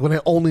 like when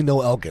I only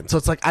know Elgin. So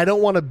it's like I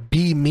don't want to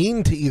be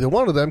mean to either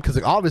one of them because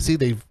like, obviously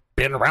they've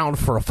been around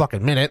for a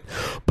fucking minute,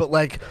 but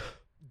like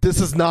this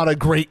is not a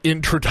great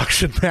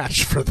introduction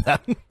match for them.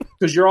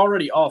 Because you're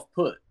already off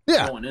put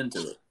Yeah. going into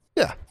it.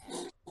 Yeah.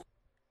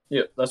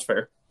 Yeah, that's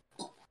fair.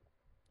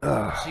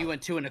 So you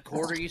went 2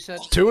 1/4. You said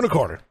 2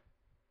 1/4.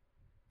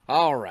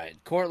 All right,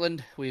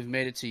 Cortland, we've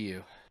made it to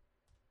you.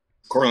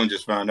 Cortland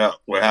just found out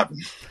what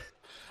happened.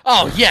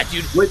 Oh yeah,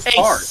 dude, Which a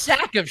part?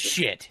 sack of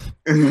shit.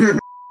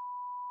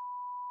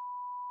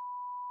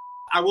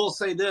 I will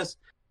say this: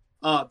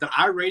 that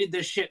I rated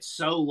this shit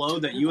so low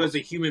that you, as a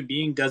human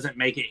being, doesn't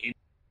make it.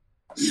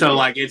 So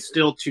like, it's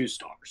still 2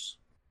 stars.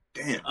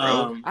 Damn,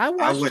 bro. I I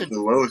watched went it.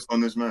 the lowest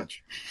on this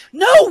match.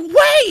 No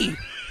way!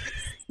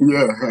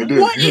 Yeah, I did.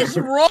 What is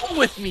wrong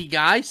with me,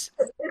 guys?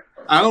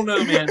 I don't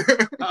know, man.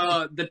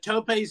 The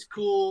tope's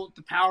cool.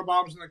 The power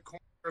bombs in the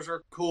corners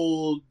are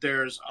cool.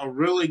 There's a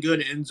really good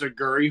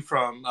enziguri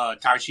from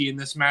Taichi in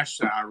this match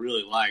that I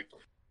really liked.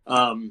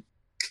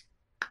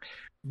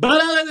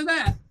 But other than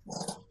that,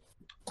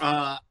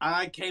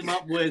 I came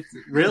up with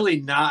really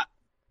not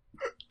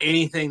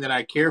anything that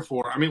I care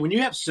for. I mean, when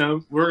you have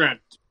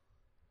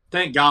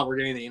thank God we're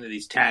getting to the end of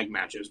these tag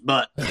matches,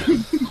 but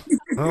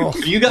Oh.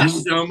 you got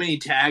so many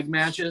tag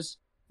matches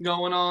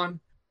going on,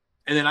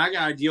 and then I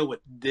got to deal with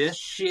this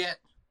shit.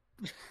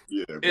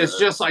 Yeah, It's bro.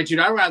 just like, dude,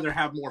 I'd rather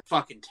have more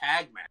fucking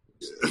tag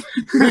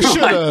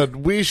matches.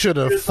 We should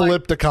have It's like-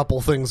 flipped a couple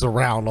things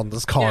around on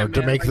this card Yeah, to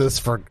man, make like- this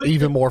for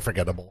even more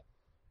forgettable.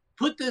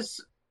 Put this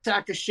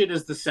sack of shit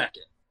as the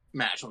second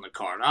match on the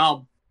card.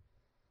 I'll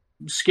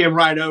skim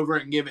right over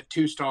it and give it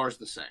 2 stars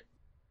the same.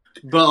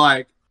 But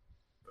like,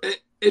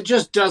 it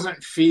just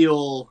doesn't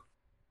feel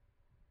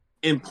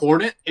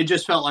important. It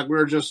just felt like we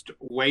were just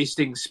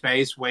wasting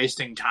space,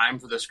 wasting time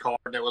for this card.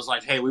 It was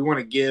like, hey, we want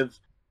to give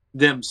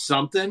them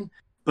something,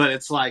 but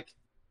it's like,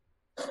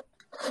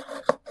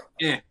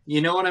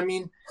 you know what I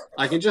mean?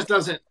 Like, it just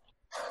doesn't.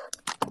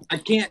 I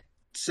can't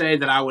say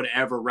that I would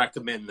ever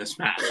recommend this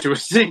match to a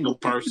single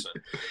person.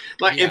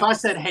 Like, if I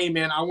said, hey,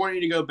 man, I want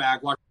you to go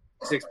back, watch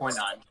 6.9,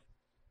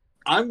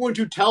 I'm going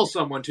to tell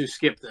someone to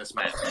skip this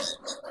match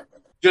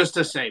just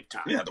to save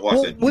time. You have to watch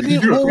Well, it. when you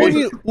You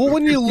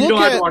look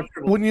don't have to at watch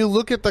Triple when you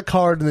look at the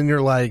card and then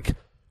you're like,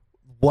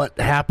 what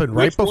happened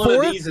Which right one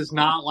before of it. these is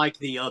not like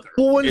the other?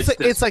 Well, when It's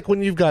it's like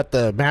when you've got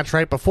the match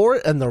right before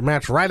it and the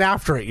match right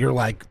after it, you're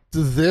like,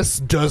 this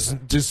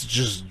doesn't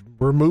just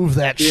remove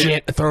that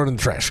shit and throw it in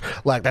the trash.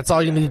 Like, that's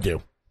all you need to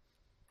do.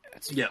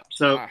 Yeah,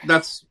 so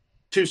that's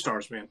 2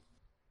 stars, man.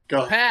 Go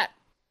ahead. Pat.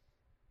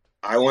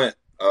 I went.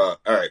 All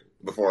right.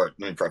 Let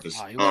me preface.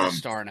 Oh, you went a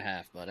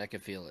 1.5, but I can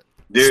feel it.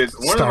 Dude,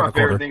 one of Star my and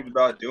quarter. favorite things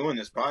about doing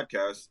this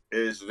podcast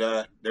is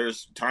that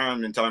there's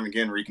time and time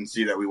again where you can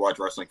see that we watch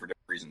wrestling for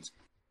different reasons.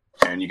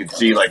 And you can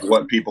see like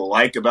what people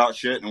like about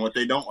shit and what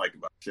they don't like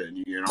about shit. And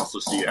you can also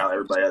see how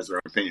everybody has their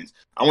own opinions.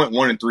 I went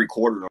 1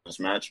 3/4 on this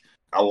match.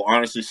 I will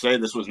honestly say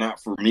this was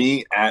not for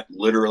me at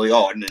literally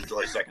all. I didn't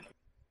enjoy a second.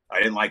 I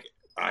didn't like it.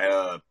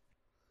 I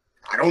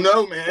don't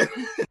know, man.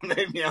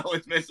 Maybe I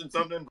was missing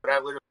something, but I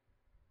literally,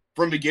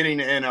 from beginning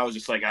to end, I was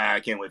just like, I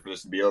can't wait for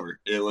this to be over.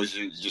 It was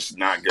just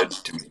not good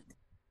to me.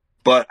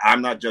 But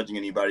I'm not judging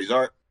anybody's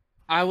art.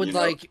 I would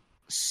like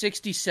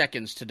 60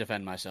 seconds to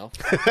defend myself.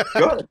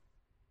 Go ahead.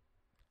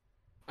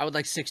 I would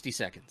like 60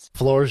 seconds.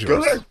 Floor is Go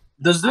yours. ahead.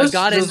 Does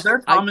their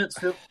comments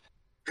feel...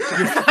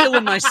 You're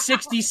filling my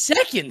 60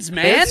 seconds,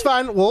 man. It's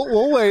fine.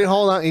 We'll wait.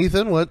 Hold on,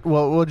 Ethan. What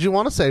would you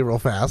want to say real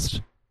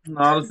fast?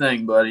 Not a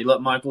thing, buddy.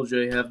 Let Michael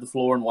J have the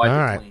floor and wipe All it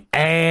right. clean.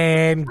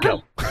 And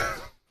go.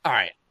 All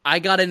right. I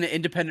got into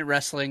independent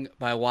wrestling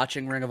by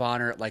watching Ring of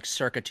Honor like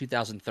circa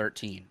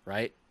 2013,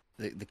 right?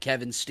 The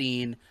Kevin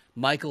Steen,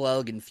 Michael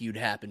Elgin feud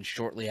happened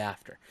shortly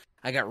after.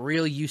 I got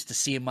real used to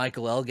seeing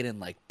Michael Elgin in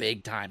like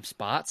big time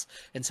spots,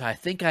 and so I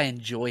think I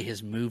enjoy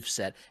his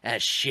moveset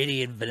as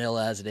shitty and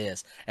vanilla as it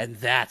is, and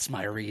that's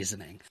my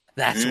reasoning.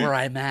 That's where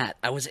I'm at.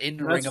 I was in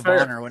Ring of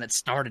fair. Honor when it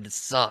started to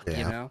suck,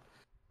 you know?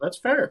 That's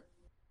fair.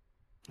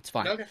 It's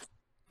fine. Okay.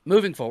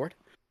 Moving forward,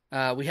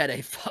 we had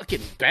a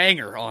fucking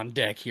banger on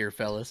deck here,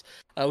 fellas.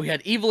 We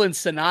had Evil and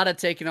Sonata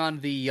taking on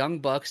the Young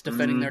Bucks,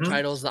 defending their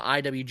titles, the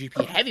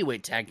IWGP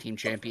Heavyweight Tag Team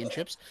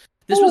Championships.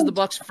 This was the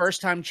Bucks' first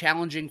time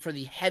challenging for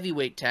the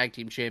Heavyweight Tag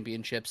Team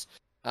Championships.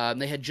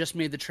 They had just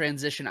made the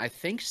transition, I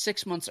think,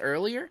 6 months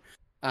earlier,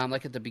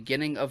 like at the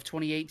beginning of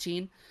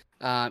 2018.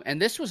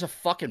 And this was a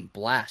fucking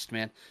blast,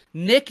 man.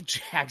 Nick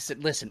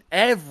Jackson, listen,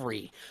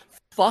 every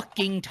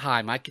fucking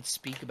time I could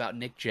speak about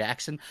Nick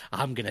Jackson,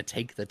 I'm going to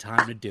take the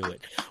time to do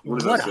it. What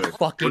does What that a say?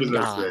 fucking What does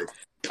guy. that say?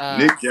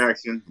 Nick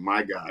Jackson,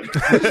 my God.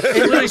 It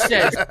literally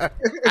says, I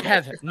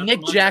have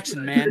Nick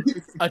Jackson, man,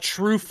 a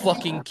true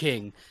fucking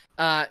king.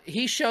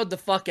 He showed the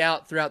fuck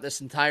out throughout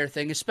this entire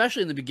thing,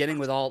 especially in the beginning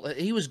with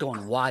he was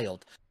going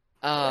wild.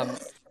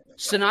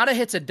 Sonata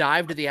hits a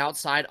dive to the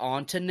outside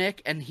onto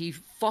Nick, and he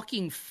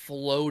fucking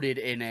floated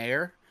in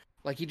air.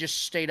 Like, he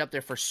just stayed up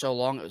there for so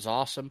long. It was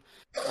awesome.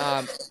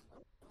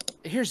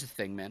 Here's the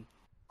thing, man.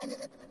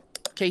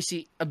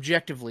 Casey,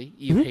 objectively,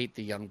 you hate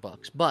the Young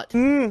Bucks, but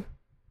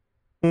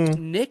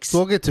Nick's...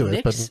 We'll get to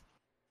it, but...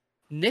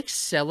 Nick's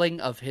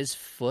selling of his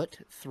foot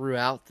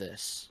throughout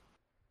this...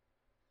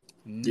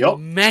 Yep.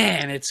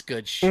 Man, it's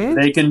good shit.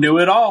 They can do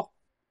it all.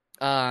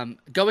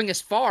 Going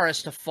as far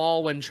as to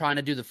fall when trying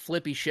to do the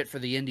flippy shit for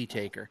the Indie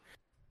Taker.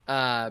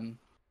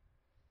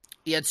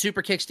 He had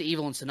super kicks to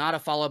Evil and Sonata,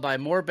 followed by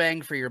more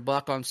bang for your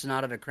buck on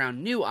Sonata to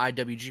crown new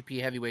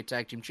IWGP Heavyweight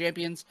Tag Team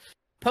Champions.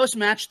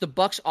 Post-match, the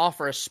Bucks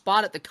offer a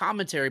spot at the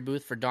commentary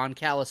booth for Don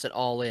Callis at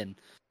All In,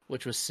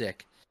 which was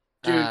sick.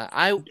 Dude,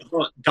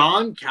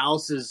 Don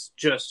Callis'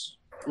 just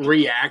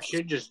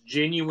reaction, just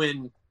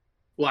genuine,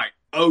 like,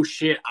 oh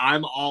shit,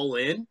 I'm all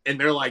in, and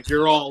they're like,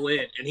 you're all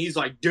in, and he's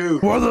like,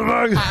 dude, What the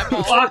fuck?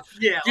 fuck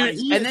yeah, Dude, like,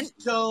 he and is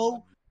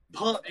so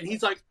pumped, and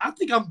he's like, I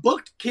think I'm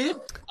booked, kid,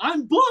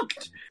 I'm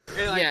booked,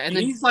 and like, Yeah, and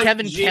then he's like,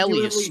 Kevin Kelly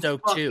is genuinely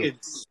stoked, too. fucking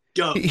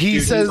stoked, He dude.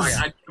 He's says- like,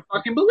 I can't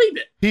fucking believe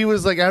it. He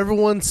was like,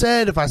 everyone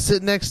said if I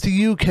sit next to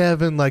you,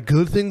 Kevin, like,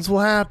 good things will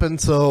happen.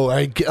 So,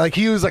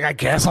 he was like, I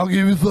guess I'll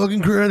give you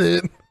fucking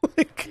credit.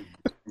 Like,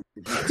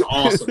 That's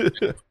awesome.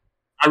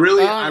 I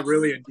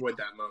really enjoyed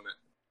that moment.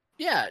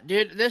 Yeah,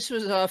 dude, this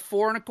was a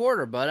 4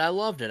 1/4, but I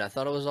loved it. I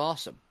thought it was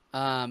awesome.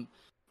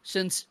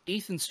 Since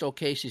Ethan stole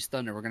Casey's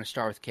thunder, we're going to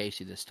start with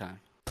Casey this time.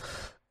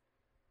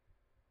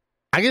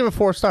 I gave it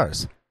 4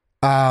 stars.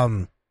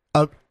 I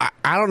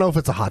don't know if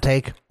it's a hot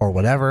take or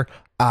whatever.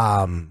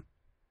 I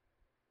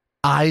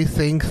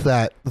think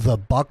that the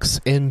Bucks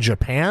in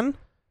Japan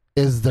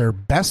is their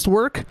best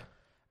work,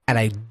 and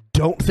I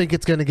don't think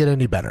it's going to get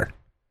any better.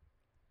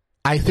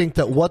 I think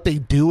that what they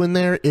do in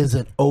there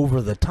isn't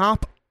over the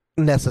top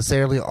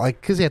necessarily, like,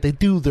 because they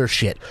do their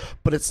shit,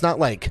 but it's not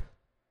like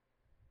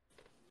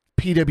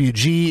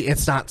PWG.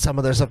 It's not some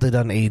of their stuff they've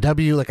done in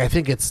AEW. Like, I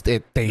think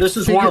this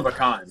is one of a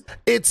kind.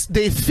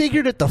 They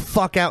figured it the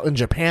fuck out in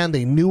Japan.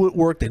 They knew it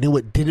worked. They knew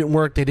it didn't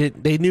work.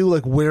 They knew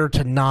like where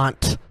to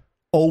not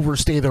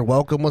overstay their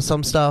welcome with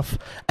some stuff.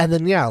 And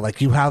then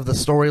like you have the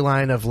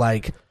storyline of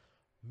like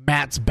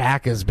Matt's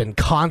back has been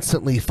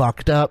constantly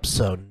fucked up,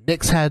 so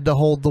Nick's had to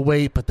hold the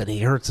weight, but then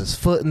he hurts his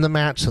foot in the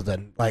match, so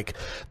then like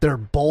they're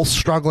both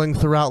struggling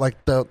throughout.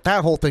 Like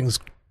that whole thing's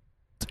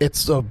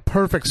it's a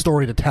perfect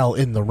story to tell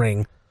in the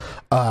ring.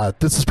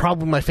 This is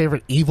probably my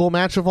favorite Evil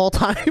match of all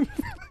time.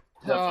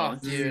 Oh,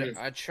 dude,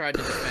 I tried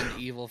to defend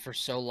Evil for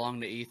so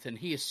long to Ethan.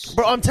 He is.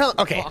 Bro, I'm telling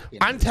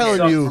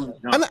you,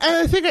 and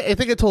I think I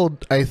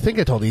told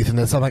Ethan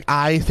this. I'm like,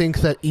 I think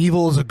that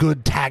Evil is a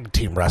good tag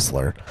team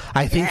wrestler.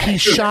 I think he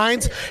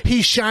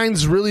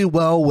shines really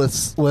well with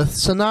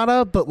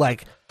Sonata, but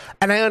like,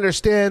 and I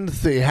understand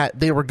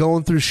they were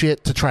going through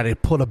shit to try to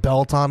put a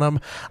belt on him.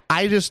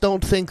 I just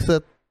don't think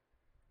that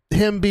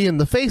him being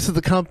the face of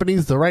the company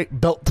is the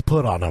right belt to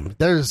put on him.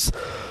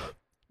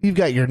 You've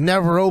got your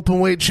never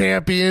openweight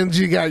champions.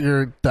 You got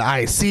the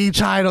IC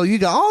title. You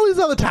got all these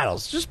other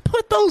titles. Just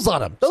put those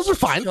on him. Those are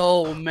fine.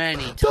 So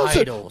many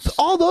titles.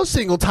 All those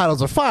single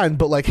titles are fine,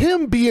 but like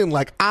him being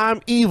like, I'm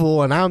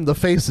Evil and I'm the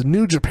face of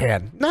New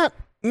Japan,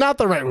 not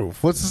the right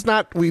move. Let's just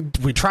not. We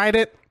tried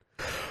it.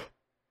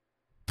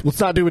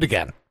 Let's not do it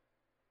again.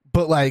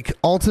 But like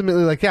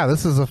ultimately, like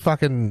this is a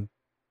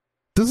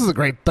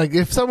great. Like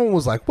if someone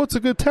was like, what's a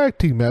good tag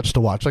team match to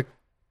watch? Like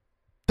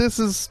this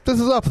is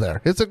up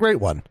there. It's a great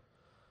one.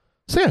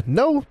 So yeah,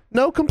 no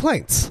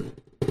complaints.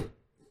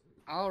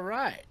 All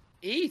right,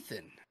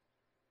 Ethan,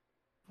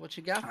 what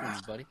you got for me,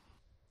 buddy?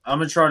 I'm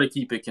gonna try to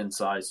keep it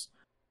concise.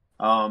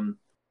 At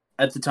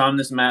the time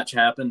this match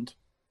happened,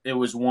 it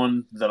was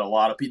one that a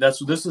lot of people.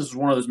 This is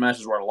one of those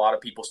matches where a lot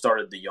of people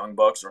started the Young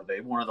Bucks. Are they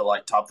one of the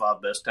like top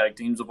 5 best tag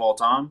teams of all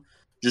time?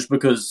 Just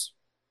because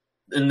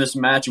in this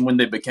match and when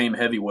they became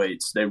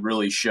heavyweights, they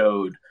really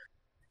showed.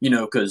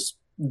 Because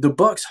the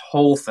Bucks'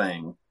 whole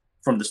thing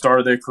from the start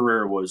of their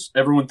career was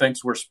everyone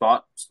thinks we're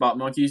spot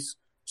monkeys,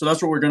 so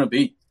that's what we're going to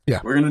be. Yeah.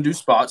 We're going to do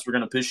spots. We're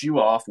going to piss you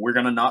off. We're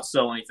going to not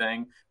sell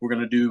anything. We're going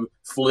to do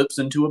flips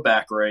into a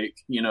back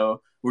rake.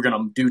 We're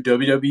going to do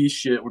WWE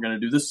shit. We're going to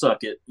do the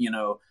suck it.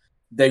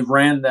 They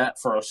ran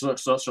that for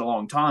such a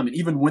long time. And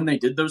even when they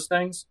did those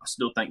things, I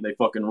still think they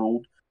fucking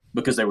ruled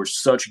because they were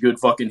such good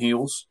fucking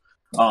heels.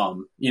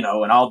 And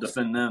I'll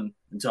defend them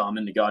until I'm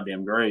in the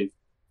goddamn grave.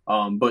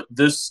 But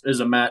this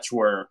is a match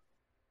where,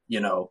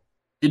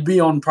 it'd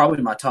be on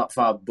probably my top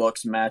 5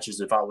 Bucks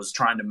matches if I was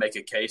trying to make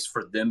a case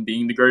for them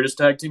being the greatest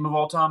tag team of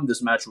all time.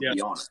 This match would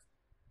be on it.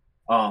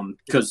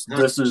 Because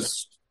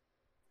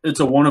it's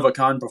a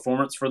one-of-a-kind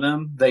performance for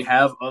them. They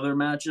have other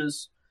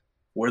matches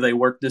where they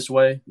work this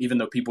way, even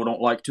though people don't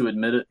like to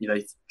admit it.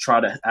 They try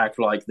to act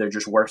like they're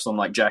just wrestling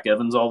like Jack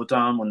Evans all the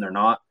time when they're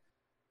not.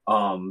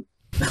 No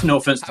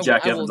offense to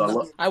Jack Evans.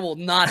 I will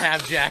not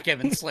have Jack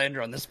Evans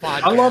slander on this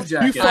podcast. I love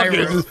Jack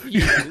Evans.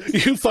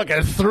 You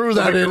fucking threw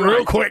that in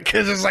real quick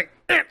because it's like.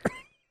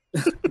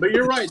 But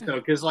you're right though,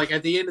 because like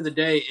at the end of the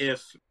day,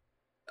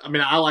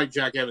 I like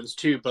Jack Evans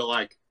too, but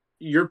like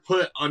you're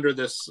put under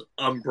this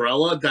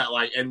umbrella that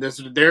like, and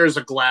there's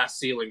a glass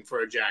ceiling for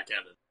a Jack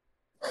Evans,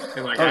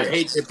 and like I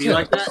hate to be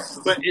like that,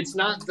 but it's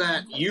not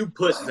that you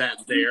put that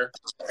there;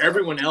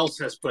 everyone else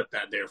has put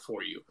that there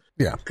for you.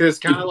 Yeah, because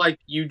it's kind of like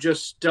you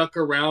just stuck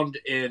around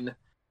in.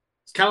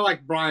 It's kind of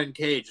like Brian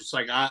Cage. It's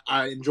like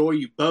I enjoy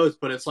you both,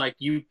 but it's like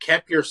you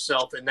kept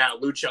yourself in that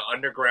Lucha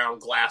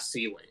Underground glass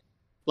ceiling.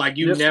 Like,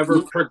 you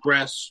never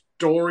progress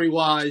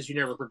story-wise. You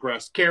never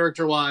progress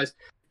character-wise.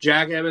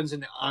 Jack Evans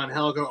and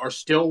Angelico are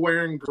still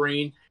wearing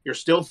green. You're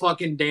still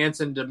fucking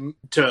dancing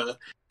to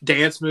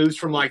dance moves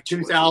from, like,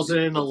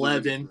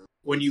 2011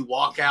 when you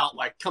walk out.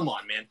 Like, come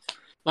on, man.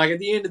 Like, at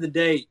the end of the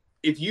day,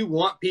 if you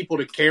want people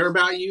to care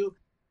about you,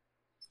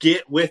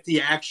 get with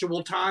the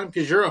actual time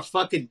because you're a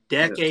fucking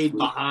decade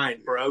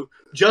behind, bro.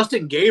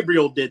 Justin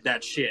Gabriel did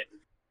that shit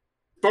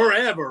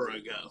forever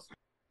ago.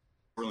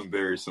 Really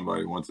bury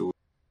somebody once a week.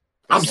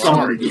 I'm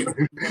sorry.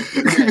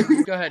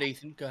 Go ahead,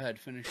 Ethan. Go ahead.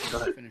 Finish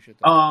it.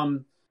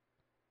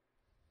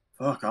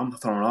 Fuck, I'm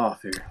thrown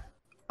off here.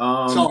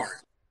 Sorry.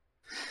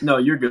 No,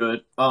 you're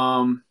good.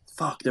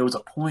 Fuck, there was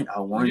a point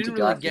I wanted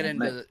to get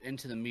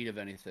into the meat of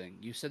anything.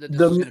 You said that this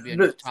was going to be in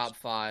your top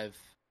 5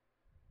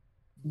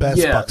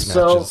 best Bucks matches.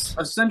 So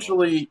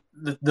essentially,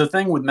 the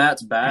thing with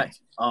Matt's back,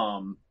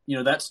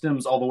 that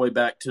stems all the way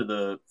back to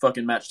the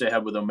fucking match they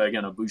had with Omega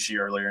and Ibushi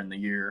earlier in the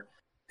year.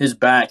 His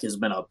back has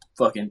been a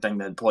fucking thing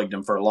that plagued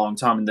him for a long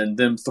time, and then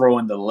them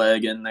throwing the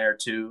leg in there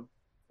too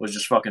was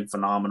just fucking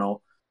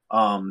phenomenal.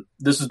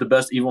 This is the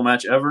best Evil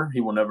match ever.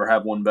 He will never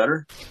have one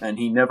better, and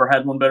he never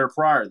had one better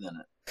prior than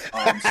it.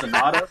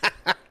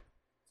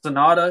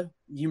 Sonata,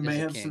 you may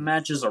have some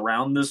matches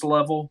around this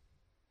level,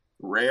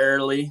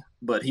 rarely,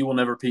 but he will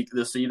never peak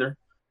this either.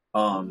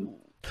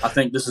 I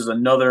think this is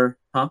another,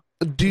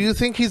 Do you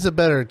think he's a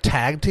better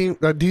tag team?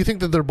 Or do you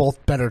think that they're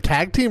both better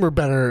tag team or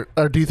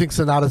do you think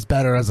Sonata's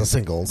better as a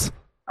singles?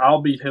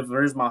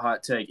 Here's my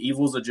hot take.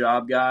 Evil's a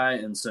job guy,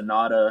 and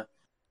Sonata,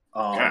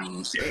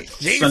 Sonata's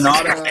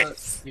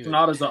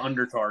the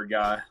undercard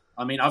guy.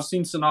 I mean, I've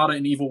seen Sonata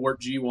and Evil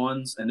work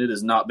G1s, and it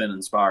has not been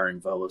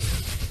inspiring,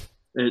 fellas.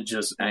 It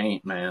just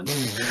ain't, man.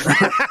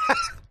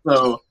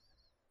 But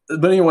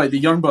anyway, the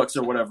Young Bucks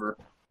or whatever.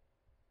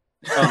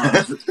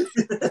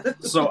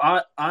 So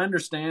I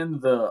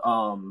understand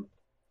the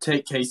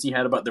take Casey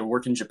had about their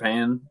work in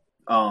Japan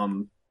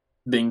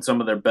being some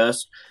of their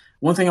best.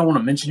 One thing I want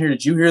to mention here,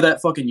 did you hear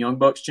that fucking Young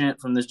Bucks chant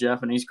from this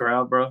Japanese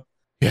crowd, bro?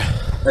 Yeah.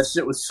 That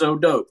shit was so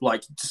dope.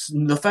 Like, just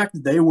the fact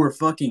that they were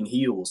fucking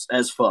heels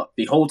as fuck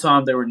the whole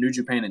time they were in New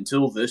Japan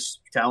until this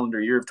calendar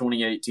year of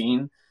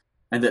 2018,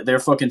 and that they're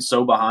fucking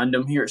so behind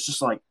them here. It's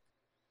just like,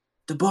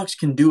 the Bucks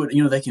can do it.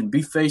 You know, they can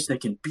be face, they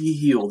can be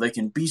heel, they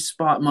can be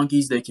spot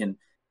monkeys, they can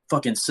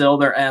fucking sell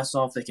their ass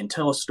off, they can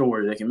tell a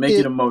story, they can make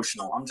it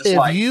emotional. I'm just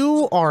if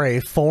you are a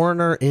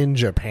foreigner in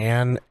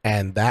Japan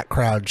and that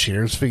crowd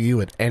cheers for you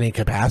at any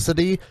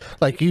capacity,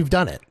 like, you've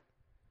done it.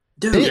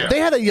 dude, They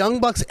had a Young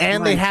Bucks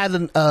and they had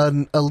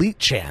an elite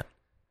chant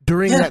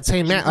during that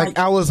same match. Like,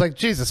 I was like,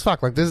 Jesus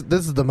fuck, like this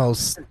is the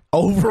most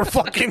over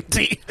fucking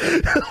team.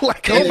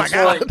 Like, oh my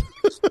god.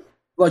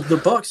 Like, the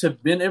Bucks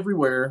have been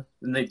everywhere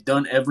and they've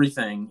done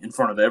everything in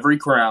front of every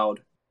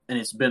crowd, and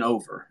it's been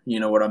over. You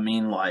know what I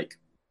mean? Like,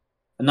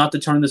 not to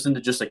turn this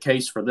into just a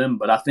case for them,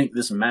 but I think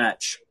this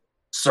match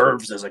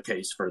serves as a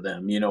case for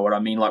them. You know what I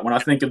mean? Like, when I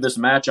think of this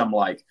match, I'm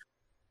like,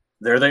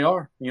 there they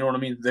are. You know what I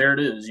mean? There it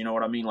is. You know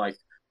what I mean? Like,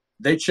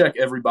 they check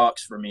every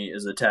box for me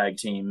as a tag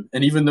team.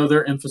 And even though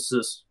their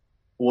emphasis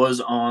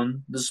was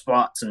on the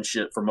spots and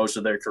shit for most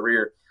of their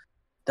career,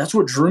 that's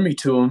what drew me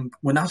to them.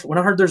 When I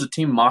heard there's a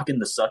team mocking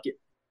the Suck It,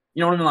 you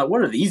know what I mean? Like,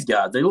 what are these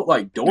guys? They look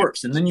like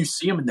dorks. And then you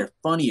see them and they're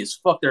funny as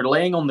fuck. They're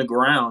laying on the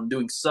ground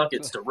doing Suck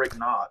It's to Rick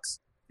Knox.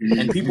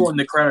 And people in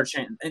the crowd are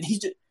chanting. And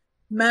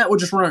Matt would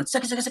just run,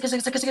 Suck It.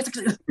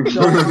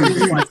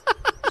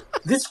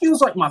 This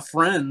feels like my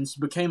friends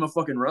became a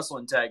fucking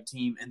wrestling tag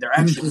team, and they're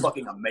actually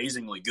fucking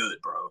amazingly good,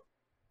 bro.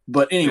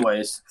 But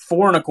anyways,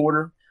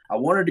 4.25. I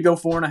wanted to go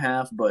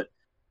 4.5, but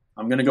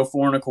I'm gonna go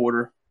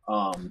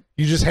 4.25.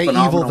 You just hate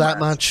Evil that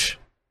much.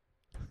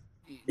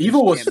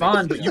 Evil was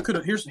fine, but you could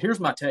have. Here's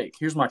my take.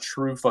 Here's my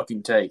true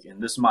fucking take,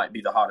 and this might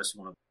be the hottest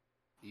one.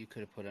 You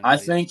could have put. I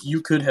think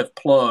you could have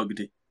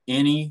plugged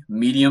any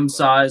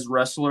medium-sized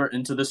wrestler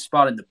into this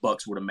spot, and the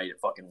Bucks would have made it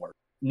fucking work.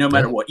 No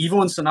matter what.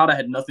 Evil and Sonata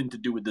had nothing to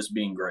do with this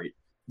being great.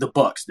 The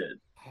Bucks did.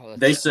 Oh,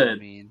 they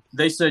said,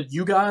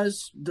 you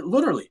guys,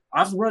 literally,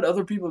 I've read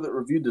other people that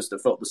reviewed this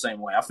that felt the same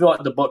way. I feel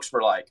like the Bucks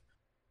were like,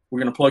 we're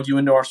going to plug you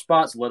into our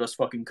spots. Let us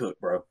fucking cook,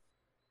 bro.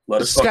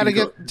 Let us fucking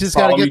cook. Just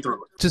got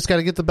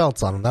to get the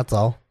belts on them. That's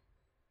all.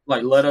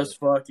 Like, let us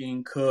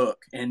fucking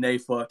cook. And they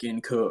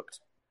fucking cooked.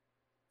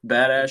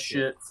 Badass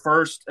shit.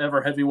 First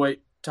ever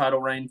heavyweight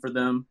title reign for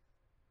them.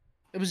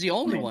 It was the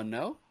only one,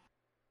 no?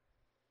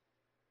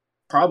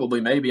 Probably,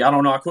 maybe. I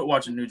don't know. I quit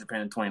watching New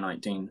Japan in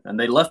 2019, and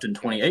they left in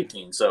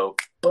 2018. So,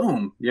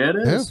 boom. Yeah, it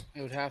is.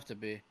 It would have to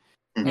be.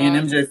 Me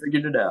and MJ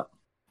figured it out.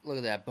 Look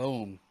at that.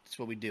 Boom. That's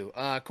what we do.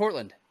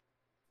 Cortland.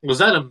 Was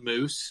that a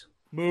moose?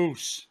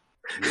 Moose.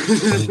 Or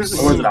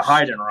was it a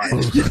hiding right?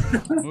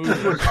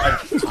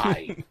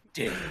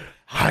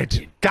 I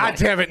did. God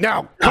damn it.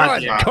 No.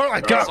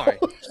 Cortland, go. Sorry.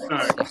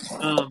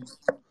 All right.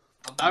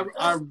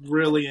 I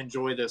really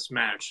enjoy this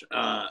match.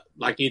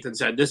 Like Ethan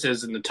said, this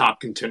is in the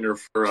top contender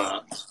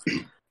for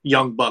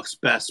Young Bucks'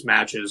 best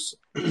matches.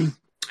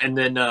 And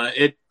then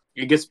it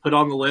gets put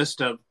on the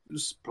list of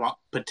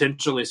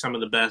potentially some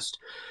of the best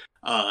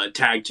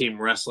tag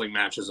team wrestling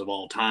matches of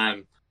all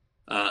time.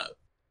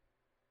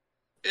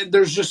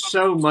 There's just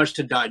so much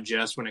to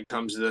digest when it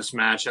comes to this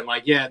match. And,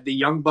 like, yeah, the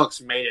Young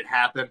Bucks made it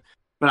happen,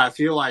 but I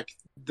feel like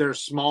there's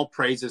small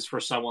praises for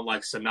someone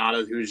like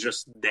Sonata who's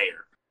just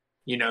there.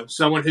 You know,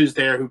 someone who's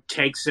there, who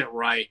takes it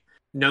right,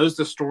 knows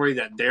the story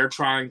that they're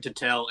trying to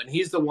tell, and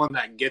he's the one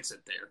that gets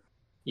it there.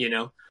 You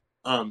know,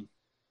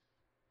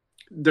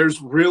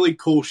 there's really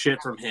cool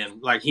shit from him.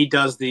 Like, he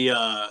does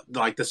the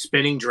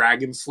spinning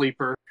dragon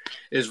sleeper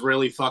is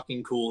really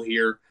fucking cool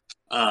here.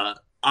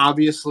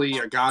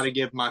 Obviously, I gotta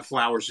give my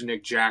flowers to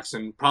Nick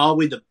Jackson,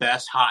 probably the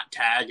best hot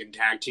tag in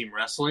tag team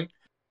wrestling.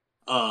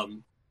 Far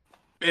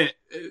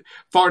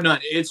none.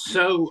 It's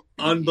so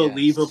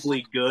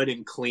unbelievably good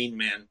and clean,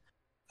 man.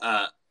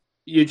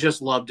 You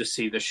just love to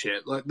see the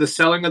shit. Like, the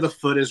selling of the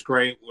foot is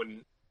great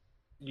when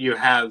you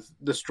have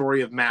the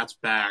story of Matt's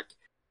back.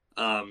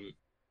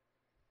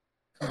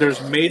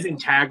 There's amazing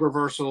tag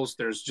reversals.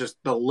 There's just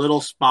the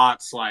little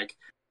spots, like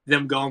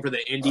them going for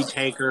the Indie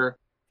Taker.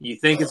 You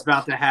think it's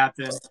about to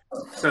happen.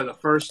 So the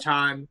first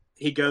time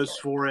he goes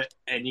for it,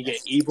 and you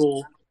get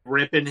Evil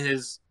ripping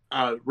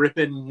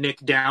Nick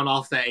down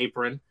off the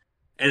apron.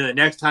 And the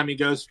next time he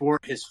goes for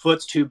it, his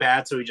foot's too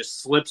bad, so he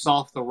just slips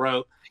off the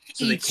rope.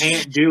 So they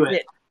can't do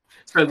it.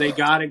 So they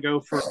got to go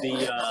for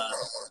the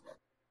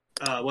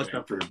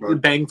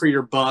bang for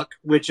your buck,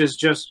 which is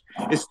just,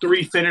 it's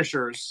 3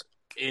 finishers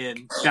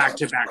in back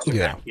to back,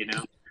 you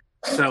know?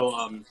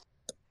 So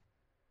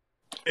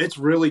it's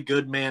really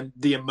good, man.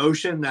 The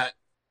emotion that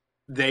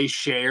they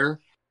share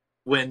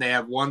when they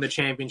have won the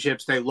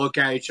championships, they look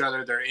at each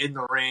other, they're in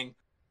the ring,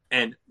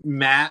 and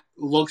Matt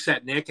looks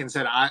at Nick and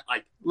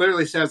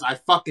literally says, I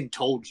fucking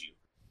told you.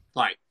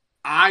 Like,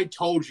 I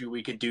told you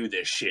we could do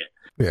this shit.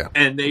 Yeah.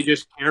 And they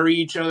just carry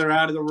each other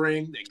out of the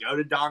ring. They go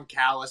to Don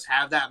Callis,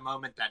 have that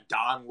moment that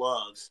Don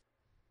loves.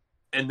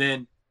 And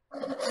then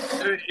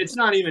it's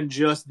not even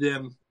just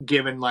them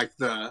giving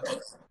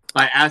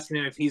asking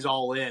him if he's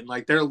all in.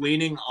 Like, they're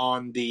leaning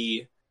on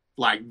the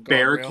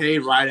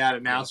barricade right at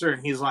announcer,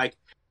 and he's like,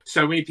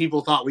 so many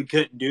people thought we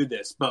couldn't do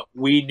this, but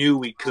we knew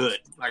we could.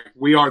 Like,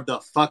 we are the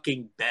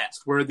fucking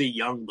best. We're the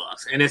Young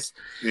Bucks. And it's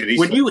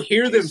when you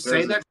hear them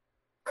say that.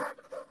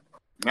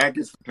 Matt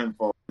gets the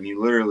pinfall, and he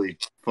literally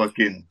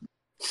fucking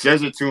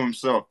says it to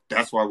himself.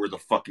 That's why we're the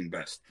fucking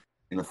best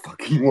in the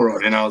fucking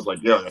world. And I was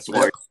like, yo, that's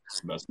why we're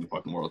the best in the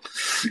fucking world.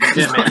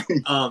 Yeah,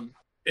 man.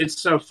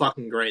 It's so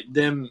fucking great.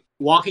 Them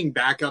walking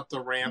back up the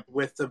ramp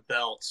with the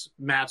belts.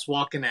 Matt's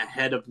walking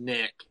ahead of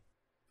Nick,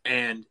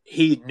 and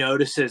he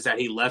notices that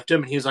he left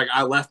him, and he's like,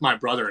 I left my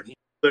brother. And he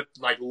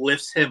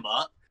lifts him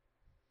up,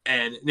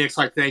 and Nick's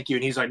like, thank you.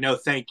 And he's like, no,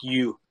 thank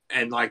you.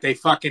 And like they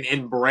fucking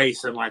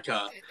embrace and like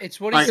it's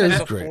what he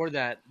said before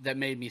that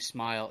made me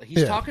smile.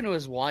 He's talking to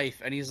his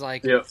wife and he's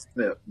like,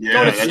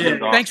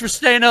 thanks for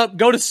staying up,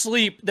 go to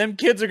sleep. Them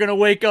kids are gonna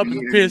wake up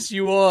and piss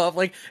you off.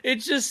 Like,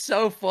 it's just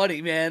so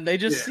funny, man. They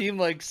just seem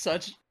like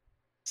such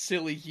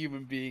silly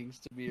human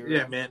beings to be around.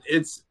 Yeah, man.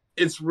 It's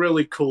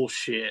really cool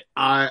shit.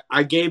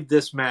 I gave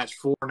this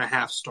match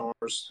 4.5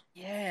 stars.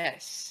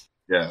 Yes.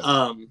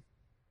 Yeah.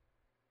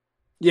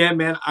 Yeah,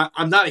 man.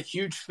 I'm not a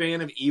huge fan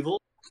of Evil.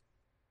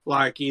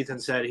 Like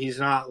Ethan said, he's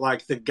not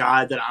like the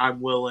guy that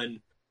I'm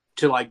willing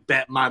to like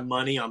bet my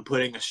money on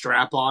putting a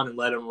strap on and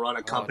let him run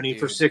a company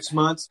for 6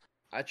 months.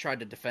 I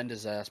tried to defend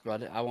his ass,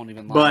 but I won't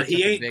even lie. But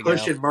he ain't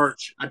pushing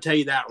merch. I tell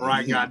you that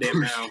right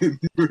goddamn now. I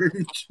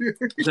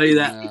tell you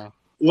that. No.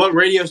 What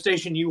radio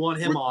station you want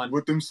him on?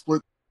 With them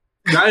split.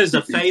 That is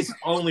a face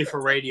only for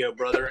radio,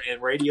 brother,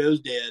 and radio's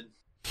dead.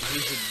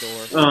 He's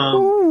a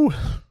door.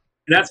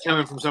 That's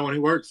coming from someone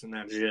who works in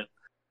that shit.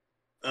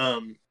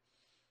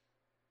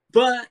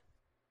 But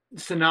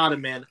Sonata,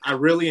 man, I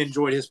really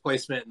enjoyed his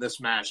placement in this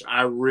match.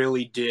 I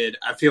really did.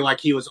 I feel like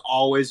he was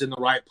always in the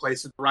right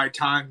place at the right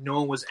time. No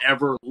one was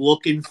ever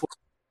looking for,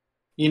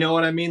 you know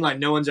what I mean? Like,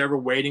 no one's ever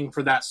waiting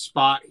for that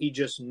spot. He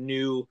just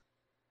knew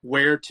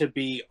where to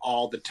be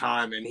all the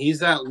time. And he's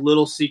that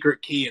little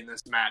secret key in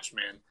this match,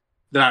 man,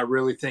 that I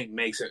really think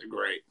makes it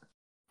great.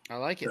 I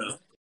like it. So,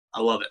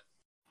 I love it.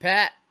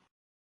 Pat?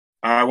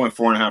 I went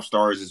 4.5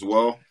 stars as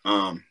well.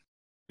 I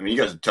mean, you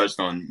guys have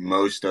touched on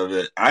most of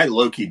it. I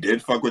low-key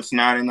did fuck with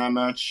Snot in that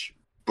match.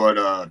 But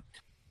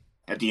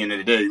at the end of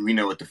the day, we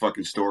know what the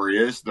fucking story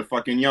is. The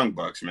fucking Young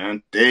Bucks,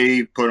 man.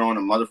 They put on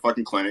a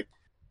motherfucking clinic,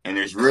 and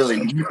there's really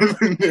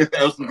nothing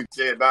else you can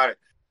say about it.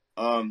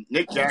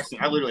 Nick Jackson,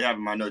 I literally have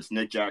in my notes,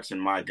 Nick Jackson,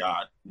 my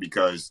God.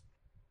 Because,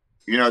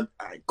 you know,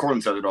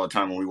 Cortland says it all the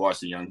time when we watch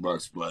the Young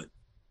Bucks, but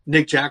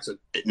Nick Jackson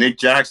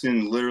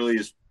literally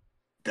is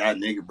that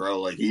nigga, bro.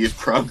 Like, he is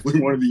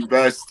probably one of the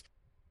best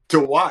to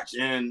watch.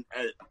 And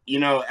you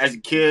know, as a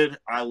kid,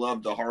 I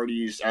loved the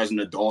Hardys. As an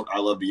adult, I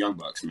love the Young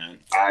Bucks, man.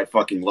 I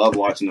fucking love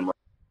watching them.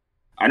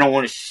 I don't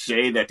want to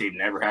say that they've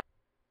never had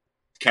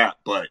cap,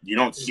 but you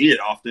don't see it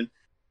often,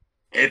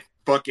 if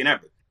fucking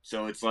ever.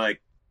 So it's like,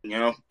 you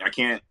know, I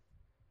can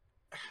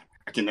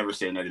never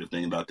say a negative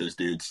thing about those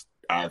dudes.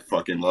 I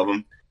fucking love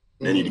them.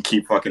 They need to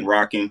keep fucking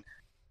rocking,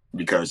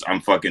 because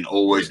I'm fucking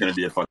always gonna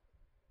be a fucking.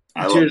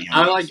 I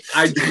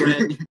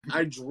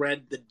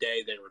dread the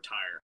day they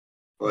retire.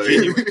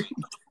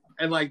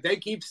 And like they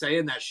keep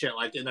saying that shit,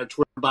 like in their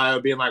Twitter bio,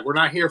 being like, "We're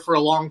not here for a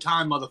long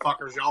time,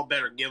 motherfuckers. Y'all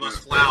better give us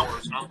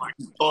flowers." And I'm like,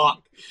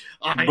 "Fuck."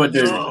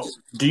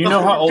 Do you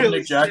know how old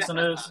Nick Jackson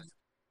is?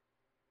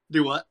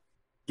 Do what?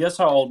 Guess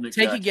how old Nick?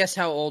 Take a guess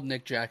how old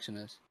Nick Jackson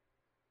is.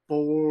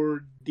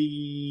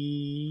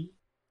 40,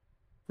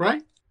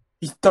 right?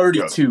 He's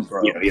 32,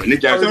 bro. Yeah,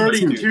 Nick Jackson.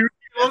 32. He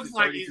looks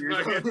like he's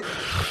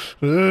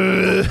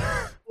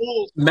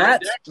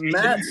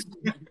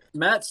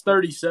Matt's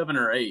 37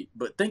 or 8,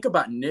 but think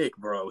about Nick,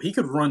 bro. He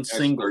could run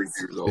singles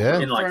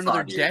in like for another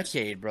 5 years.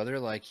 decade, brother.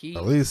 Like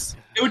at least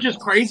it was just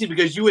crazy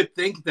because you would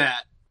think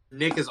that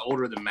Nick is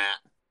older than Matt.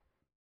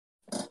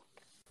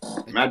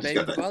 Matt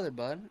baby brother,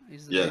 bud.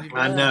 He's the baby I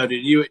brother. know,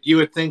 dude. You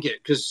would think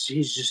it because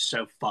he's just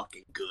so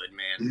fucking good,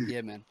 man.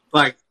 Yeah, man.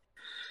 Like,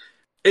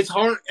 it's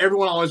hard.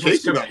 Everyone always wants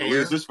Casey to about to compare.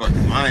 lose his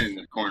fucking mind in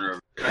the corner of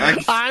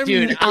I've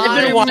been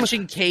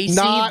watching Casey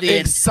the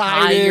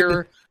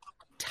entire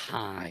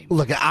time.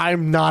 Look,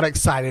 I'm not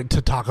excited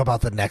to talk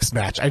about the next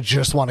match. I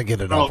just want to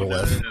get it over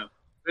with. No.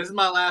 This is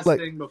my last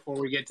thing before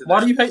we get to that.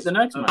 Why do you hate the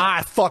next match?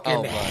 I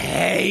fucking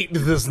hate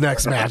this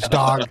next match,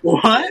 dog.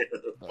 What?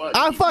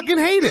 I fucking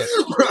hate it.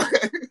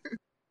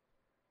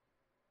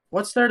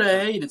 What's there to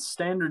hate? It's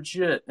standard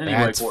shit. Anyway,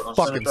 That's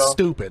fucking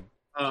stupid.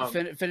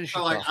 Finish so,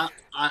 it like, off.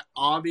 I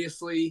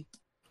obviously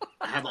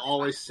have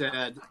always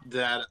said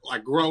that,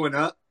 like, growing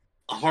up,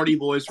 Hardy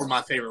Boys were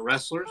my favorite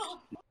wrestlers.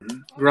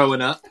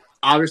 Growing up,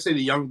 obviously,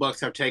 the Young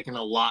Bucks have taken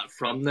a lot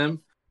from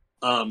them.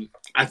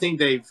 I think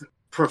they've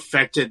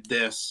perfected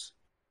this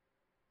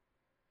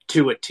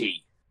to a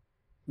T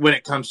when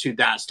it comes to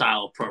that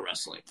style of pro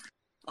wrestling.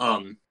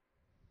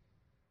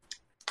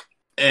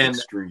 And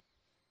Extreme.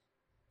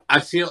 I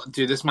feel,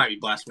 dude, this might be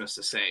blasphemous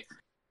to say.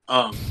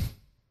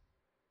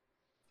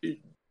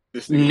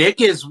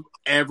 Nick is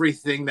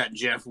everything that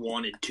Jeff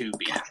wanted to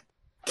be.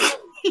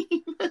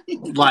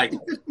 Like,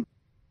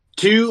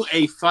 to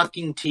a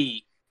fucking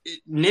T.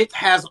 Nick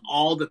has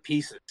all the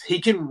pieces. He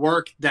can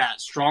work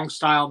that strong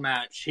style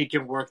match. He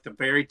can work the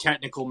very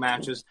technical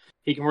matches.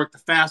 He can work the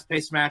fast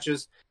paced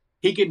matches.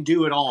 He can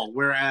do it all.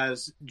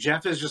 Whereas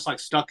Jeff is just like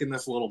stuck in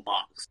this little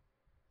box,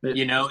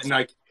 you know,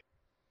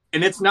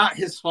 and it's not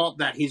his fault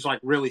that he's like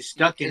really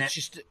stuck in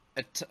it.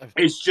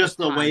 It's just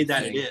the way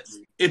that it is.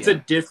 It's a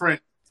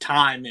different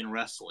time in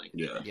wrestling.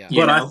 Yeah.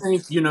 But I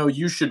think,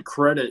 you should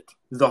credit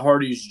the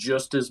Hardys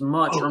just as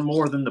much or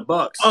more than the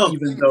Bucks,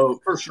 even though,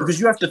 for sure, because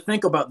you have to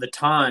think about the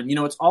time.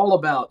 It's all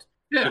about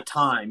the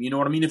time. You know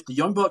what I mean? If the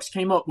Young Bucks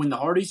came up when the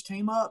Hardys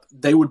came up,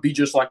 they would be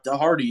just like the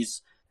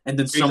Hardys, and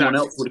then someone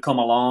else would come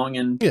along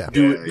and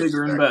do it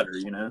bigger and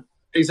better,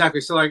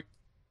 Exactly. So, like,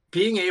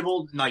 being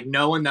able, like,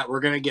 knowing that we're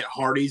going to get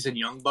Hardys and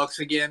Young Bucks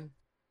again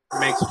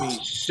makes me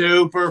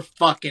super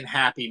fucking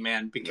happy,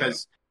 man,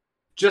 because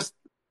just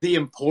the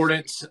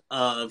importance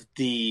of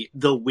the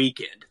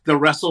weekend, the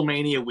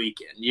WrestleMania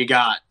weekend. You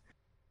got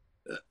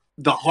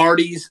the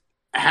Hardys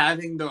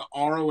having the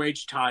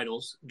ROH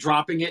titles,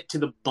 dropping it to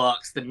the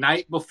Bucks the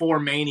night before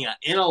Mania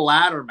in a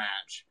ladder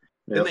match.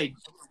 Then they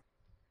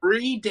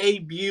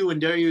re-debut in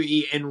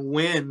WWE and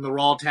win the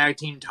Raw Tag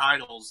Team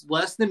titles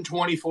less than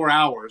 24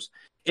 hours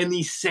in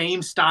the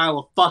same style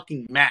of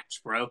fucking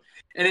match, bro.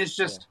 And it's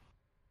just...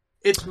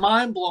 It's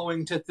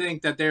mind-blowing to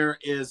think that there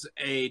is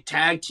a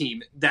tag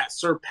team that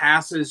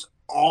surpasses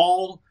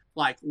all,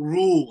 like,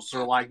 rules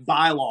or, like,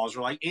 bylaws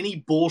or, like, any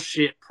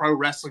bullshit pro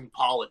wrestling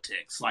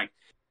politics. Like,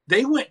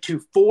 they went to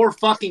 4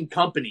 fucking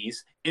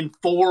companies in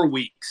 4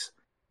 weeks.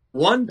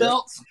 One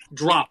belt,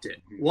 dropped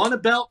it. One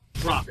belt,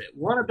 dropped it.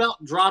 One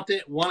belt, dropped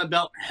it. One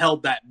belt,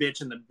 held that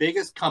bitch in the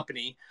biggest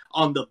company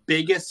on the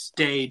biggest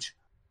stage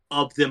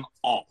of them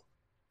all.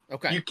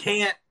 Okay. You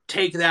can't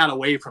take that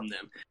away from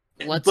them.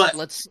 Let's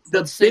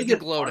save the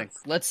gloating.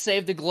 Let's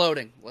save the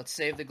gloating.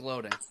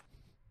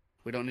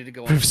 We don't need to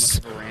go on too much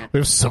of a rant. We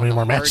have so many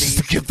more matches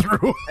to get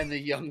through. And the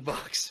Young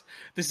Bucks.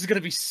 This is going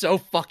to be so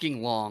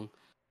fucking long.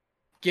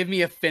 Give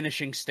me a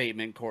finishing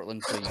statement,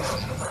 Cortland, please.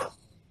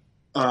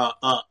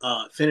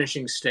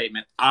 Finishing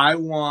statement. I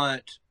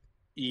want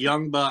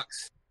Young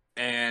Bucks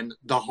and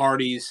the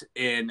Hardys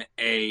in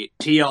a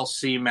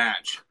TLC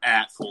match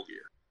at Full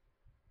Gear.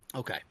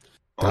 Okay.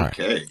 All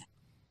right.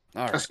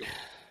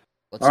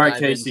 All right,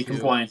 Casey,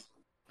 complain.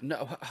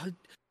 No,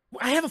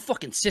 I have a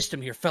fucking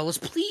system here, fellas.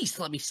 Please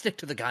let me stick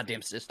to the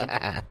goddamn system.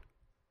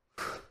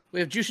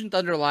 We have Jushin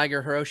Thunder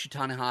Liger, Hiroshi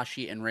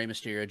Tanahashi, and Rey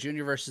Mysterio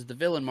Jr. versus the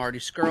Villain Marty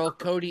Scurll,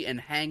 Cody, and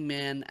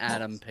Hangman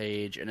Adam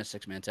Page in a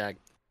 6-man tag.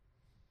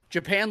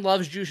 Japan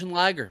loves Jushin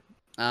Liger,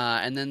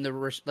 and then the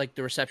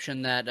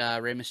reception that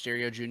Rey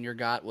Mysterio Jr.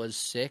 got was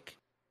sick.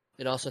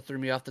 It also threw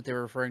me off that they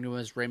were referring to him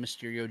as Rey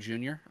Mysterio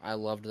Jr. I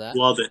loved that.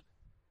 Love it.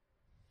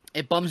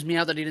 It bums me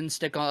out that he didn't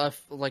stick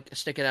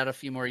it out a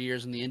few more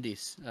years in the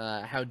Indies.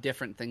 How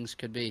different things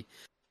could be.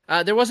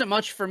 There wasn't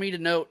much for me to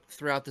note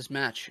throughout this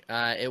match.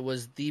 It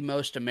was the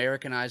most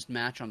Americanized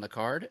match on the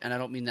card, and I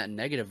don't mean that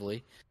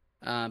negatively,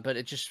 but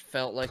it just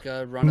felt like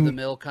a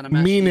run-of-the-mill kind of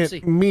match.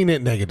 Mean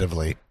it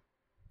negatively.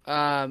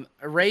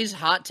 Ray's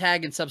hot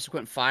tag and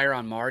subsequent fire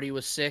on Marty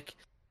was sick,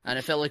 and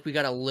it felt like we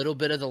got a little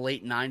bit of the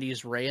late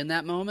 90s Ray in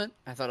that moment.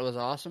 I thought it was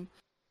awesome.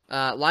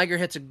 Liger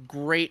hits a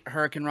great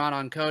Hurricane Run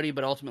on Cody,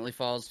 but ultimately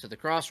falls to the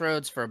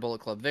Crossroads for a Bullet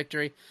Club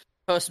victory.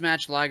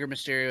 Post-match, Liger,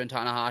 Mysterio, and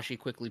Tanahashi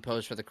quickly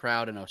posed for the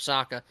crowd in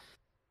Osaka.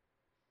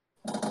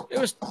 It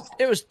was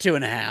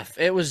 2.5.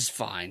 It was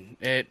fine.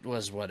 It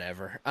was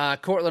whatever.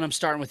 Cortland, I'm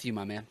starting with you,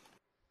 my man.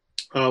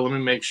 Let me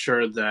make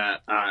sure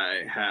that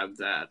I have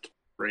that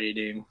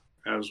rating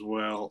as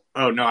well.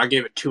 Oh no, I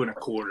gave it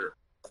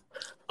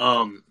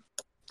 2.25.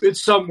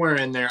 It's somewhere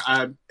in there.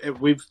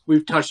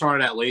 We've touched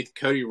on it at length.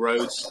 Cody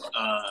Rhodes,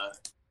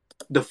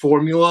 the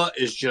formula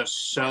is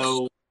just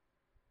so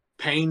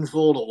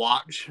painful to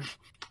watch.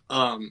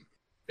 And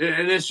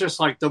it's just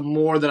like the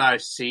more that I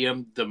see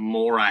him, the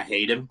more I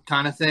hate him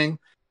kind of thing.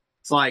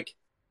 It's like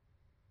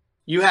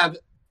you have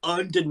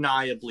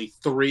undeniably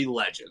 3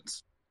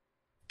 legends.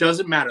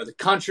 Doesn't matter. The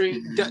country,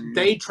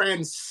 they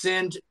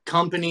transcend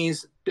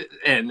companies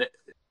and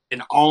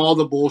all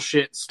the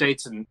bullshit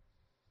states and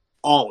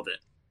all of it.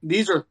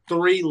 These are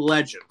 3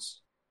 legends,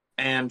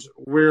 and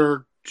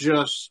we're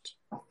just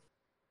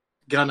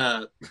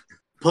gonna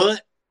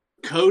put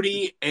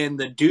Cody and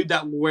the dude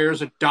that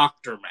wears a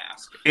doctor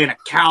mask and a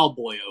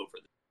cowboy over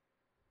them.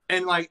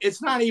 And, like,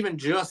 it's not even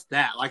just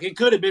that. Like, it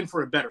could have been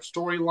for a better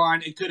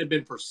storyline. It could have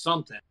been for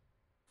something.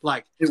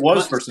 Like, it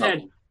was for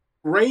something.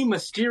 Rey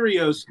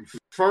Mysterio's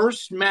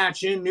first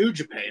match in New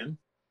Japan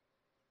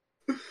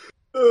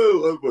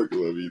I fucking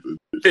love Ethan.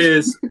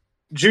 Is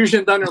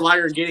Jushin Thunder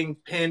Liger getting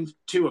pinned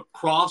to a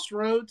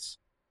Crossroads.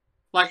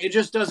 Like, it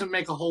just doesn't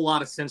make a whole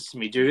lot of sense to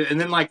me, dude. And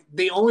then, like,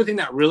 the only thing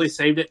that really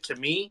saved it to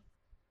me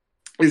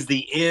is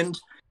the end.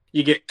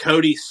 You get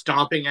Cody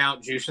stomping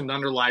out Jushin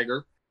Thunder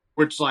Liger,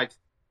 which, like,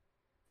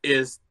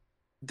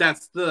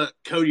 that's the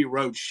Cody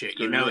Rhodes shit,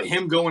 you know?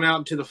 Him going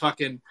out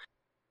to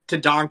to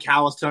Don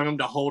Callis telling him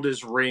to hold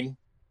his ring.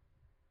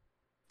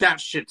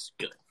 That shit's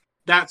good.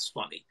 That's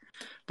funny.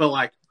 But,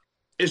 like,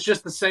 it's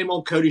just the same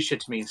old Cody shit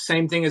to me.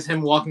 Same thing as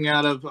him walking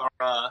out of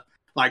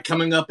like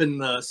coming up in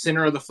the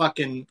center of the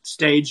fucking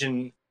stage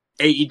in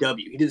AEW.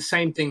 He did the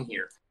same thing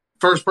here.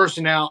 First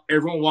person out,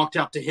 everyone walked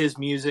out to his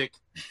music.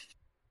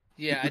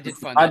 Yeah, I did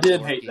find that. I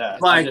did hate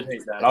that. Like, I did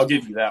hate that. I'll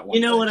give you that one.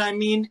 You know what I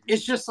mean?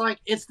 It's just like,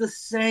 it's the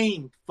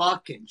same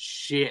fucking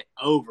shit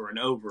over and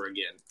over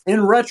again.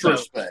 In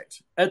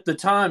retrospect, at the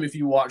time, if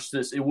you watched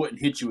this, it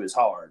wouldn't hit you as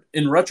hard.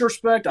 In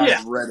retrospect,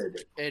 I dreaded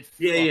it. It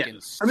Yeah.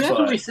 fucking I mean, that's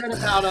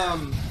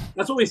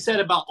what we said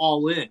about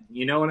All In.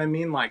 You know what I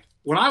mean? Like,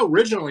 when I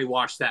originally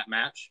watched that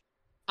match,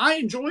 I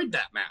enjoyed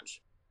that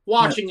match.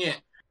 Watching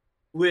it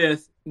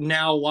with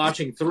now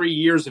watching 3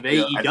 years of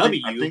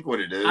AEW, I think what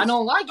it is, I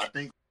don't like it. I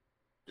think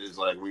is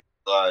like we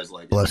realize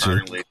like Bless you.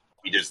 internally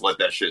we just let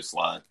that shit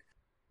slide.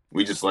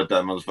 We just let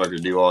that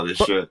motherfucker do all this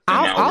shit. And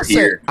now I'll we're say-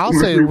 here. I'll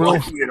say We're real-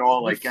 watching it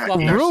all like God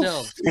fucking damn.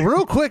 ourselves.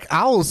 Real quick,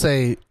 I will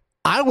say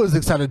I was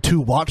excited to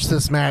watch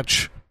this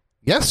match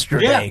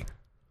yesterday. Yeah.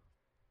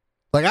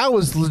 Like, I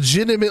was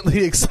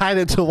legitimately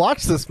excited to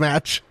watch this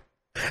match,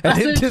 and That's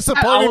it it. I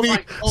disappointed was me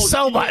like, oh,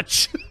 so shit.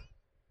 much.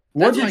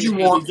 What That's did like you in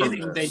the want from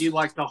beginning, this? They do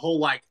like the whole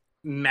like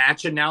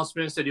match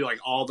announcements. They do like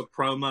all the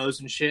promos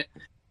and shit.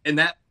 And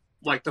that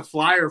like the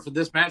flyer for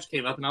this match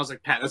came up, and I was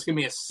like, Pat, that's gonna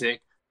be a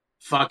sick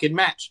fucking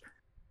match.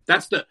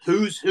 That's the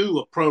who's who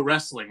of pro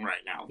wrestling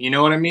right now. You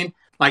know what I mean?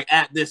 Like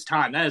at this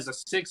time, that is a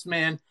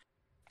 6-man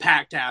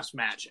packed ass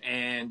match,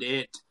 and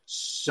it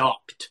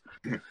sucked.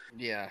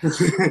 Yeah.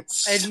 It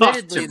sucked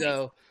Admittedly, to me.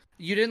 though,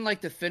 you didn't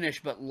like the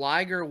finish, but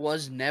Liger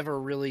was never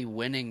really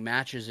winning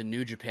matches in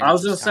New Japan. I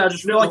was at going this to say, I time.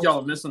 just feel like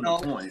y'all are missing No.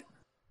 the point.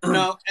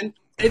 No, and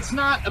it's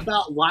not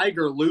about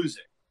Liger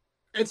losing.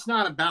 It's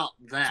not about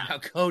that.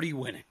 About Cody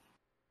winning.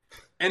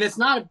 And it's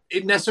not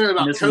necessarily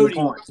about Missing the Cody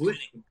point.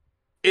 winning.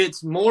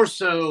 It's more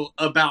so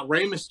about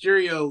Rey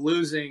Mysterio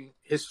losing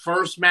his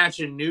first match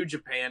in New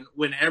Japan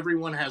when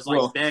everyone has like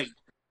Well, begged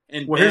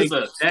and well, here's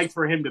begged, this. begged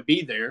for him to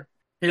be there.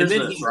 Here's and then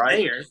this, he's right?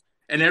 there,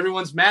 and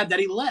everyone's mad that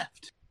he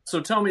left. So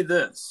tell me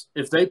this.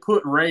 If they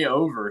put Ray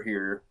over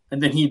here,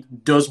 and then he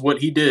does what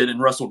he did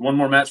and wrestled one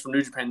more match for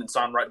New Japan, then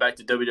signed right back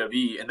to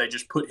WWE, and they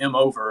just put him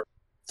over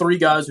 3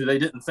 guys who they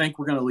didn't think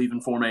were going to leave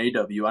and form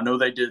AEW. I know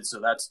they did, so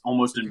that's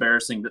almost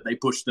embarrassing that they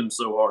pushed them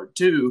so hard,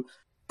 too.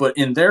 But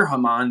in their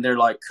mind, they're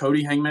like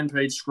Cody, Hangman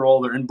Page,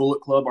 Scroll. They're in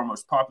Bullet Club, our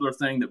most popular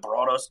thing that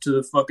brought us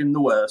to fucking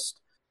the West.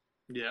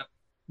 Yeah.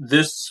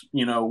 This,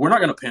 we're not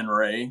going to pin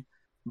Ray,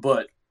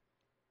 but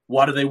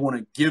why do they want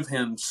to give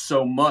him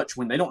so much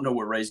when they don't know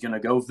where Ray's going to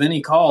go?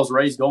 Vinny calls,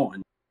 Ray's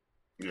going.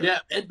 Yeah,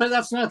 but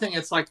that's another thing.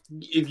 It's like,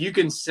 if you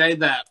can say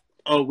that,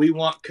 oh, we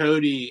want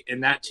Cody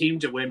and that team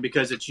to win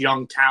because it's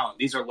young talent.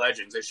 These are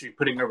legends. They should be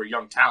putting over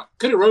young talent.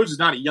 Cody Rhodes is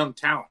not a young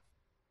talent.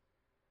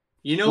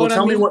 You know Well, what I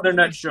tell mean? me what their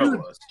next show Dude,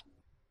 was.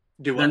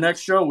 Do Their what?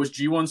 next show was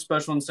G1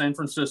 Special in San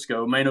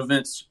Francisco. Main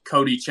event's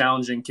Cody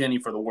challenging Kenny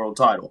for the world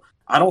title.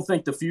 I don't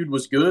think the feud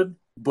was good,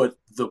 but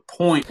the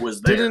point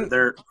was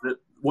there.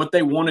 What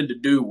they wanted to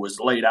do was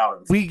laid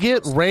out. We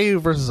get Ray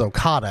versus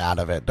Okada out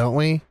of it, don't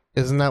we?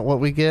 Isn't that what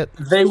we get?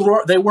 They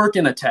work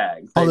in a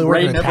tag. Oh, they work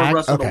Ray in a never tag?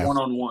 wrestled Okay. a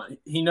one-on-one.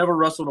 He never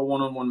wrestled a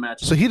one-on-one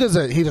match. So he does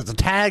a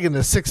tag and a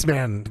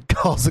 6-man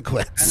calls it And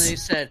then quits. he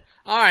said,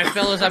 all right,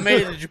 fellas, I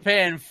made it to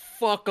Japan.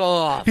 Fuck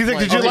off. He's like,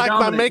 did you "Hey, like my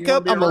Dominic, you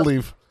makeup? wanna I'm be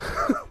gonna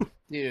around?" leave.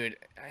 Dude,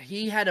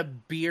 he had a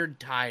beard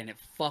tie, and it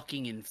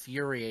fucking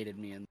infuriated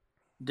me. And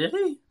Did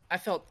he? I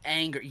felt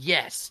anger.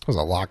 Yes. There's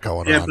a lot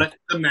going Yeah, on. but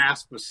the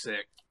mask was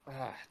sick.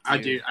 Ah, I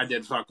dude.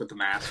 did fuck with the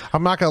mask.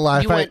 I'm not gonna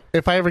lie. You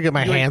If I ever get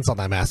my you went- hands on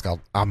that mask,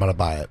 I'm gonna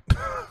buy it.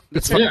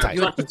 It's fucking tight.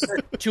 You went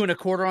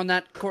 2.25 on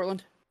that,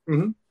 Cortland?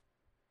 Mhm.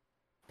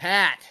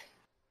 Pat.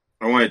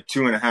 I went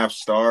 2.5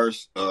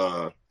 stars.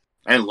 I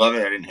didn't love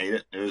it. I didn't hate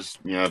it. It was,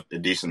 a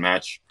decent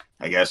match,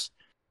 I guess.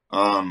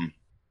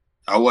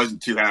 I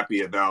wasn't too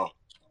happy about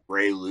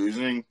Ray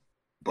losing,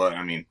 but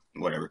I mean,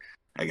 whatever,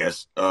 I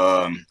guess.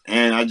 And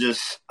I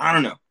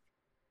don't know.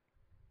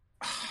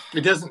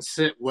 It doesn't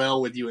sit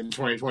well with you in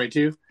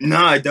 2022.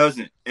 No, it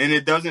doesn't. And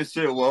it doesn't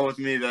sit well with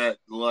me that,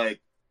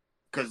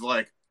 because,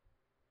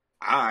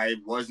 I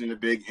wasn't a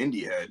big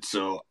indie head,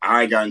 so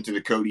I got into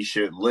the Cody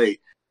shit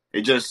late.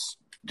 It just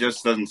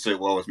doesn't sit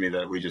well with me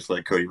that we just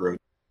let Cody Rhodes.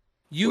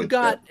 You With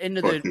got that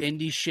into the fucking-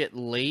 indie shit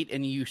late,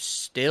 and you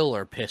still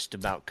are pissed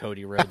about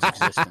Cody Rhodes'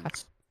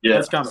 existence. Yeah,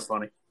 That's kind of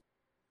funny.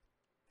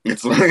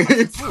 it's like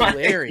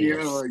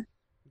Hilarious.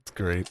 It's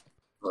great.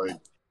 I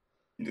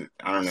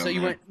don't know. So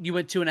you man.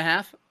 went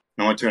 2.5?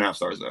 I went 2.5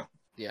 stars though.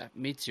 Yeah,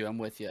 me too. I'm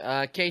with you.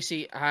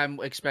 Casey, I'm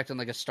expecting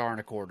like 1.25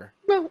 stars.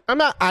 No, I'm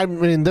not. I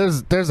mean,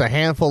 there's a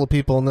handful of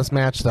people in this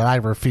match that I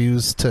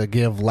refuse to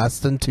give less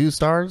than 2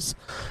 stars,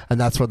 and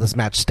that's where this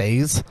match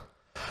stays.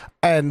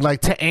 And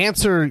to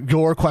answer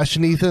your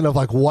question, Ethan, of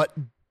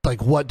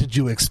what did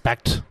you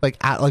expect? What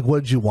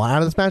did you want out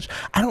of this match?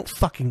 I don't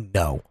fucking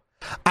know.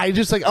 I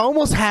just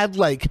almost had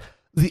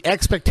the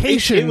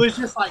expectation. It was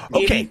just like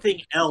Okay.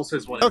 anything else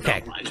is what it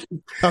Okay. felt like.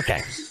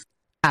 Okay.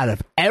 Out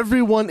of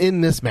everyone in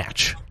this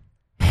match,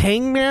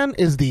 Hangman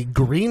is the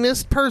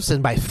greenest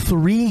person by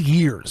 3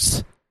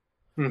 years.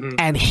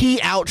 and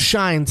he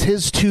outshines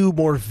his two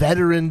more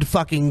veteran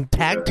fucking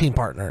tag team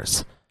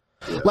partners.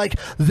 Like,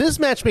 this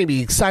match made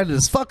me excited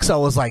as fuck, so I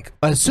was like,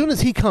 as soon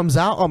as he comes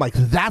out, I'm like,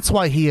 that's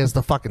why he has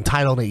the fucking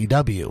title in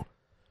AEW.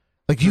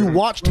 Like, you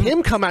watched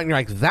him come out and you're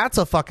like, that's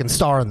a fucking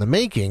star in the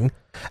making.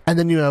 And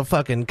then you have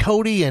fucking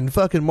Cody and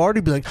fucking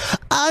Marty be like,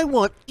 I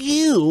want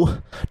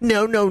you.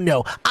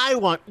 No. I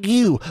want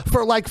you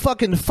for like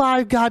fucking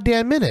 5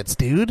 goddamn minutes,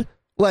 dude.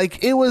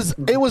 Like, it was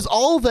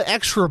all the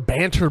extra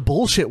banter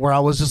bullshit where I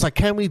was just like,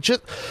 can we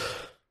just...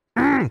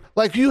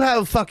 Like, you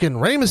have fucking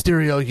Rey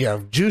Mysterio, you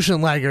have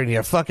Jushin Liger, and you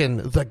have fucking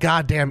the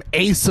goddamn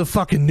ace of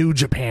fucking New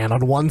Japan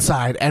on one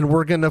side, and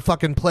we're gonna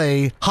fucking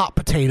play hot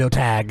potato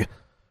tag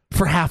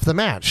for half the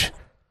match.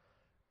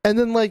 And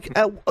then, like,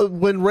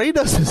 when Ray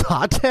does his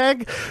hot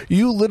tag,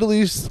 you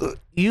literally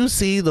you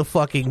see the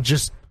fucking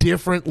just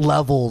different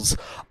levels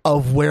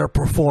of where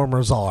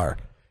performers are.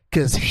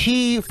 Because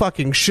he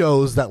fucking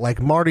shows that,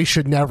 like, Marty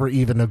should never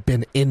even have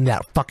been in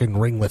that fucking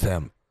ring with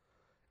him.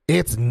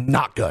 It's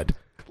not good.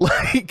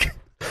 Like,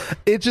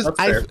 it just,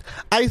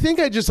 I think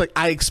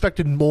I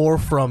expected more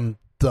from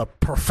the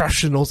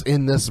professionals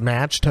in this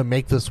match to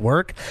make this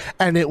work,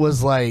 and it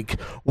was like,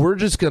 we're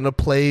just gonna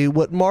play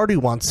what Marty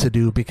wants to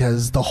do,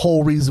 because the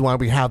whole reason why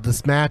we have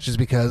this match is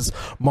because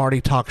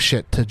Marty talks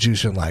shit to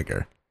Jushin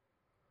Liger.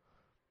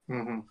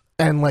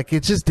 And like,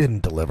 it just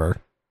didn't deliver.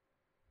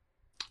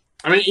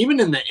 I mean, even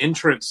in the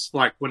entrance,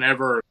 like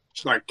whenever,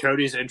 like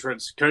Cody's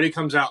entrance, Cody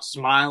comes out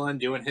smiling,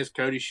 doing his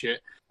Cody shit,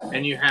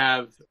 and you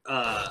have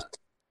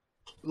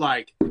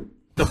like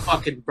the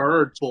fucking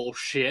bird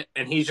bullshit,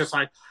 and he's just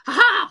like, ha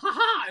ha ha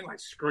ha, and like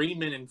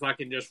screaming and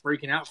fucking just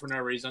freaking out for no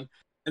reason.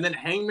 And then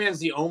Hangman's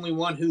the only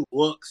one who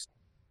looks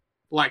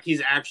like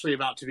he's actually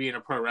about to be in a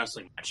pro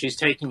wrestling match. He's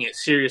taking it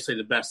seriously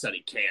the best that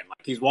he can.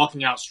 Like, he's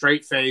walking out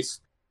straight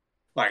face,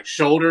 like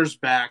shoulders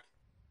back,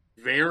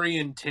 very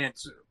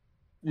intense,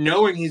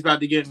 knowing he's about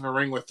to get in the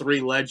ring with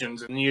 3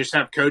 legends, and you just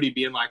have Cody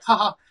being like,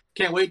 haha,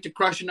 can't wait to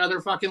crush another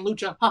fucking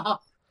lucha, haha.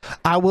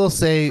 I will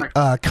say,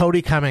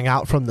 Cody coming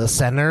out from the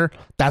center,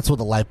 that's where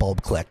the light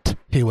bulb clicked.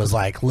 He was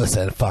like,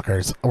 listen,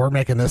 fuckers, we're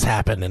making this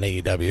happen in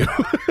AEW.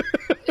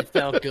 It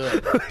felt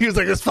good. He was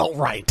like, this felt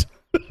right.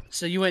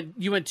 So you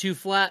went too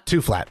flat?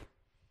 Too flat.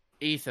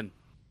 Ethan.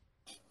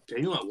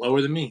 You went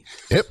lower than me.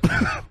 Yep.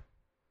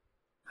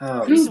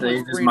 Oh, Ethan stage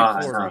went is 3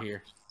 mine, 1/4 huh?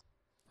 here.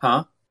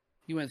 Huh?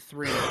 You went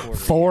 3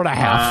 1/4.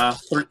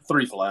 4.5.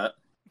 3 flat.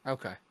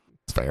 Okay.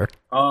 It's fair.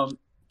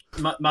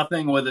 My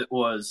thing with it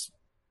was,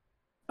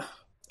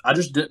 I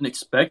just didn't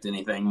expect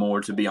anything more,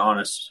 to be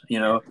honest.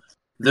 You know,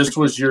 this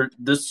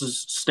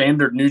is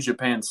standard New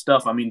Japan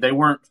stuff. I mean,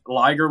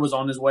 Liger was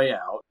on his way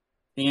out.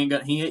 He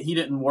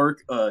didn't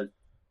work a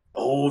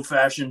old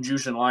fashioned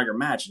Jushin Liger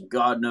match, and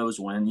God knows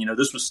when. You know,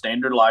 this was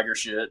standard Liger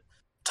shit.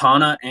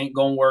 Tana ain't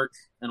gonna work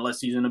unless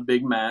he's in a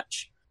big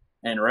match.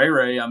 And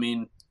Ray, I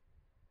mean,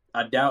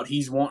 I doubt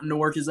he's wanting to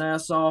work his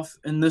ass off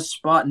in this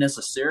spot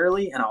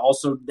necessarily, and I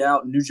also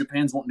doubt New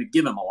Japan's wanting to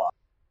give him a lot.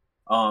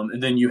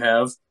 And then you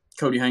have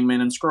Cody,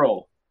 Hangman, and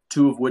Skrull,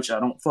 2 of which I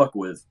don't fuck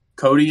with.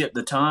 Cody at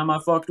the time I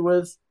fucked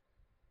with.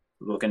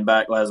 Looking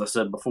back, as I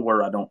said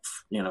before, I don't,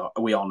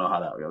 we all know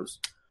how that goes.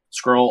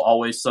 Skrull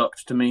always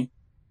sucked to me.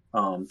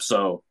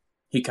 So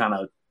he kind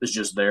of is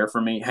just there for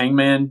me.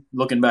 Hangman,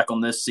 looking back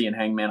on this, seeing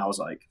Hangman, I was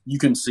like, you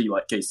can see,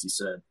 like Casey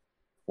said,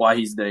 why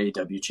he's the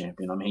AEW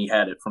champion. I mean, he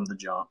had it from the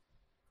jump.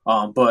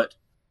 But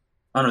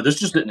I don't know, this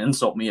just didn't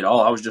insult me at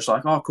all. I was just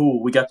like, oh,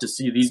 cool. We got to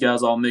see these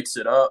guys all mix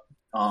it up.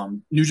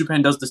 New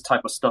Japan does this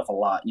type of stuff a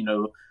lot. You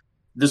know,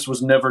 this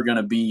was never going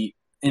to be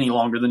any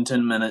longer than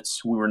 10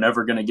 minutes. We were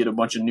never going to get a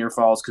bunch of near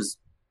falls because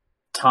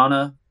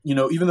Tana, you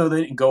know, even though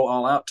they didn't go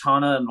all out,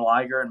 Tana and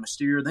Liger and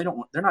Mysterio,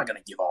 they're not going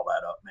to give all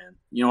that up, man.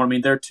 You know what I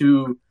mean? They're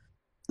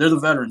the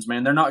veterans,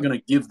 man. They're not going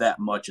to give that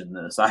much in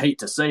this. I hate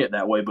to say it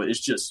that way, but it's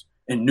just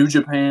in New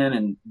Japan,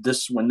 and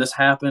when this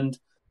happened,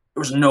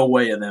 there was no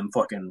way of them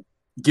fucking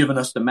giving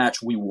us the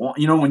match we want.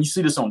 You know, when you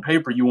see this on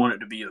paper, you want it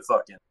to be the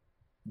fucking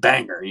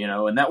banger, you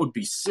know, and that would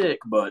be sick,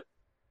 but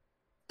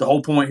the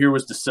whole point here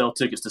was to sell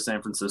tickets to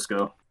San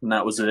Francisco, and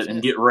that was it.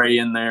 And get Ray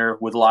in there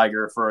with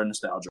Liger for a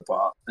nostalgia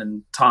pop,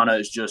 and Tana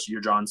is just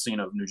your John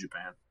Cena of New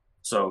Japan.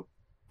 So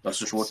that's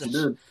just what you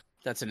did.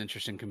 That's an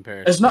interesting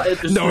comparison. It's not.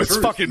 It's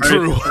fucking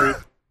true.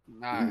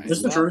 Right.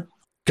 It's the truth.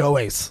 Go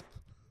Ace.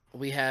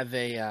 We have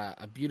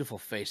a beautiful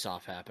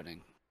face-off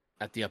happening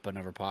at the Up and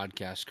Over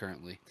podcast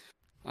currently,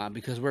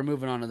 because we're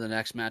moving on to the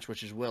next match,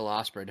 which is Will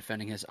Ospreay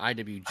defending his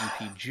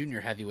IWGP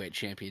Junior Heavyweight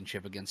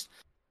Championship against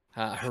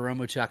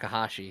Hiromu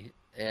Takahashi.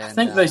 And, I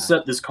think they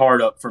set this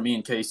card up for me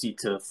and Casey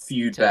to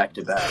feud back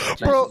to back.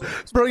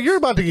 Bro, you're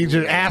about to get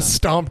your ass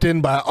stomped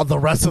in by the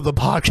rest of the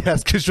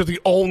podcast because you're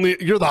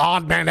the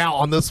odd man out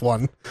on this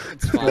one.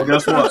 Well,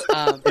 guess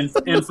what?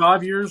 In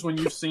 5 years, when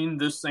you've seen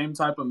this same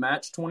type of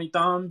match 20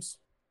 times,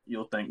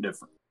 you'll think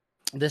different.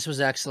 This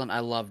was excellent. I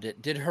loved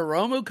it. Did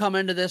Hiromu come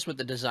into this with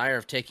the desire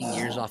of taking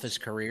years off his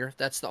career?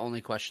 That's the only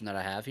question that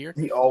I have here.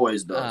 He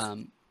always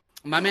does.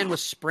 My man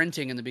was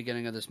sprinting in the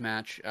beginning of this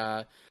match.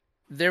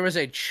 There was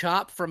a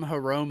chop from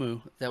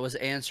Hiromu that was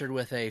answered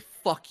with a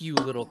 "fuck you,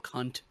 little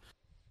cunt,"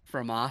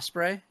 from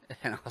Ospreay,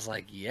 and I was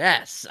like,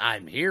 yes,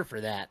 I'm here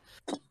for that.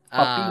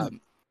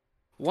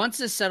 Once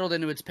this settled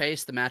into its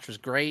pace, the match was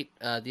great.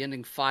 The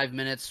ending 5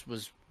 minutes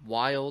was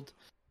wild.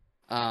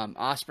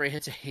 Ospreay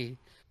hits a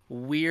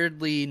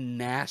weirdly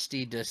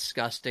nasty,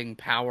 disgusting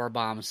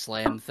powerbomb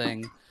slam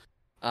thing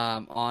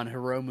on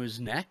Hiromu's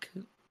neck.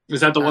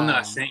 Is that the one that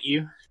I sent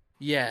you?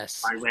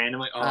 Yes. I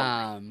randomly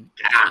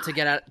to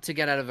get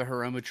out of a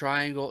Hiromu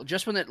triangle.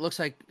 Just when it looks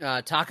like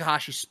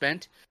Takahashi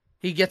spent,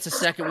 he gets a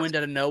second wind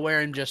out of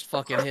nowhere and just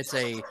fucking hits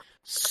a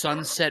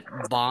sunset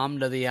bomb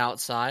to the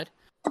outside.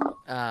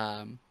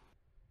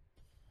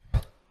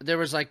 There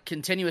was like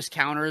continuous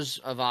counters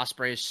of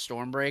Ospreay's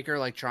Stormbreaker,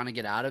 like trying to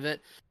get out of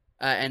it.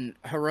 And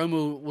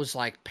Hiromu was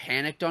like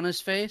panicked on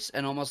his face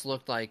and almost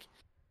looked like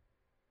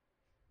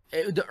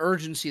the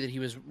urgency that he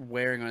was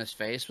wearing on his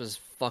face was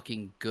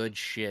fucking good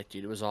shit,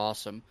 dude. It was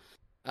awesome.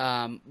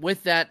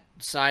 With that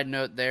side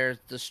note there,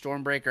 the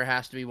Stormbreaker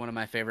has to be one of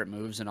my favorite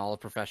moves in all of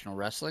professional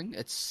wrestling.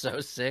 It's so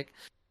sick.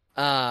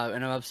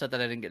 And I'm upset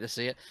that I didn't get to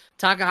see it.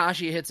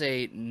 Takahashi hits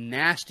a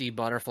nasty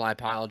butterfly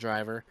pile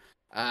driver.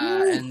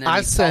 And then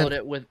he followed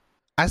it with...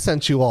 I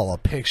sent you all a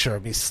picture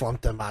of me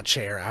slumped in my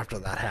chair after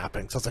that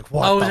happened. So I was like,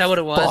 what oh, the is that what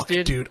it was, fuck,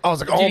 dude? I was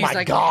like, oh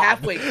my God.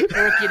 Halfway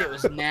crooked, it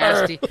was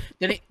nasty.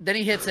 Then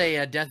he hits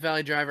a Death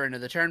Valley driver into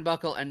the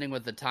turnbuckle, ending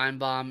with the time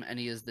bomb, and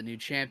he is the new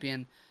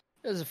champion.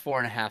 It was a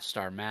 4.5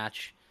 star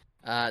match.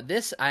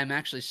 This I'm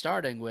actually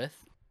starting with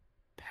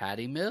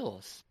Patty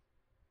Mills.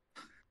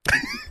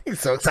 He's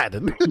so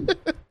excited.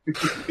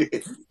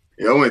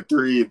 Yeah, I went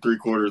 3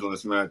 3/4 on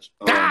this match.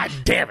 God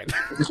damn it.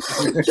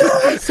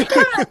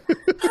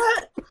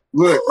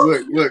 Look.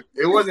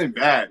 It wasn't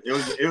bad. It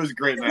was a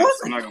great match.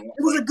 I'm not gonna lie.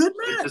 It was a good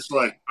match. It's just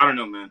like, I don't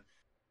know, man.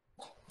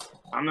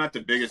 I'm not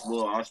the biggest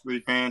Will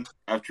Ospreay fan.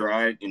 I've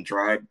tried and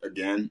tried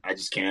again. I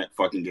just can't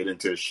fucking get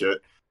into his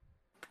shit.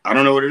 I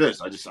don't know what it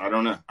is. I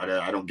don't know.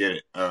 I don't get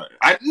it.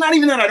 Not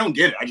even that I don't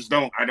get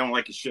it. I don't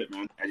like his shit,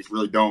 man. I just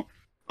really don't.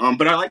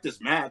 But I like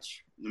this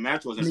match. The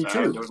match wasn't bad.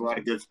 There was a lot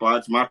of good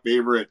spots. My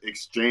favorite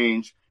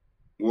exchange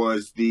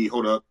was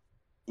Will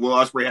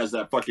Ospreay has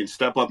that fucking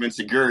step up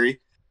enziguri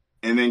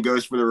and then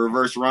goes for the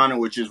reverse Rana,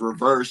 which is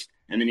reversed,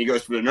 and then he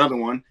goes for another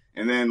one,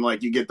 and then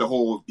like you get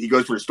he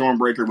goes for the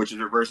Stormbreaker, which is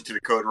reversed into the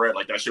Code Red.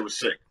 Like that shit was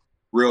sick.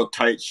 Real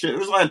tight shit. There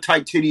was a lot of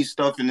tight titty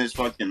stuff in this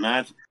fucking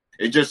match.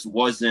 It just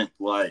wasn't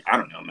like, I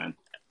don't know, man.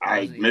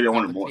 Maybe I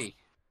wanted more.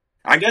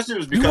 I guess it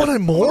was because you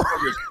wanted more?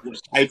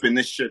 Was hyping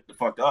this shit the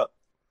fuck up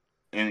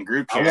in the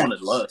group chat. I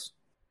wanted less.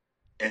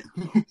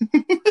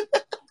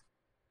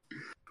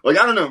 Like,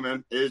 I don't know,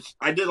 man.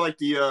 I did like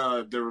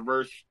the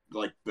reverse,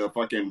 like the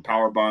fucking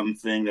powerbomb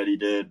thing that he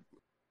did,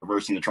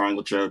 reversing the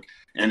triangle choke,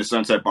 and the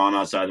sunset bomb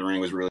outside the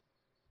ring was really.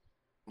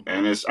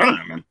 And I don't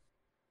know, man.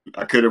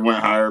 I could have went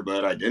higher,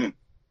 but I didn't.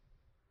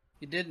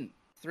 You didn't.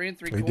 3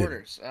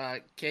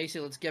 3/4. Casey,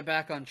 let's get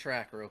back on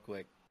track real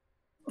quick.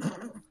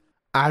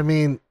 I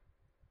mean,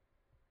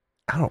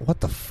 I don't.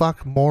 What the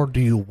fuck more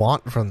do you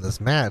want from this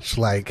match?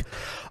 Like,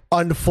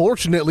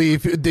 unfortunately,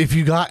 if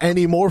you got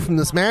any more from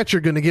this match,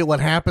 you're going to get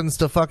what happens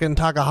to fucking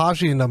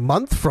Takahashi in a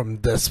month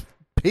from this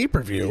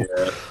pay-per-view.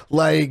 Yeah.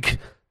 Like,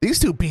 these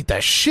two beat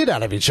the shit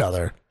out of each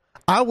other.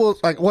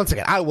 Once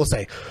again, I will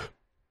say,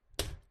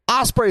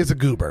 Ospreay is a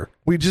goober.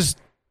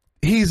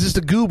 He's just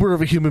a goober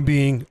of a human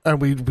being,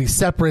 and we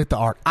separate the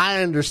art.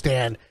 I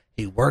understand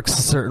he works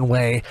a certain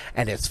way,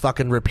 and it's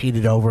fucking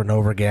repeated over and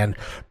over again.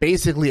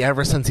 Basically,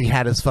 ever since he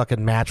had his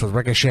fucking match with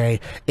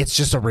Ricochet, it's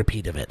just a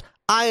repeat of it.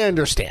 I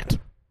understand.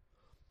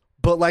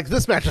 But, like,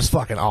 this match is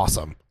fucking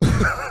awesome.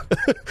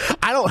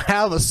 I don't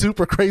have a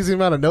super crazy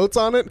amount of notes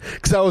on it,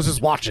 because I was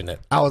just watching it.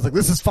 I was like,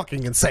 this is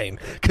fucking insane,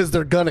 because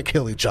they're gonna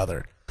kill each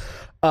other.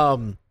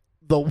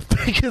 The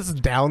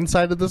biggest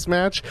downside of this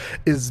match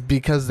is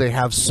because they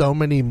have so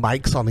many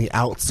mics on the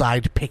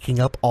outside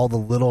picking up all the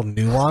little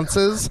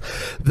nuances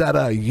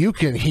that you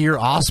can hear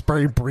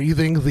Ospreay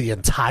breathing the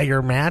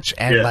entire match,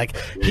 and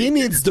he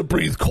needs to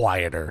breathe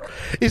quieter.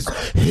 It's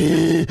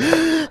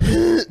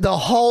the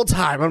whole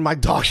time. I'm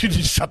like, dog, you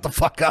just shut the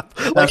fuck up.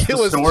 That's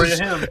the story of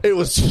him. It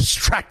was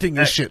distracting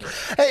as shit.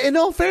 Hey, in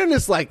all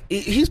fairness, like,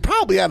 he's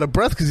probably out of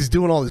breath because he's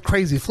doing all these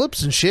crazy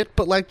flips and shit.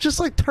 But like,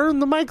 turn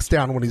the mics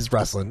down when he's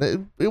wrestling.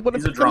 It would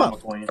have. He's a drama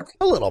queen.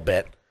 A little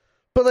bit.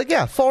 But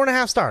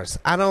 4.5 stars.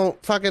 I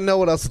don't fucking know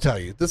what else to tell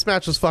you. This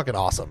match was fucking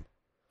awesome.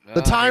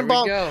 The time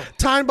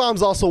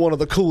bomb's also one of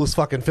the coolest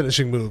fucking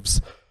finishing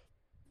moves.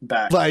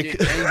 Dude,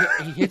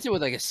 he hits it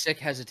with like a sick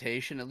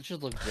hesitation. It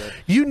just looks good.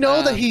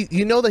 That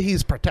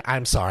he's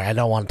I'm sorry, I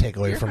don't want to take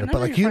away from it, but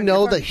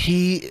that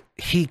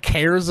he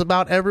cares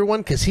about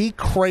everyone because he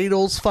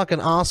cradles fucking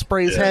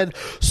Ospreay's head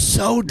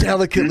so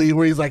delicately,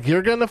 where he's like,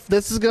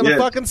 this is gonna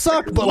fucking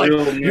suck, but like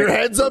your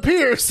head's up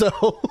here,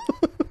 so.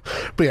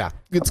 But yeah,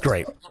 it's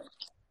great.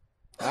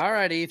 All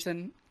right,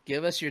 Ethan,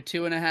 give us your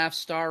 2.5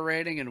 star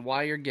rating and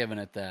why you're giving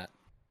it that.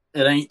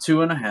 It ain't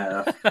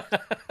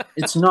 2.5.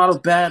 It's not a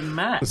bad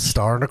match. A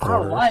star and a I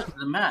quarter. like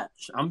the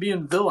match. I'm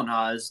being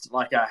villainized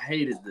like I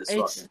hated this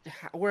fucking.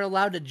 We're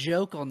allowed to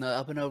joke on the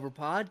Up and Over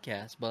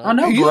podcast, but I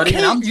know, You buddy.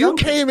 and I'm came, you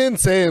joking. came in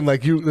saying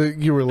like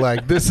you were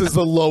like, this is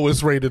the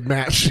lowest rated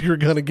match you're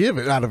gonna give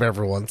it out of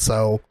everyone.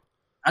 So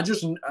I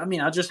just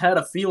had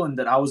a feeling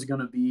that I was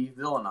going to be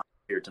villainized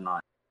here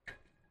tonight.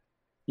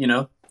 You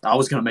know, I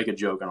was going to make a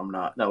joke, and I'm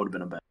not. That would have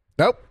been a bad.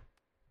 nope,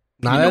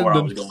 not You know where I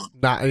ending. was going.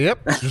 Not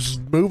yep.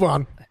 Just move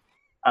on.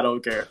 I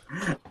don't care.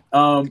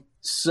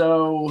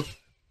 So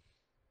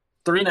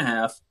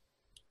 3.5,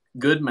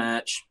 good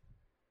match.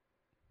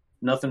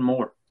 Nothing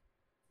more.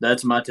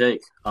 That's my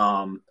take.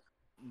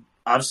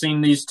 I've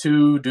seen these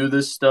two do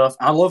this stuff.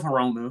 I love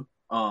Hiromu.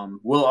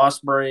 Will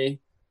Ospreay.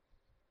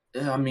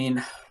 I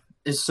mean,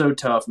 it's so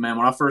tough, man.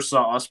 When I first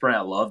saw Ospreay,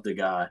 I loved the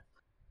guy.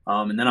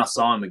 And then I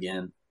saw him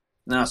again.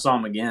 And then I saw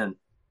him again.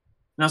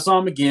 And I saw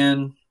him again.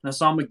 And I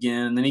saw him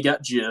again. And then he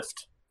got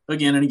jiffed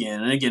again and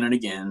again and again and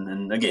again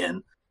and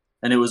again.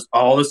 And it was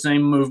all the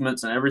same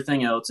movements and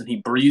everything else. And he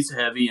breathes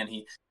heavy. And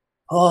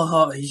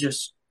he's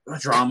just a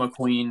drama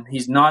queen.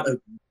 He's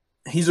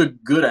a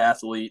good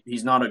athlete.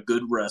 He's not a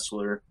good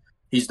wrestler.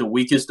 He's the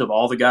weakest of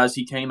all the guys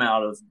he came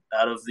out of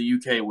the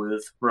UK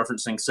with,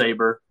 referencing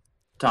Sabre,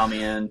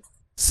 Tommy End.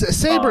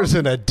 Saber's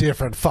in a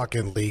different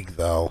fucking league,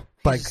 though.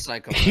 Like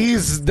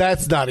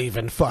that's not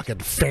even fucking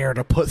fair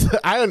to put.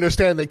 I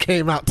understand they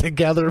came out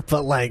together,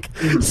 but like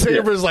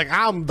Saber's like,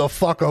 I'm the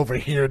fuck over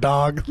here,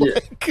 dog. Yeah.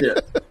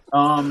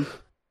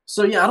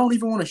 So yeah, I don't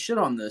even want to shit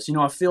on this. You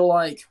know, I feel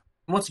like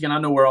once again, I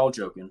know we're all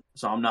joking,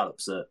 so I'm not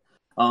upset.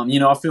 You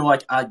know, I feel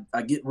like I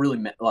get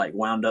really like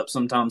wound up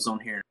sometimes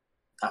on here.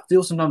 I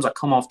feel sometimes I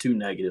come off too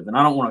negative, and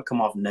I don't want to come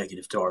off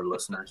negative to our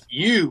listeners.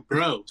 You,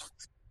 bro.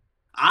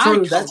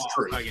 That's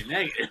true. Fucking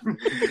negative.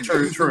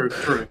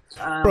 True.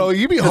 Bro,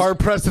 you'd be hard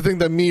pressed to think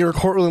that me or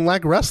Cortland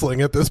like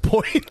wrestling at this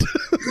point.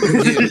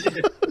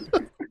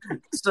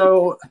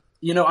 So,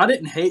 you know, I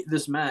didn't hate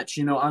this match.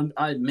 You know,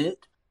 I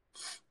admit,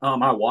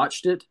 I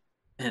watched it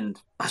and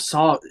I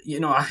saw. You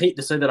know, I hate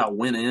to say that I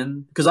went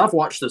in because I've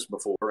watched this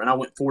before, and I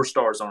went 4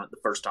 stars on it the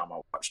first time I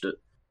watched it.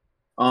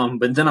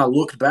 But then I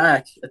looked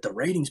back at the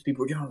ratings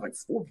people were getting like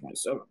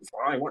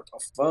 4.75. What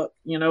the fuck?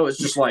 You know, it's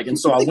just like, and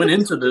so I went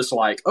into this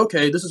like,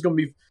 okay, this is going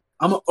to be,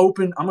 I'm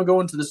going to go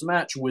into this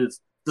match with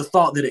the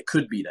thought that it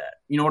could be that.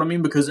 You know what I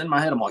mean? Because in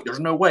my head, I'm like, there's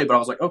no way. But I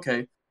was like,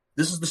 okay,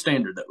 this is the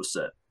standard that was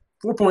set.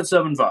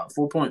 4.75,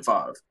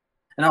 4.5.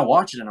 And I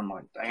watched it and I'm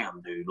like,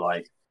 damn, dude,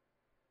 like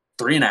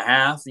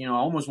 3.5, you know, I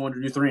almost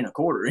wanted to do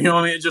 3.25. You know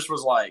what I mean? It just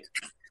was like,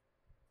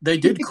 they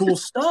did cool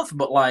stuff,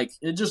 but like,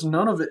 it just,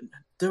 none of it,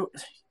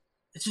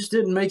 it just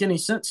didn't make any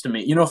sense to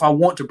me. You know, if I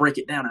want to break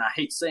it down, and I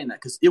hate saying that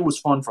because it was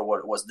fun for what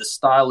it was. The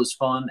style is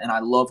fun, and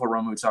I love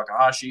Hiromu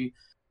Takahashi.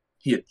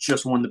 He had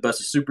just won the Best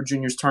of Super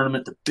Juniors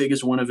tournament, the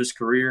biggest win of his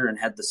career, and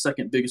had the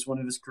second biggest win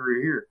of his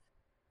career here.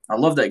 I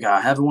love that guy.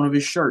 I have one of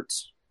his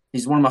shirts.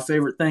 He's one of my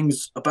favorite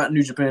things about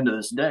New Japan to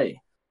this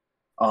day.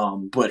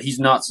 But he's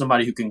not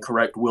somebody who can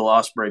correct Will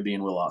Ospreay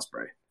being Will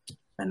Ospreay.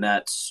 And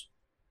that's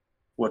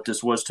what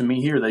this was to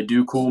me here. They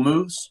do cool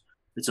moves.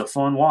 It's a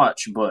fun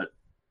watch, but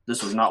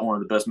this was not one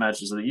of the best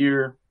matches of the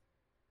year.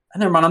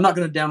 And never mind, I'm not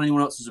going to down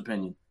anyone else's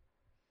opinion.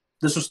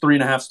 This was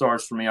 3.5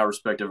 stars for me. I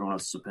respect everyone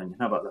else's opinion.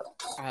 How about that?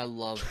 I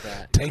love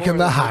that. Taking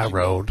the high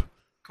road.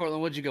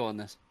 Cortland, what'd you go on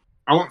this?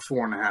 I went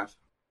 4.5.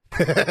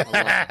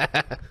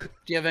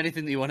 Do you have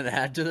anything that you wanted to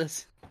add to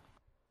this?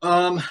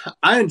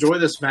 I enjoy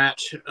this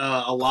match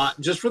a lot,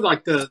 just for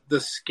like the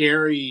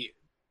scary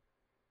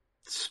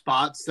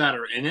spots that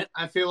are in it.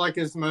 I feel like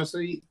is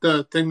mostly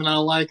the thing that I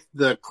like.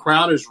 The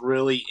crowd is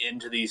really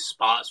into these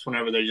spots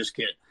whenever they just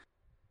get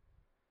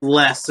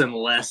less and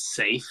less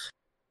safe.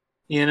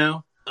 You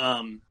know,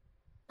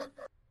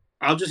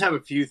 I'll just have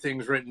a few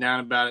things written down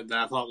about it that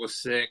I thought was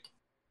sick.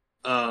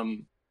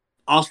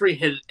 Ospreay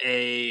hit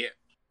a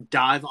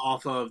dive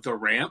off of the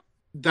ramp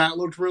that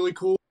looked really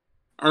cool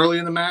early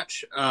in the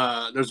match.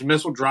 There's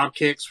missile drop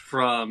kicks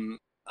from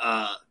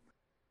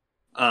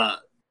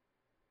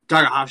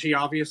Takahashi,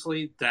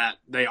 obviously, that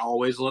they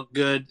always look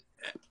good.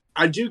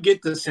 I do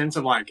get the sense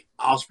of like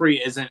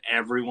Ospreay isn't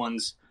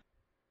everyone's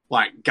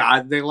like guy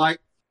that they like.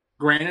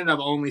 Granted, I've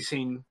only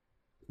seen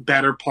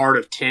better part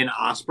of 10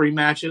 Ospreay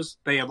matches.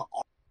 They have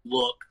all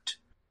looked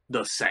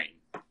the same.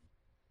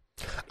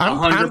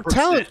 I'm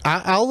telling.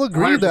 I'll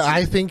agree 100%. That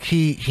I think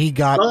he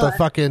got the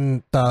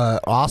fucking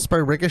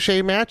Ospreay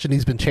Ricochet match, and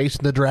he's been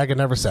chasing the dragon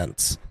ever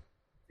since.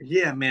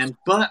 Yeah, man.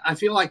 But I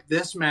feel like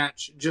this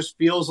match just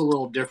feels a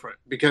little different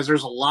because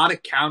there's a lot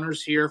of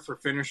counters here for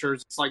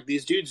finishers. It's like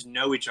these dudes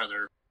know each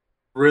other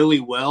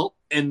really well,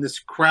 and this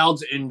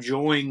crowd's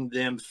enjoying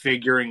them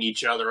figuring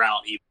each other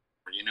out even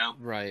more, you know?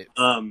 Right.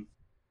 I'm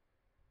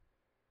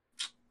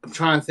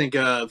trying to think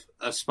of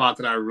a spot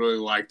that I really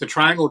like. The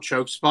triangle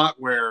choke spot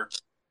where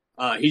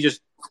he just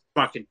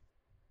fucking...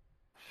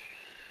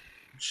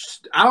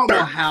 I don't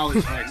know how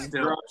his neck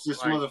still drops this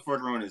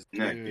motherfucker on his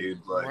neck,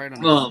 dude. Like, right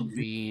on the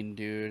bean,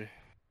 dude.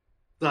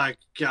 Like,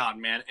 God,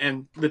 man.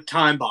 And the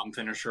time bomb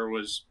finisher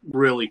was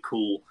really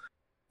cool.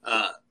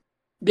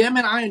 Yeah,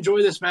 man, I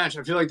enjoy this match.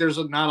 I feel like there's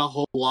not a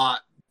whole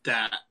lot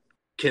that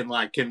can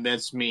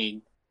convince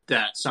me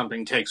that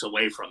something takes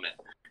away from it.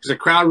 Because the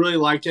crowd really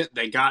liked it.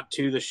 They got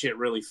to the shit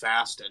really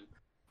fast, and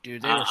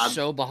dude, they were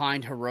so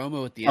behind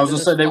Hiromu at the end. I was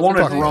gonna say they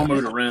wanted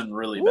Hiromu to win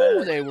really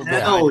bad. They were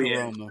behind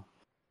Hiromu.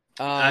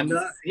 And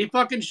he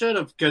fucking should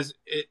have, because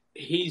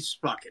he's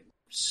fucking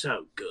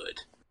so good.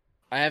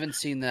 I haven't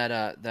seen that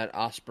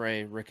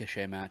Ospreay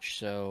Ricochet match,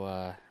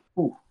 so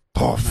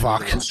oh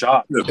fuck! Good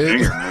shot.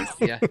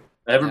 Yeah,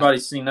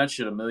 everybody's seen that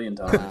shit a million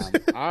times.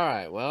 All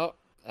right, well,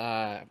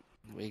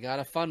 we got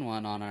a fun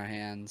one on our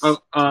hands.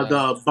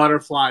 The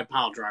butterfly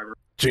pile driver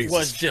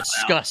was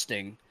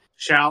disgusting.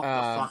 Shout the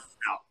fuck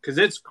out, because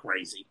it's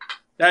crazy.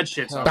 That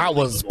shit's that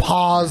was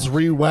pause,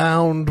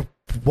 rewound,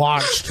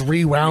 watched,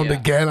 rewound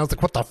again. I was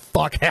like, what the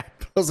fuck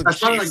happened? I was like, that's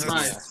probably like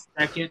my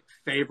second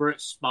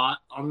favorite spot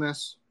on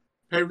this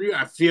pay-per-view.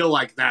 I feel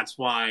like that's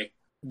why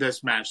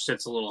this match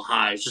sits a little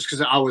high. It's just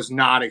because I was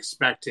not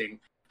expecting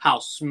how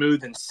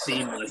smooth and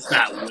seamless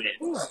that went.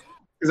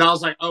 Because I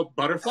was like, oh,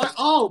 butterfly?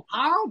 Oh,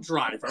 pile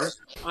driver?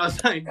 I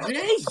was like,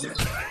 Jesus.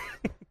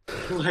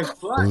 Like,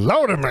 fuck.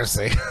 Lord of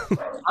mercy.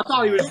 I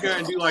thought he was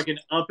going to do like an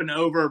up and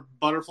over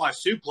butterfly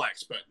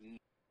suplex, but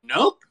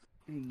nope.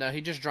 No,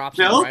 he just drops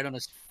it right on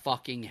his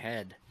fucking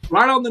head.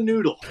 Right on the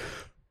noodle.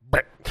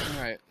 All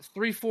right.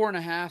 3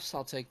 4.5.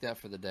 I'll take that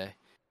for the day.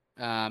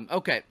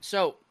 Okay,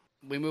 so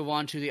we move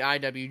on to the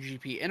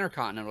IWGP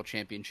Intercontinental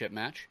Championship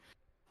match.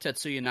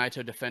 Tetsuya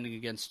Naito defending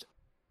against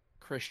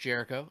Chris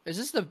Jericho. Is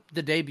this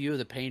the debut of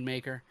the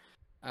Painmaker?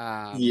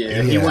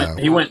 He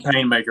went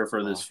Painmaker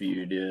for this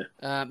feud.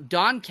 Yeah.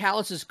 Don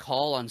Callis'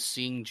 call on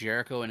seeing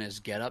Jericho in his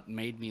getup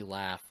made me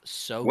laugh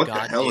so what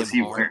goddamn the hell is he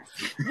hard.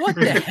 wearing? What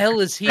the hell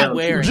is he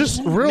wearing?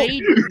 Just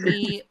made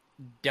me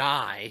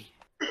die.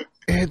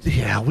 And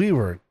we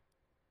were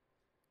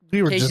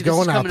Casey, just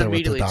going out there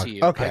with the immediately dog. to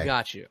you. Okay, I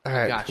got you. All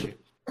right. Got you.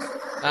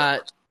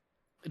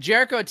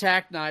 Jericho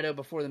attacked Naito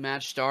before the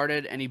match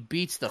started, and he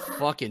beats the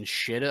fucking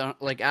shit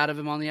out of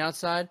him on the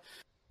outside.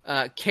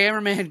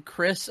 Cameraman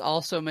Chris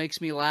also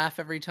makes me laugh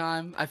every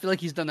time. I feel like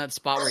he's done that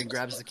spot where he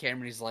grabs the camera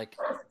and he's like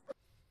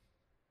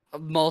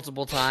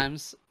multiple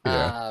times.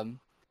 Yeah.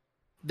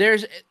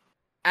 There's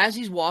as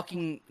he's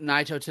walking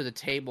Naito to the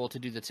table to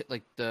do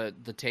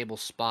the table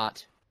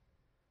spot.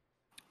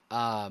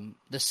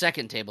 The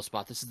second table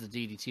spot. This is the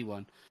DDT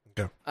one.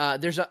 Okay.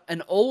 There's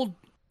an old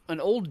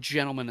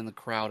gentleman in the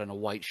crowd in a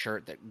white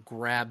shirt that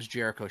grabs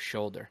Jericho's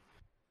shoulder.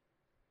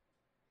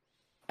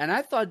 And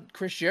I thought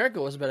Chris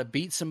Jericho was about to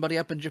beat somebody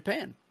up in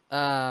Japan.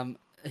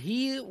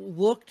 He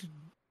looked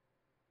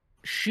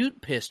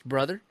shoot pissed,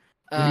 brother.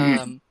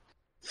 The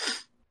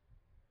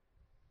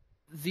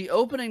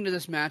opening to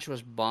this match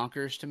was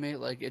bonkers to me.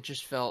 Like, it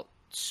just felt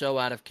so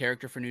out of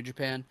character for New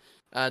Japan.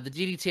 The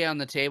DDT on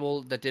the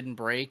table that didn't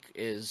break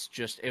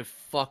it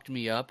fucked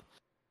me up.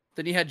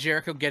 Then you had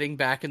Jericho getting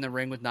back in the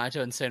ring with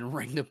Naito and saying,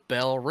 ring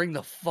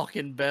the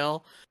fucking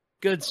bell.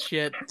 Good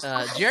shit.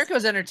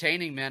 Jericho's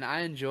entertaining, man.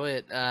 I enjoy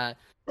it.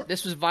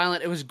 This was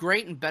violent. It was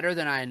great and better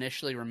than I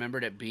initially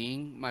remembered it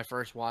being my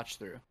first watch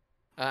through.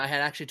 I had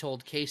actually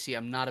told Casey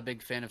I'm not a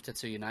big fan of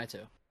Tetsuya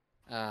Naito.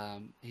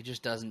 He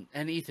just doesn't,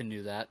 and Ethan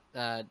knew that.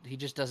 He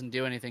just doesn't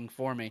do anything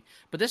for me.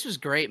 But this was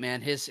great,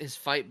 man. His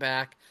fight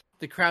back.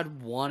 The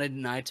crowd wanted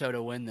Naito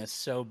to win this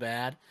so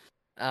bad.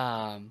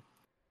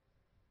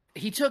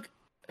 He took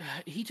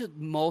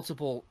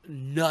multiple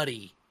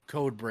nutty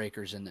code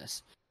breakers in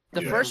this.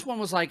 The first one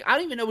was like, I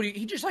don't even know what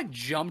he just like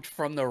jumped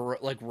from the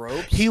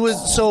ropes. He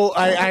was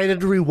I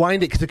had to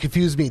rewind it because it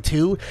confused me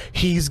too.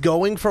 He's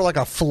going for like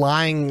a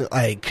flying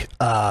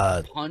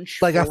punch,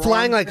 like a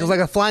flying like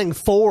a flying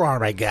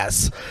forearm, I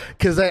guess.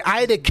 Because I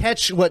had to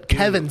catch what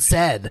Kevin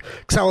said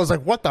because I was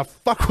like, what the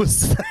fuck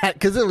was that?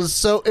 Because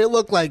it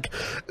looked like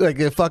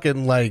a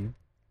fucking like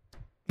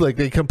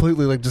they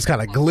completely just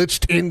kind of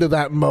glitched into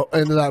that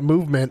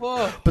movement.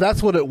 Whoa. But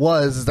that's what it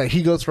was, is that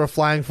he goes for a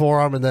flying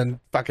forearm and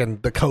then fucking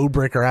the code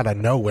breaker out of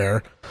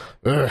nowhere.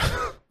 Ugh.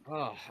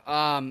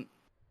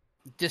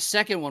 The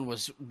second one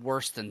was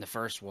worse than the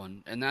first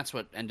one, and that's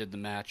what ended the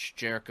match.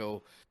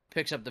 Jericho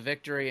picks up the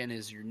victory and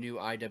is your new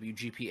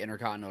IWGP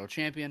Intercontinental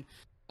Champion.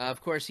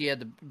 Of course, he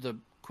had the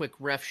quick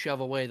ref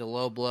shove away the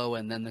low blow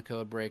and then the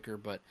code breaker,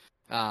 but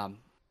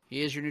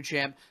he is your new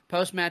champ.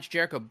 Post-match,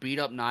 Jericho beat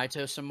up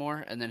Naito some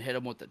more and then hit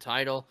him with the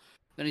title.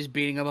 Then he's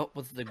beating him up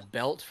with the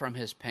belt from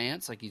his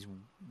pants, like he's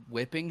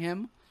whipping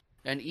him.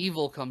 And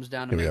Evil comes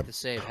down to make the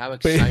save. How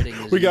exciting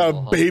is we got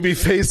Evil?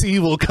 babyface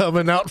Evil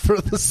coming out for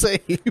the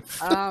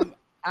save.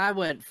 I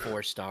went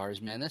 4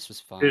 stars, man. This was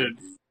fun. Dude,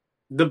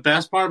 the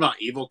best part about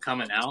Evil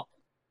coming out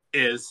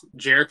is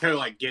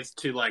Jericho gets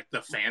to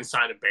the fan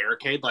side of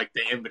barricade, like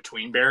the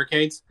in-between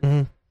barricades.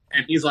 Mm-hmm.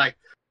 And he's like,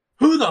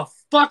 who the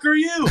fuck are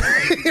you?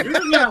 You're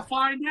gonna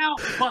find out,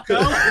 fucko.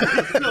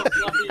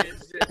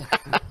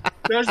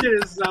 That shit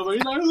is so funny.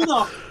 He's like, who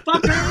the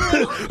fuck are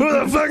you? Who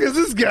the fuck is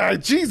this guy?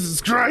 Jesus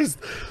Christ.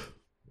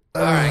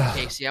 All right,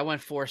 Casey, I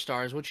went 4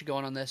 stars. What you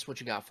going on this? What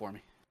you got for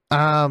me?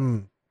 How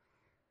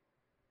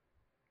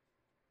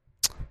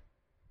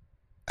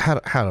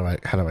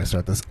do I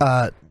start this?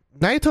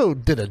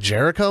 Naito did a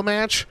Jericho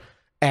match,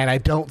 and I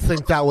don't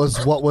think that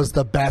was what was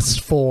the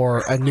best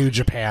for a New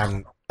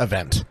Japan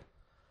event.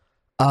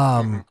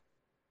 I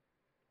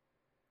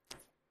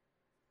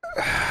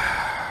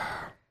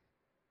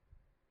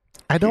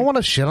don't want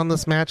to shit on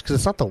this match because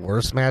it's not the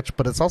worst match,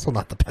 but it's also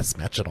not the best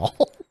match at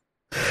all.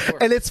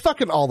 And it's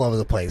fucking all over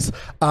the place.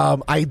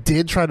 I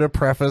did try to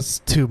preface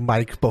to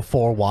Mike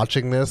before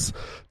watching this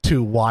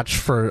to watch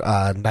for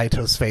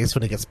Naito's face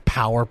when he gets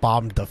power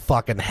bombed to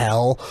fucking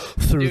hell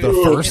through the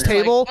first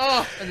table.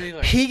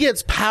 He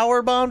gets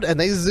power bombed, and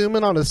they zoom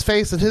in on his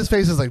face, and his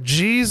face is like,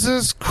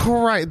 Jesus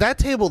Christ! That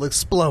table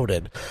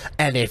exploded.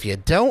 And if you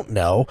don't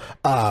know,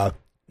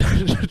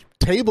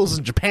 tables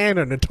in Japan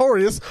are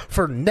notorious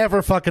for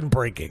never fucking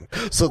breaking.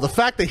 So the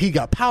fact that he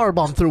got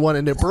powerbombed through one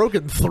and it broke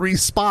in 3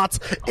 spots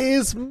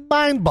is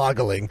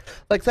mind-boggling.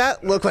 Like,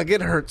 that looked like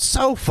it hurt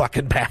so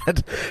fucking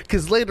bad.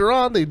 Because later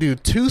on, they do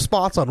 2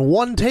 spots on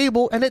one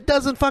table and it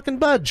doesn't fucking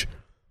budge.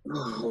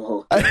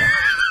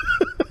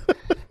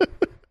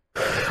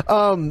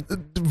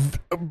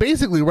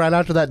 Basically, right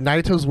after that,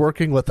 Naito's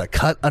working with a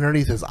cut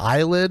underneath his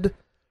eyelid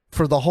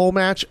for the whole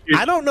match.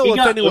 I don't know if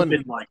anyone...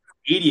 like,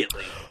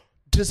 immediately.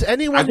 Does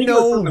anyone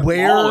know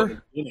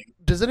where?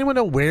 Does anyone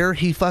know where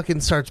he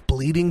fucking starts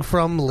bleeding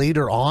from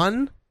later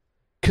on?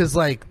 Because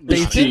like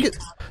they think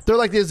they're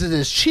like, is it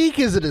his cheek?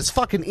 Is it his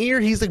fucking ear?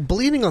 He's like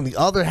bleeding on the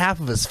other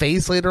half of his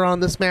face later on in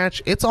this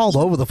match. It's all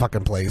over the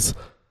fucking place.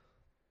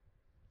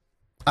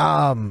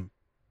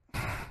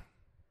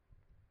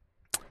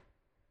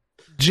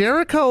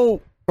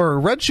 Jericho or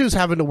Red Shoes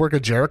having to work a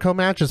Jericho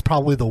match is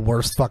probably the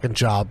worst fucking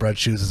job Red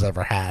Shoes has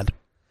ever had.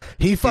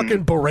 He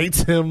fucking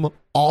berates him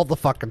all the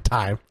fucking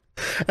time.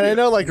 And I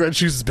know, like, Red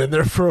Shoes has been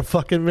there for a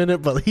fucking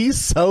minute, but he's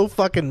so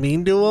fucking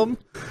mean to him.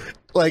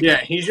 Like,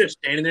 yeah, he's just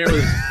standing there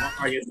with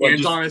his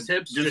hands on his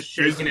hips, just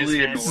shaking his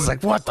head. It's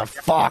like, what the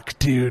fuck,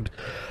 dude?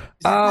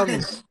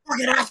 Fucking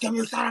ask him,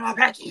 you son of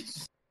a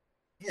bitch.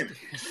 Dude,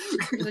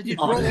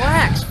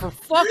 relax, for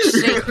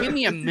fuck's sake. Give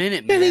me a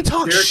minute, man. And he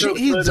talks shit.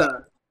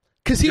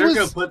 Because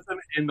Jericho puts them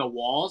in the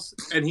walls,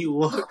 and he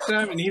looks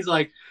at him, and he's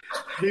like,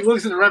 he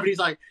looks at the ref, and he's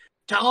like,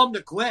 tell him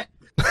to quit.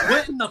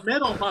 Quit in the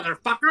middle,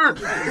 motherfucker.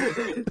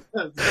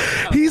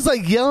 He's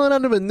like yelling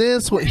at him in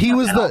this. He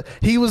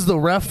was the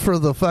ref for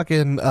the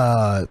fucking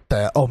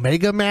the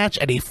Omega match,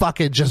 and he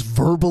fucking just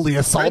verbally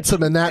assaults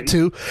him in that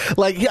too.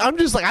 Like, I'm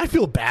just like, I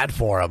feel bad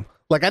for him.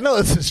 Like, I know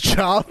it's his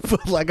job,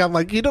 but like, I'm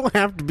like, you don't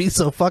have to be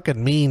so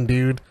fucking mean,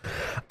 dude.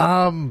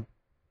 I'm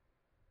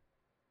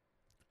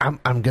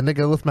gonna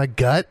go with my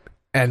gut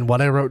and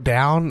what I wrote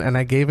down, and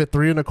I gave it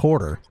 3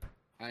 1/4.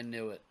 I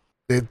knew it.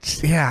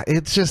 It's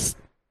just,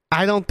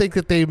 I don't think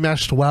that they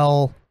meshed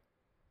well,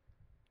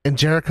 and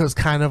Jericho's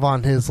kind of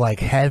on his like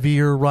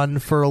heavier run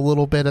for a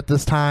little bit at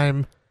this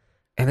time,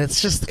 and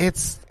it's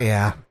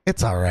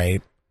all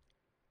right.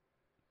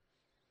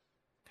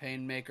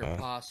 Painmaker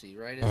posse,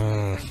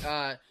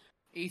 right?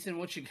 Ethan,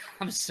 what you?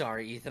 I'm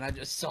sorry, Ethan. I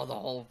just saw the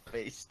whole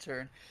face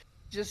turn.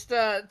 Just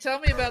tell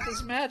me about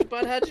this match,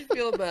 bud. How'd you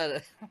feel about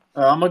it?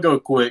 I'm gonna go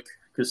quick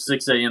because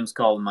 6 a.m.'s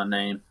calling my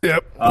name.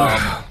 Yep.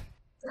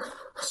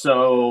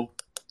 So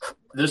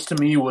this to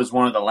me was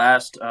one of the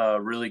last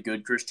really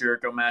good Chris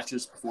Jericho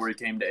matches before he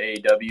came to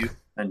AEW,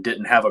 and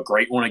didn't have a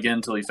great one again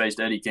until he faced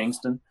Eddie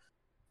Kingston.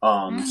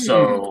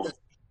 So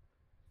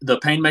the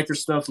Painmaker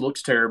stuff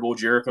looks terrible.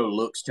 Jericho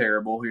looks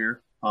terrible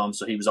here.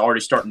 So he was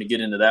already starting to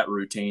get into that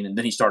routine, and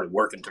then he started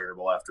working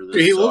terrible after this.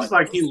 He looks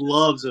like he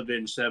loves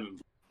Avenged 7.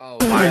 Oh,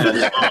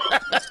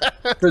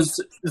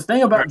 because the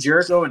thing about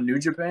Jericho and New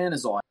Japan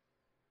is like,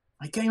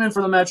 I came in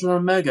for the match with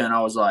Omega, and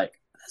I was like,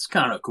 that's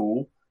kind of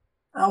cool.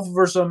 Alpha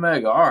versus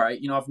Omega. All right.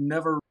 I've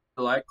never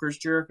liked Chris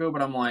Jericho,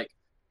 but I'm like,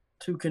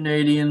 2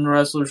 Canadian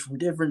wrestlers from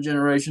different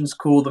generations.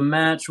 Cool. The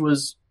match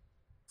was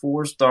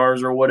 4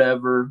 stars or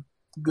whatever.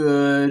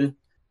 Good.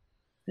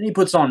 Then he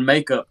puts on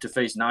makeup to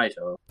face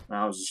Naito. And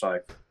I was just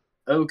like,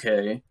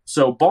 okay.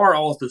 So bar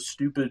all the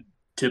stupid,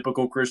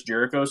 typical Chris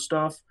Jericho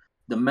stuff,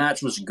 the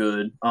match was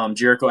good.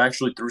 Jericho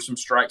actually threw some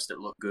strikes that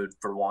looked good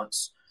for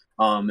once.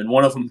 And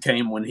one of them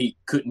came when he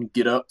couldn't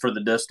get up for the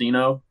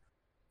Destino.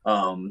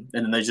 And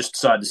then they just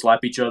decided to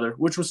slap each other,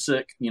 which was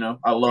sick.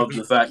 I love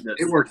the fact that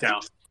it worked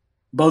out.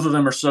 Both of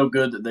them are so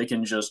good that they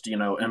can just,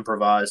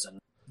 improvise and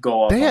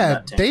go off. They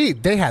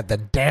had the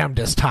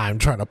damnedest time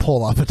trying to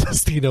pull off a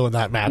Destino in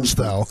that match,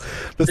 though.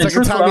 The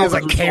second time he has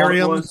to carry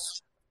him.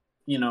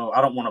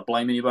 I don't want to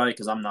blame anybody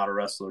because I'm not a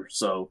wrestler.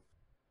 So,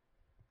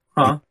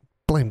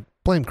 blame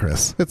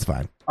Chris. It's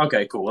fine.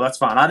 Okay, cool. That's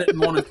fine. I didn't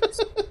want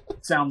to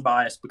sound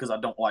biased because I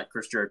don't like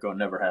Chris Jericho and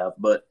never have,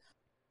 but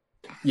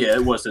yeah,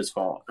 it was his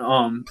fault.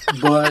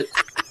 But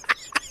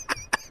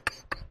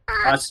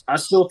I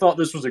still thought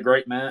this was a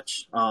great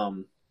match.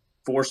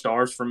 4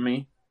 stars from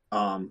me.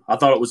 I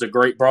thought it was a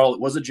great brawl. It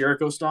was a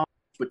Jericho style,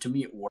 but to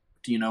me it worked.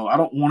 I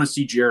don't want to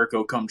see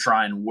Jericho come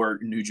try and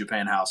work New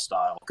Japan House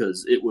style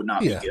because it would not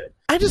be good.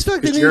 I just feel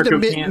like they needed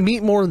to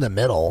meet more in the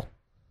middle.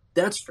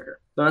 That's fair.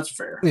 That's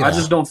fair. Yeah. I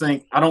just don't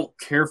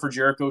care for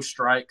Jericho's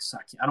strikes.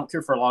 I don't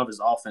care for a lot of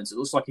his offense. It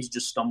looks like he's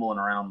just stumbling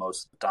around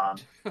most of the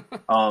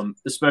time,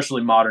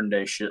 especially modern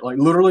day shit. Like,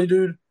 literally,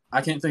 dude,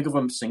 I can't think of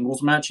a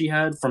singles match he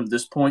had from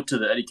this point to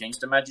the Eddie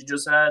Kingston match he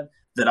just had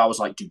that I was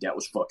like, dude, that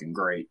was fucking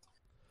great.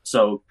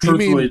 So,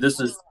 truthfully, this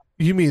is...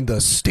 You mean the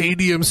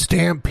Stadium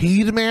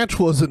Stampede match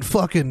wasn't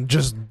fucking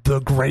just the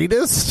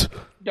greatest?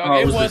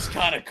 Dog, it was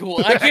kind of cool.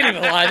 I can't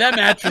even lie. That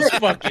match was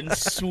fucking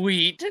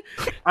sweet.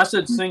 I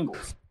said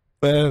singles.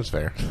 That's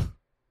fair.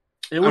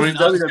 It was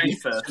WWE saying,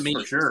 Fest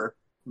for sure.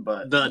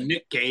 But the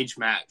Nick Gage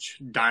match,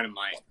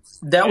 Dynamite.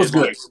 That was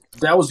good.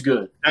 That was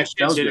good. That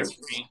shit did it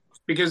for me.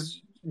 Because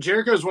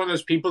Jericho's one of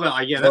those people that,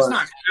 like, yeah, that's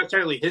not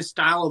necessarily his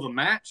style of a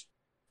match,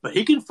 but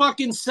he can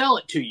fucking sell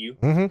it to you.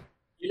 Mm-hmm.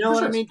 You know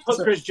what I mean? Put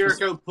Chris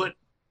Jericho, put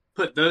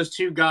those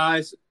two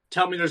guys,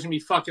 tell me there's going to be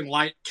fucking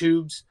light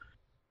tubes.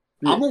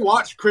 Yeah. I'm going to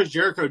watch Chris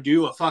Jericho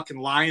do a fucking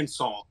lion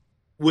salt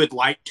with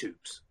light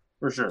tubes.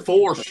 For sure.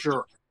 For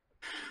sure.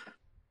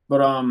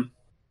 But,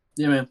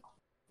 yeah, man.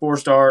 4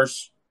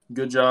 stars.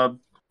 Good job,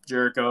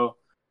 Jericho.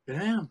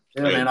 Damn.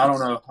 Yeah, man, I don't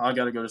know. I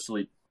got to go to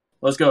sleep.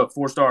 Let's go.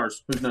 4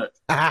 stars. Who's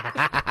next?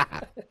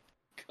 I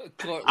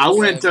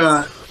went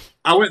 3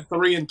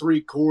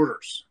 3/4.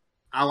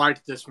 I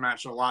liked this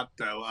match a lot,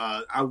 though.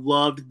 I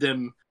loved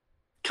them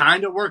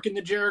kind of working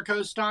the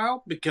Jericho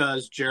style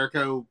because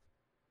Jericho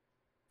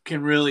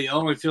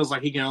feels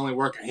like he can only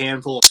work a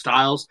handful of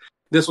styles.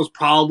 This was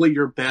probably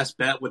your best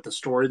bet with the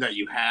story that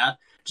you had.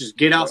 Just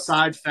get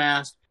outside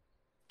fast,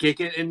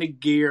 kick it into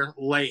gear,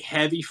 lay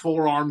heavy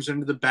forearms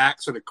into the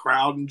back so the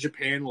crowd in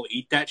Japan will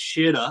eat that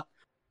shit up.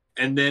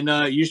 And then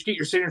you just get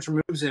your signature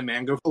moves in,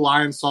 man. Go for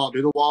lion salt,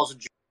 do the walls of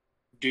Jericho,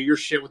 do your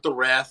shit with the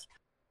ref.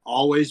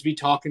 Always be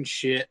talking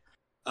shit.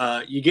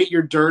 You get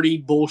your dirty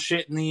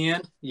bullshit in the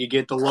end. You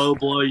get the low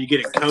blow. You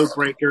get a code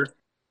breaker.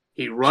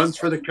 He runs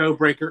for the code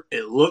breaker.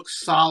 It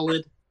looks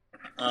solid.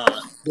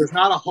 There's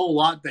not a whole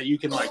lot that you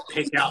can like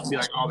pick out and be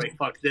like, oh, they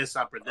fucked this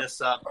up or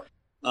this up.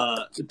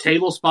 The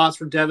table spots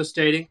were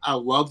devastating. I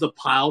love the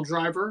pile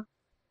driver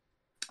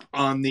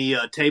on the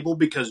table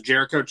because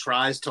Jericho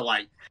tries to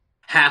like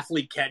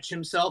halfly catch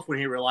himself when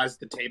he realizes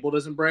the table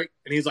doesn't break.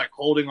 And he's like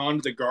holding on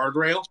to the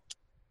guardrail.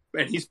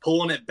 And he's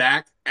pulling it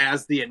back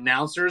as the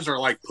announcers are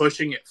like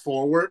pushing it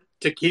forward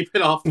to keep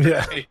it off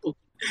the table.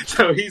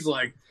 So he's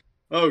like,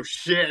 oh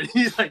shit.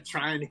 He's like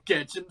trying to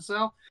catch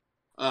himself.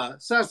 So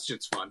that's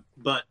just fun.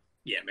 But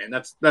yeah, man,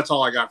 that's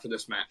all I got for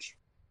this match.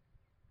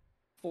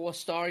 4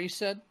 star, you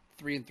said?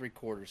 3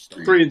 3/4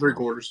 stars. 3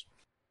 3/4.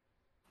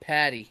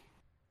 Patty.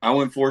 I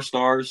went 4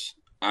 stars.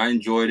 I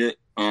enjoyed it.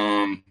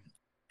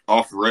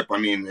 Off rip, I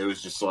mean, it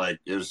was just like,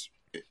 it was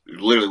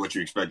literally what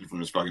you expected from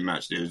this fucking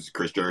match, dude. It was a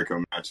Chris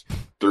Jericho match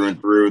through and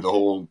through. The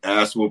whole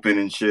ass whooping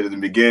and shit at the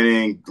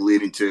beginning,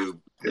 leading to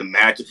the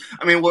match.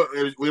 I mean,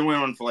 we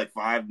went on for like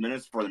 5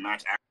 minutes before the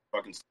match actually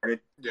fucking started.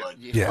 Yeah. Like,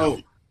 Yeah.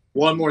 Oh,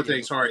 one more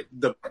thing. Sorry.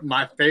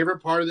 My favorite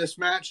part of this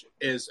match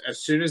is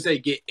as soon as they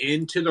get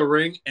into the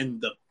ring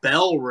and the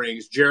bell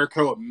rings,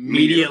 Jericho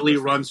immediately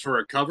runs for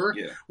a cover,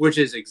 which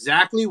is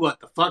exactly what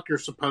the fuck you're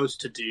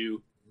supposed to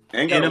do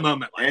in a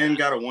moment like that.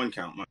 Got a 1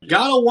 count.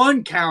 Got a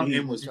 1 count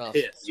and was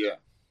pissed. Yeah.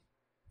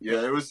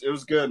 Yeah, it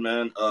was good,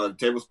 man. The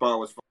table spot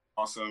was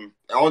awesome.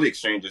 All the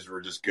exchanges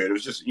were just good. It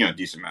was just, a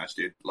decent match,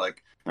 dude.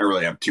 Like, I don't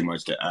really have too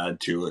much to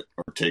add to it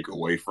or take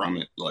away from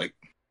it. Like,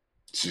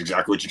 it's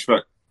exactly what you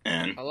expect.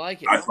 And I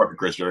like it. I fucking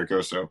Chris Jericho,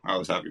 so I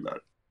was happy about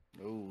it.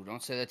 Oh,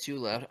 don't say that too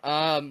loud.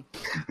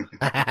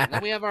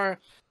 Then we have our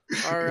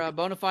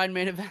bona fide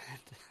main event.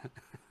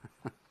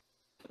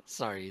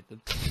 Sorry,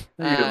 Ethan.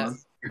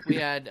 We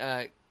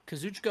had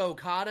Kazuchika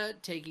Okada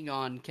taking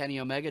on Kenny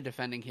Omega,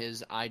 defending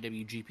his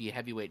IWGP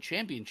Heavyweight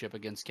Championship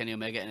against Kenny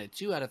Omega in a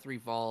 2 out of 3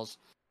 falls.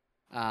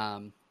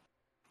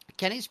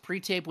 Kenny's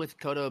pre-tape with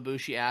Kota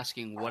Ibushi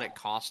asking what it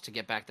costs to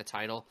get back the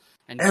title,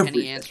 and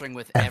Kenny answering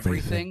with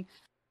everything.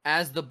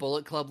 As the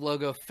Bullet Club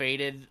logo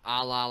faded,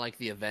 a la like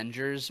the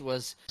Avengers,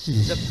 was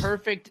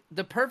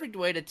the perfect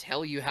way to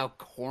tell you how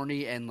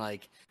corny and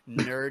like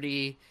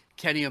nerdy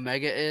Kenny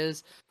Omega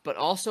is, but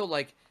also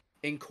like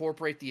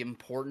incorporate the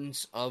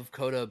importance of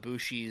Kota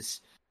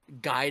Ibushi's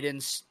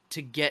guidance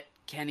to get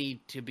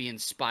Kenny to be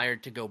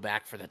inspired to go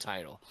back for the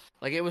title.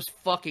 Like, it was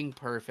fucking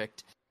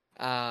perfect.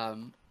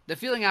 The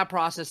feeling out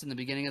process in the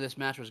beginning of this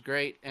match was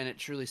great, and it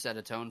truly set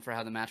a tone for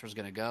how the match was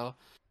going to go.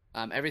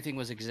 Everything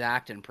was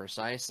exact and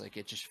precise. Like,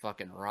 it just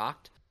fucking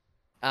rocked.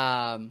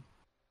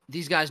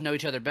 These guys know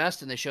each other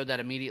best, and they showed that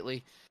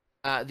immediately.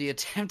 The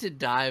attempted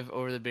dive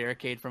over the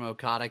barricade from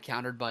Okada,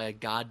 countered by a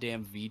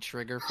goddamn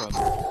V-trigger from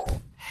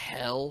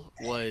hell,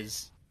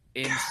 was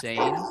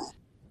insane.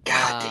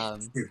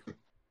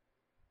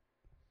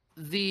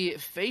 The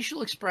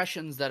facial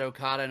expressions that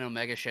Okada and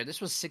Omega shared,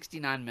 this was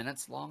 69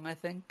 minutes long, I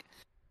think.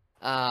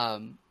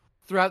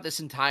 Throughout this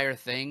entire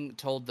thing,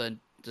 told the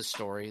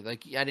story.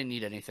 Like, I didn't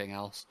need anything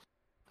else.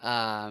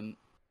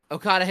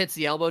 Okada hits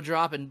the elbow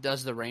drop and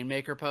does the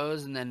Rainmaker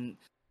pose, and then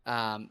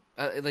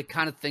like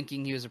kind of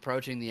thinking he was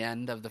approaching the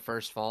end of the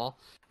first fall,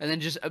 and then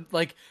just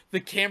like the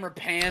camera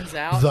pans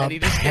out and he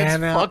just gets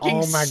fucking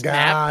oh my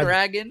God.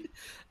 Snapdragon.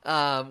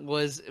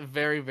 Was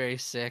very, very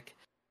sick.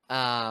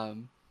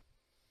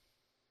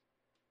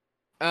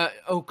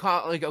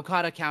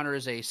 Okada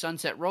counters a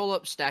sunset roll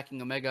up,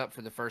 stacking Omega up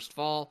for the first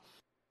fall.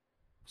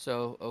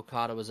 So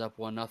Okada was up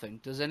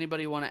 1-0. Does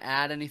anybody want to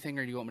add anything,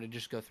 or do you want me to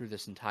just go through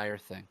this entire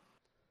thing?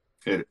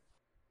 Hit it.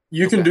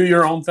 You can do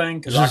your own thing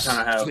because I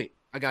kind of have. Sweet,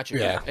 I got you.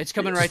 Yeah. It's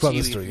coming right to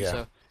you. Through,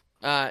 Ethan.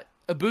 So,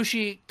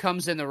 Ibushi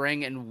comes in the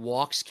ring and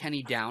walks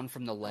Kenny down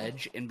from the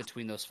ledge in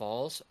between those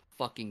falls.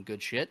 Fucking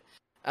good shit.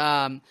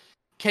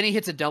 Kenny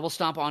hits a double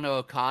stomp onto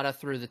Okada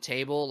through the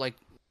table,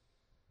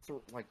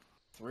 through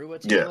a table.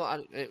 Yeah.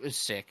 It was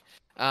sick.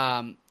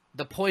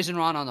 The poison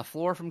rod on the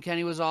floor from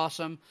Kenny was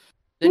awesome.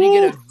 Then you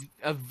get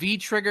a V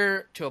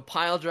trigger to a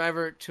pile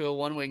driver to a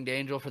one-winged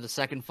angel for the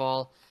second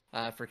fall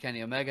for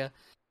Kenny Omega.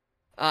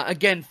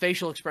 Again,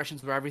 facial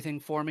expressions were everything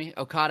for me.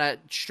 Okada,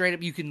 straight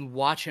up, you can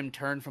watch him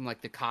turn from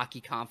like the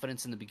cocky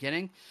confidence in the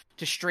beginning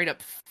to straight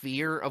up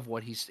fear of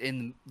what he's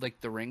in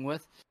like the ring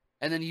with.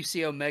 And then you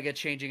see Omega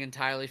changing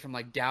entirely from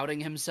like doubting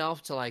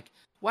himself to like,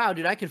 wow,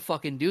 dude, I could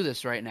fucking do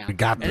this right now. We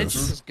got and this.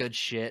 it's just good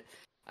shit.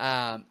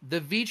 The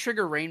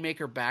V-Trigger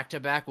Rainmaker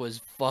back-to-back was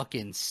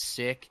fucking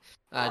sick.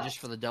 Just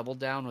for the double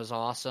down was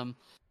awesome.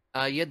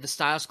 You had the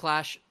Styles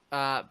Clash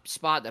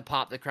spot that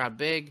popped the crowd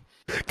big.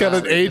 Got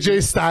an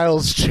AJ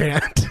Styles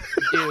chant.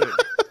 Dude.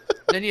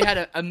 Then you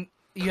had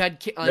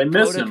They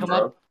miss Kota him, come bro.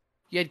 up.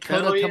 You had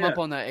Kota come yeah. up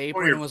on the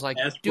apron your and was like,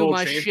 best "Do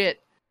my bullshit. shit."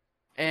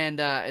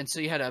 And so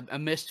you had a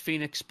missed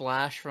Phoenix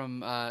Splash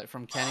from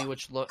Kenny,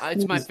 which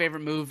it's my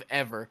favorite move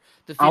ever.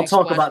 The I'll Phoenix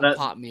talk Splash about will that.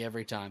 pop me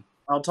every time.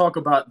 I'll talk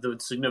about the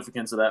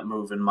significance of that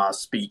move in my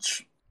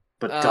speech,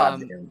 but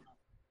goddamn.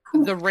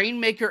 The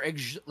Rainmaker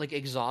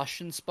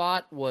exhaustion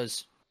spot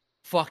was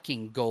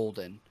fucking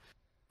golden,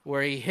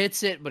 where he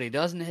hits it but he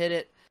doesn't hit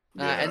it.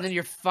 And then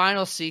your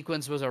final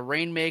sequence was a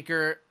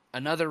Rainmaker,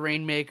 another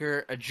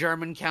Rainmaker, a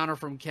German counter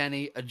from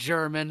Kenny, a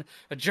German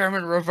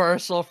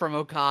reversal from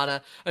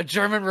Okada, a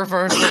German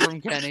reversal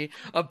from Kenny,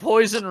 a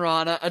Poison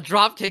Rana, a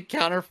dropkick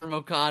counter from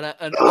Okada,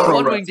 a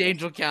one-winged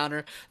angel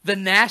counter, the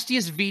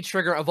nastiest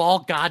V-trigger of all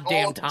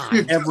goddamn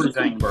time.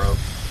 Everything, bro.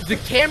 The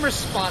camera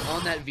spot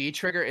on that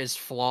V-trigger is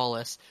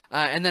flawless.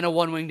 And then a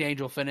one-winged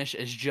angel finish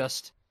is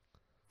just...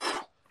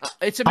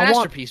 it's a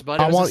masterpiece,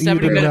 bud. It was a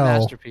 70-minute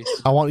masterpiece.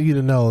 I want you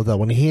to know that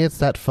when he hits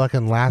that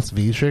fucking last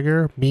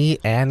V-trigger, me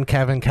and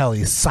Kevin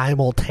Kelly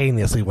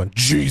simultaneously went,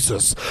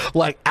 Jesus,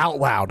 like out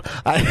loud.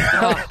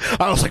 I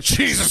was like,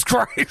 Jesus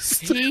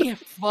Christ. He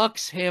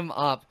fucks him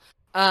up.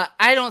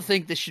 I don't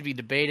think this should be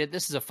debated.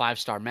 This is a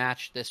 5-star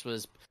match. This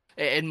was,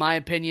 in my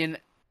opinion,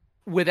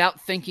 without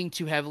thinking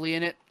too heavily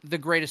in it, the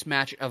greatest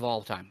match of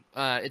all time.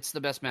 It's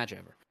the best match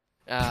ever.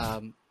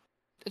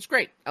 It's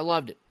great. I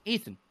loved it.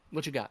 Ethan,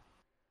 what you got?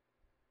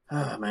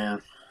 Oh,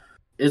 man.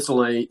 It's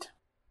late.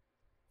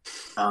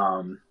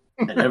 And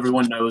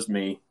everyone knows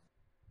me.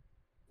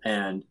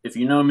 And if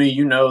you know me,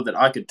 you know that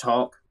I could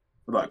talk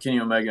about Kenny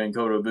Omega and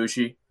Kota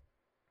Ibushi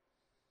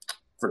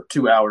for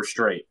 2 hours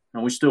straight.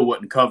 And we still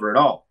wouldn't cover it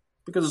all.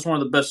 Because it's one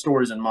of the best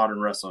stories in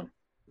modern wrestling.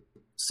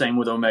 Same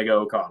with Omega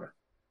Okada.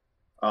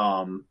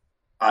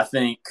 I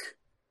think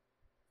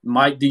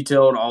Mike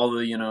detailed all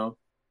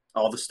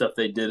the stuff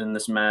they did in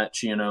this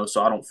match,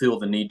 so I don't feel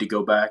the need to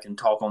go back and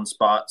talk on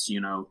spots,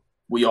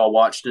 We all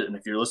watched it, and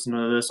if you're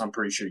listening to this, I'm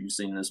pretty sure you've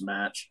seen this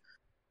match.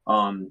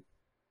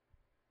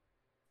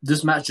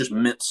 This match just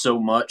meant so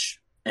much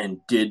and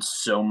did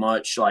so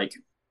much. Like,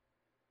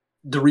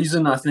 the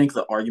reason I think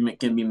the argument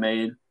can be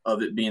made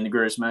of it being the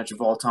greatest match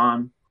of all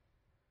time,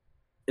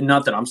 and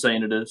not that I'm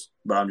saying it is,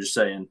 but I'm just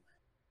saying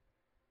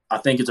I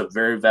think it's a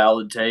very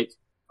valid take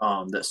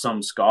that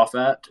some scoff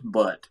at,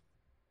 but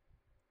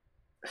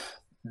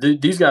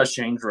these guys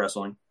changed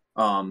wrestling.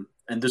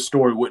 And this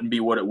story wouldn't be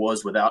what it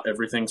was without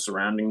everything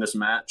surrounding this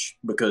match,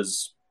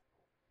 because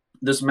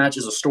this match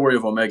is a story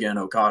of Omega and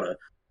Okada,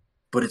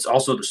 but it's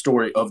also the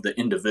story of the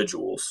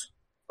individuals,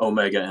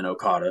 Omega and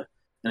Okada,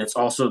 and it's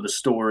also the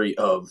story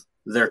of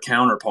their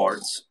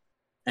counterparts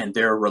and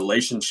their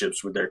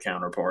relationships with their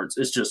counterparts.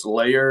 It's just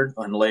layered,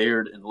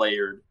 unlayered, and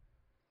layered,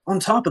 on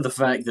top of the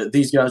fact that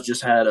these guys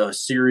just had a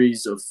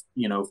series of,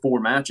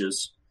 4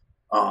 matches,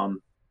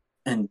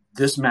 and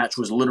this match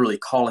was literally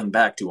calling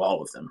back to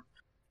all of them.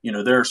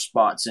 There are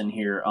spots in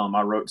here.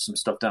 I wrote some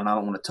stuff down. I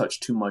don't want to touch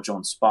too much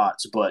on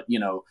spots, but,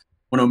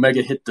 when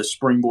Omega hit the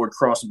springboard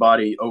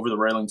crossbody over the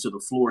railing to the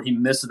floor, he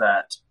missed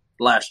that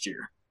last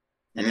year.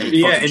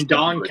 And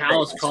Don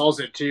Callis calls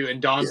it too.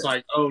 And Don's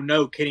like, oh,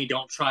 no, Kenny,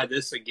 don't try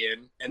this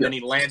again. And then he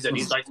lands it. And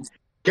he's like,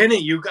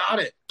 Kenny, you got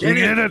it.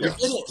 Kenny, you did it.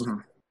 Mm-hmm.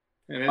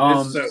 And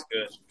it's so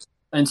good.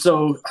 And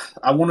so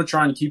I want to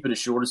try and keep it as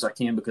short as I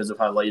can because of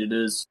how late it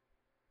is.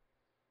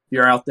 If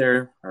you're out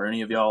there, or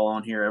any of y'all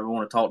on here ever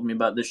want to talk to me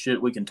about this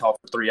shit, we can talk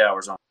for 3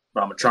 hours on it.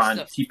 But I'm going to try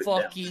and keep it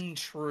down. Fucking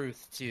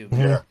truth, too.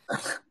 Yeah.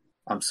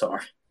 I'm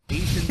sorry.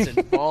 Ethan's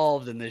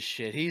involved in this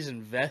shit. He's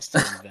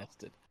invested.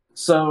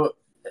 So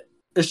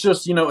it's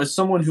just, as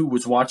someone who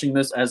was watching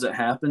this as it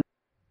happened,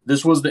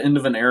 this was the end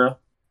of an era.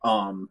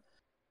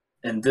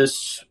 And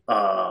this,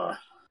 God,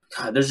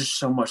 there's just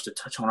so much to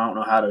touch on. I don't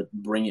know how to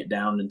bring it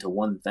down into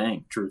one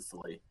thing,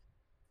 truthfully.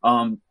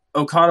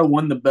 Okada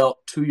won the belt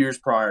 2 years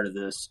prior to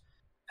this,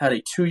 had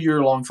a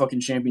 2-year-long fucking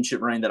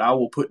championship reign that I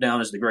will put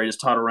down as the greatest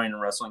title reign in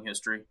wrestling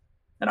history.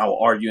 And I will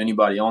argue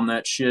anybody on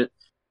that shit.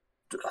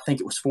 I think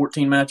it was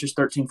 14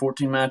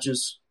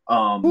 matches.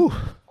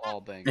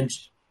 All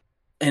bangers.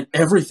 And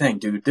everything,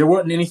 dude. There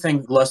wasn't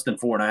anything less than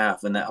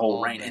 4.5 in that whole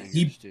All reign. bangers, And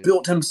he dude.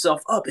 built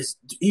himself up.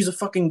 He's a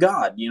fucking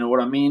god. You know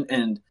what I mean?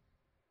 And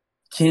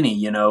Kenny,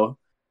 you know,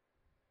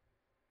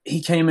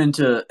 he came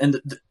into, and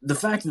the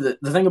fact that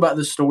the thing about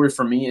this story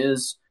for me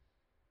is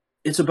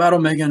it's about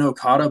Omega and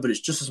Okada, but it's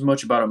just as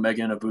much about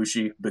Omega and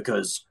Ibushi,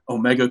 because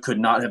Omega could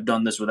not have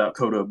done this without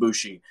Kota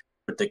Ibushi.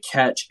 But the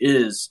catch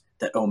is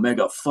that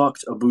Omega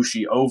fucked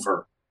Ibushi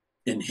over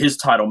in his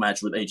title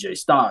match with AJ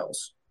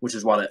Styles, which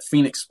is why that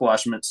Phoenix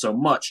Splash meant so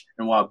much,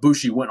 and why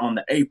Ibushi went on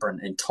the apron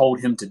and told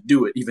him to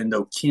do it, even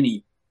though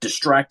Kenny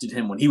distracted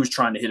him when he was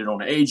trying to hit it on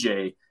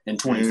AJ in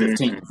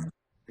 2015.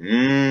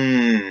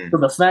 So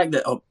the fact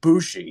that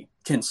Ibushi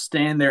can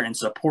stand there and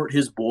support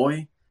his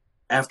boy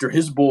after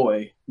his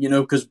boy, you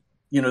know, because,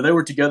 you know, they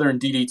were together in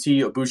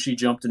DDT. Ibushi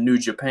jumped to New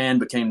Japan,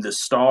 became the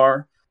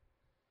star.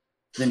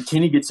 Then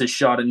Kenny gets his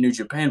shot in New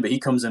Japan, but he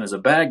comes in as a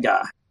bad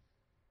guy.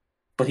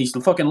 But he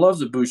still fucking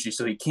loves Ibushi,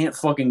 so he can't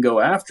fucking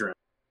go after him.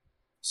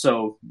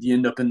 So you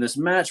end up in this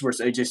match where it's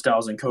AJ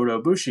Styles and Kota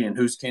Ibushi, and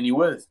who's Kenny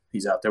with?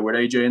 He's out there with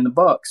AJ and the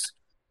Bucks.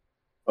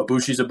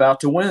 Ibushi's about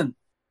to win.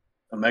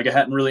 Omega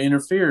hadn't really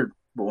interfered,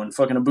 but when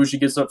fucking Ibushi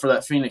gets up for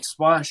that Phoenix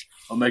Splash,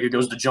 Omega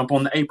goes to jump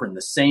on the apron,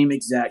 the same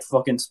exact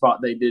fucking spot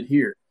they did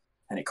here.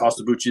 And it cost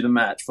Ibushi the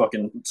match.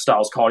 Fucking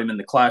Styles caught him in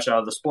the clash out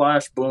of the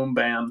splash. Boom,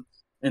 bam,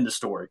 end of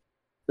story.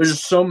 There's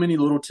just so many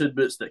little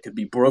tidbits that could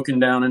be broken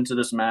down into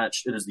this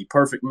match. It is the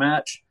perfect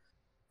match.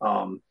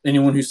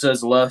 Anyone who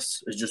says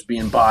less is just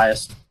being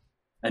biased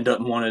and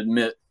doesn't want to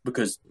admit,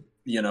 because,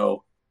 you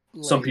know,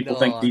 some people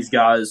think these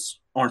guys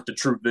aren't the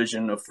true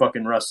vision of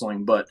fucking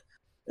wrestling. But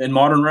in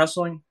modern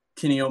wrestling,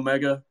 Kenny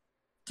Omega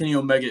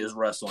is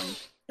wrestling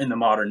in the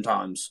modern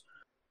times.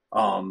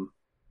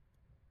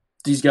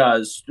 These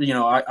guys, you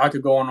know, I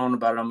could go on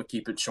about it. I'm going to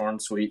keep it short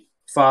and sweet.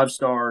 5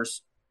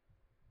 stars.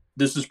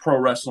 This is pro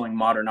wrestling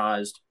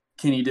modernized.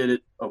 Kenny did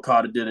it.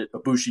 Okada did it.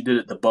 Ibushi did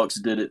it. The Bucks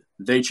did it.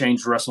 They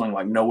changed wrestling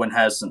like no one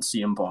has since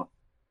CM Punk.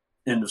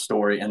 End of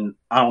story. And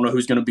I don't know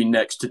who's going to be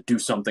next to do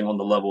something on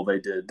the level they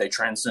did. They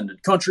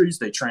transcended countries.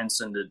 They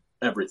transcended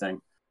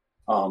everything.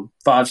 5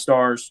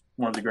 stars.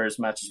 One of the greatest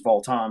matches of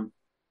all time.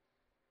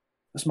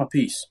 That's my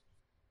piece.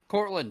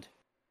 Cortland.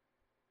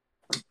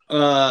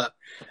 I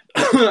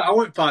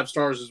went 5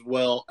 stars as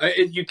well.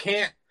 You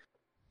can't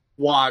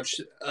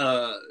watch.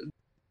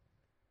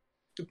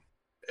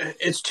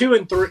 It's 2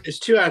 and 3. It's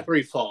 2 out of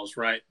 3 falls,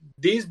 right?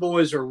 These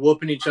boys are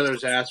whooping each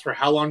other's ass for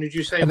how long did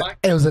you say, Mike?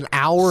 It was an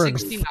hour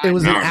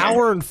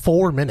and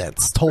 4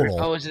 minutes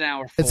total. Oh, it's an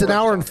hour. It's an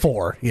hour and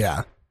 4.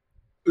 Yeah.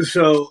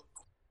 So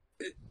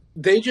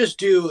they just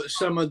do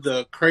some of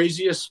the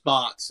craziest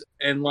spots,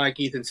 and like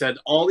Ethan said,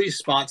 all these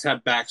spots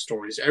have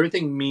backstories.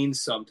 Everything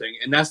means something,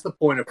 and that's the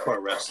point of pro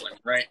wrestling,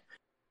 right?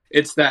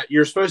 It's that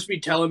you're supposed to be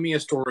telling me a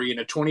story in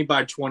a 20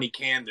 by 20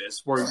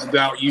 canvas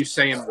without you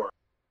saying words.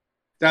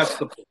 That's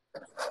the point.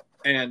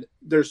 And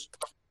there's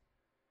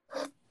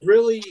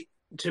really,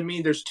 to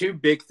me, there's 2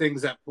 big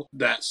things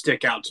that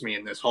stick out to me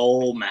in this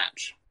whole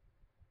match.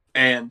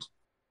 And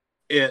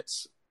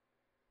it's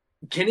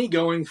Kenny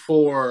going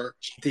for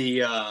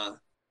the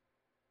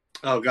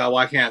oh god,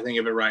 why can't I think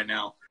of it right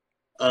now?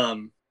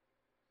 One-Winged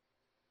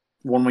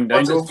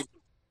Angel?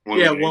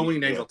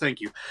 One-Winged Angel,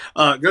 thank you.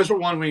 Goes for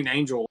One-Winged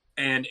Angel,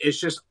 and it's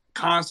just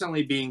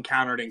constantly being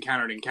countered.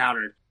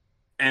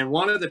 And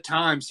one of the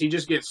times he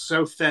just gets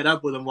so fed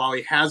up with him while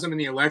he has him in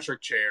the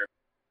electric chair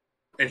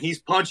and he's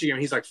punching him.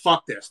 He's like,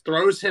 fuck this.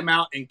 Throws him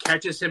out and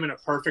catches him in a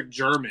perfect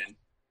German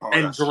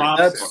and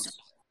drops him.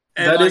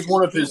 And that is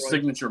one of his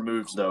signature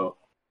moves, though.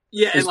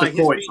 Yeah, and like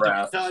his feet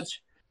draft. don't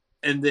touch.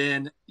 And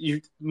then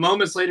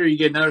moments later, you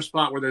get another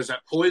spot where there's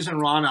that Poison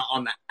Rana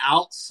on the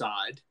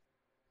outside,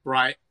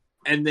 right?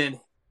 And then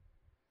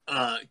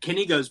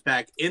Kenny goes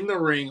back in the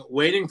ring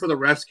waiting for the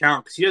ref's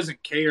count because he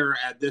doesn't care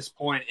at this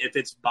point if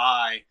it's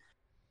by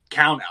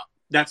count out.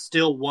 That's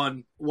still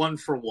one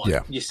for one.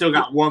 Yeah. You still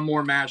got one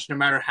more match. No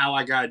matter how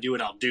I gotta do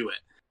it, I'll do it.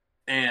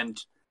 And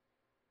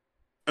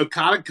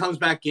Okada comes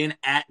back in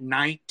at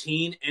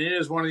 19, and it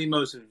is one of the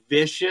most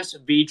vicious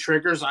V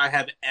triggers I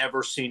have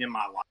ever seen in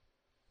my life.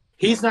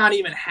 He's not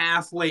even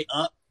halfway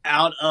up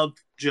out of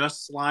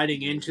just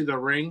sliding into the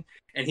ring,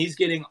 and he's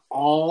getting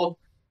all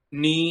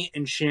knee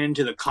and shin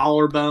to the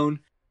collarbone,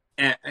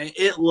 and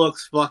it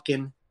looks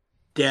fucking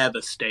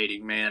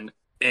devastating, man.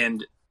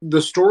 And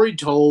the story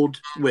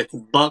told with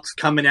Bucks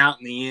coming out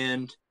in the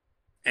end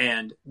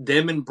and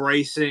them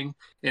embracing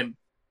and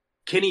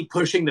Kenny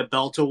pushing the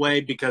belt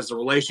away because the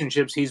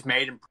relationships he's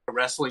made in pro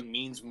wrestling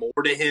means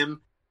more to him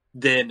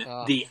than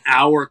the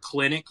hour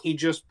clinic he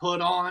just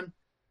put on.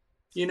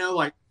 You know,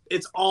 like,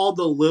 it's all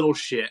the little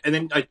shit. And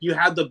then, like, you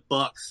had the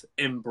Bucks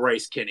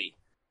embrace Kenny.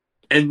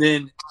 And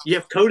then you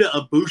have Kota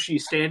Ibushi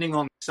standing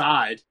on the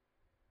side,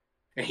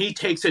 and he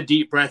takes a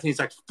deep breath, and he's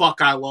like,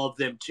 fuck, I love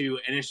them too.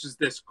 And it's just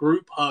this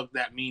group hug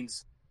that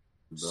means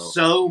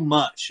so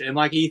much. And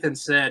like Ethan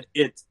said,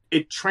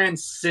 it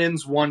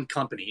transcends one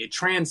company. It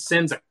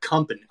transcends a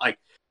company, like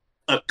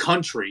a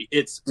country.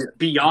 It's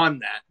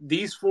beyond that.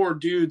 These 4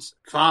 dudes,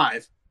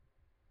 5,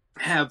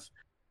 have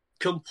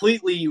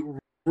completely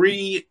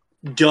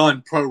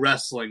redone pro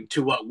wrestling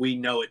to what we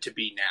know it to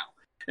be now.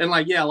 And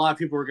like, yeah, a lot of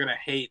people are going to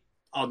hate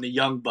on the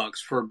Young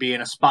Bucks for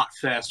being a spot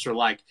fest or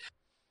like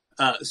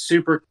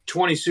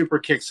 20 super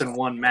kicks in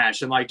one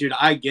match. And like, dude,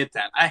 I get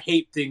that. I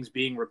hate things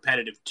being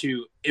repetitive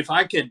too. If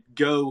I could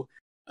go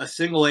a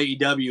single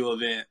AEW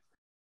event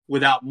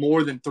without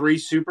more than 3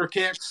 super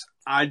kicks,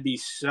 I'd be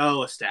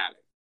so ecstatic.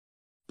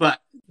 But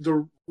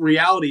the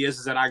reality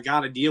is that I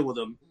got to deal with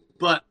them.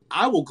 But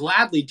I will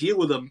gladly deal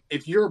with them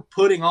if you're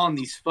putting on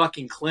these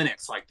fucking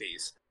clinics like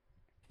these.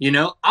 You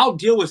know, I'll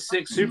deal with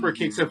 6 super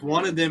kicks if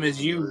one of them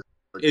is you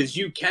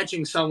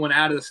catching someone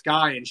out of the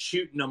sky and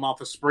shooting them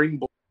off a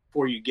springboard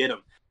before you get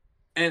them.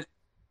 And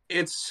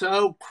it's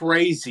so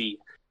crazy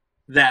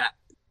that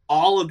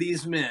all of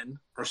these men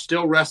are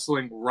still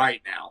wrestling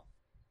right now,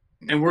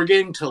 and we're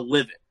getting to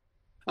live it.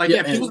 Like,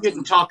 yeah, people get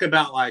to talk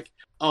about like,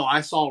 oh,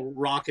 I saw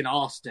Rock and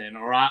Austin,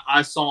 or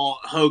I saw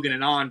Hogan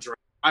and Andre,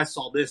 I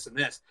saw this and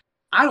this.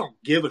 I don't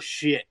give a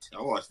shit.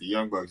 I watch the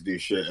Young Bucks do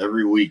shit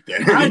every week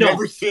that I've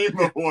never seen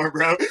before,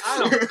 bro. I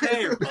don't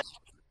care.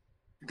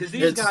 Because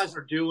these guys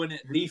are doing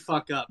it the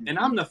fuck up. And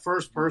I'm the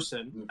first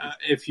person,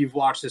 if you've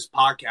watched this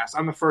podcast,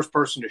 I'm the first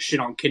person to shit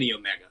on Kenny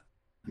Omega.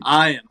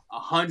 I am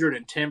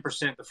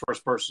 110% the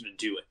first person to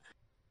do it.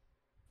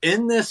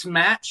 In this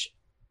match,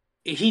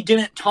 he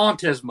didn't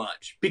taunt as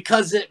much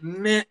because it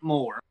meant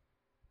more.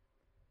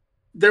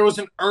 There was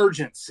an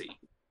urgency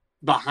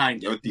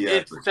behind it.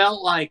 It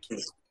felt like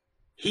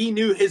he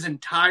knew his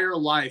entire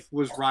life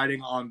was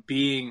riding on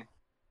being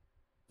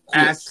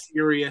as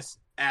serious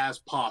as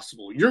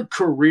possible. Your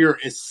career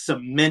is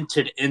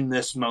cemented in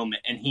this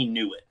moment, and he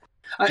knew it.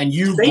 And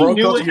they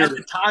knew it at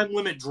the time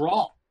limit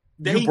draw.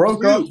 You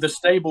broke up the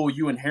stable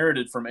you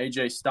inherited from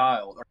AJ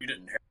Styles, or you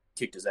didn't inherit,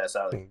 kicked his ass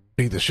out of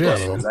beat the shit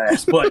out of him.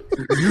 But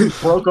you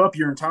broke up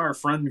your entire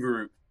friend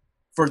group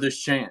for this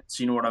chance.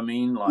 You know what I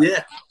mean? Like,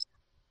 yeah,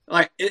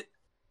 like it.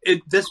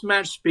 This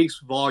match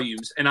speaks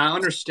volumes, and I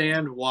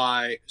understand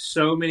why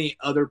so many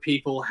other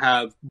people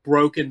have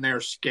broken their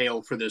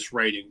scale for this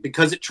rating,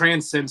 because it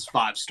transcends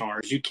 5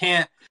 stars. You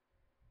can't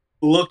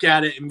look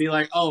at it and be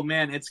like, oh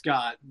man, it's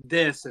got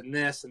this and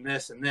this and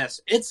this and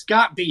this. It's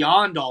got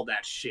beyond all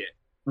that shit.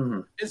 Mm-hmm.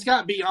 It's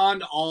got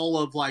beyond all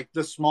of like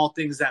the small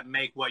things that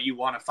make what you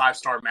want a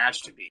 5-star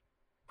match to be.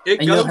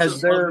 It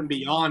goes above and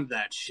beyond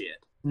that shit.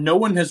 No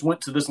one has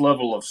went to this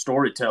level of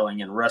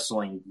storytelling in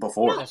wrestling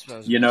before,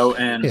 you know.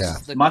 And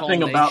my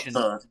thing about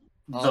the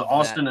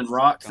Austin and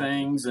Rock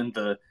things, and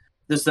the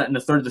this, that, and the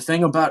third, the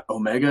thing about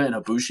Omega and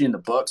Ibushi and the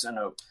Bucks,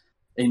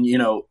 and you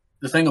know,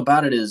 the thing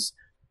about it is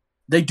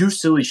they do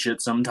silly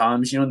shit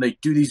sometimes, you know, and they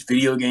do these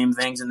video game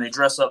things and they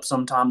dress up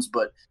sometimes.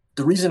 But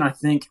the reason I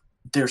think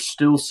they're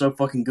still so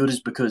fucking good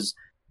is because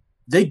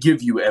they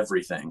give you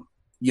everything.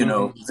 You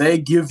know, they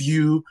give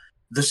you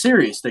the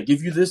serious, they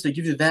give you this, they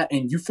give you that,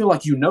 and you feel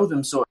like you know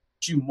them, so it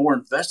makes you more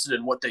invested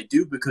in what they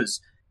do because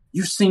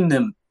you've seen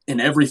them in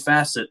every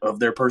facet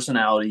of their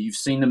personality. You've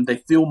seen them; they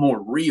feel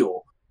more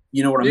real.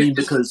 You know what I mean?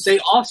 Because they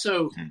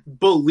also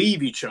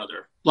believe each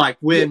other. Like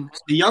when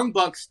the Young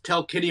Bucks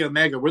tell Kenny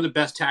Omega, "We're the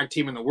best tag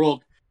team in the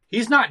world,"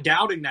 he's not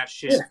doubting that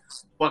shit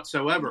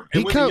whatsoever.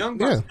 And when the Young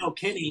Bucks tell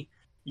Kenny,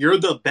 "You're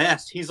the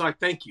best," he's like,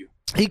 "Thank you."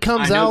 He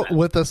comes out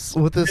with a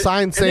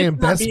sign saying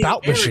 "Best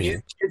Bout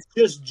Machine." It's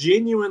just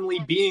genuinely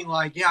being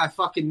like, "Yeah, I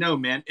fucking know,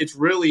 man. It's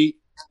really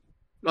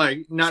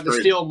like not to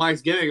steal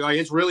Mike's gimmick. Like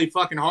it's really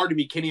fucking hard to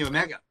be Kenny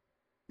Omega."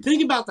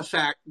 Think about the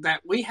fact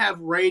that we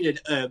have rated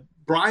a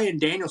Bryan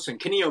Danielson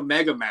Kenny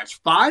Omega match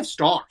 5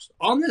 stars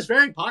on this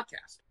very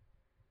podcast,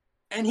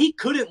 and he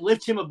couldn't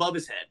lift him above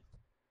his head.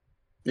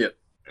 Yep,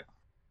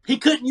 he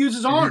couldn't use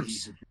his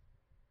arms.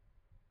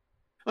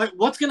 Like,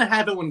 what's going to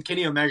happen when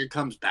Kenny Omega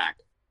comes back?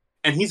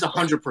 And he's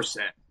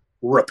 100%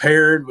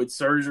 repaired with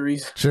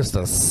surgeries. Just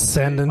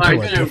ascending to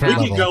a different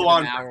level. We could go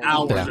on for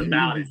hours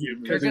about it.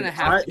 They're gonna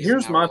have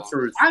here's my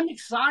truth. I'm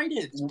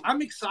excited.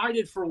 I'm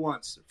excited for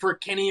once for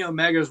Kenny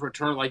Omega's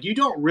return. Like, you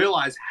don't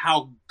realize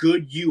how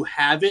good you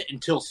have it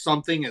until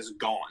something is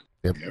gone.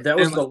 Yep. That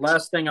was the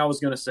last thing I was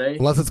going to say.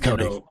 Unless it's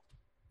Cody. You know,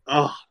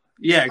 oh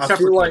yeah, I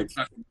feel like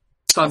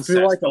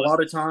a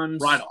lot of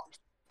times, right on.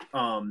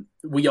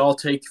 We all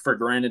take for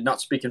granted,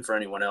 not speaking for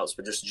anyone else,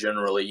 but just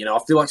generally, you know, I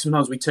feel like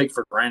sometimes we take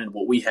for granted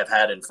what we have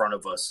had in front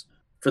of us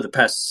for the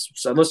past,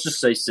 so let's just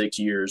say 6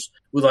 years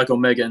with like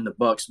Omega and the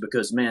Bucks,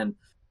 because man,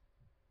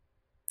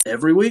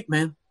 every week,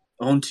 man,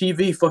 on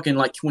TV, fucking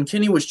like when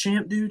Kenny was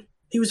champ, dude,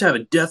 he was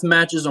having death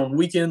matches on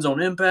weekends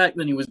on Impact,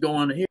 then he was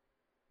going here,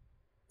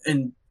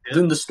 and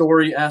then the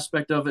story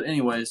aspect of it.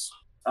 Anyways,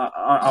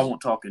 I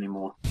won't talk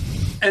anymore.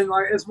 And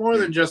like, it's more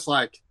than just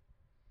like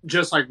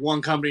just like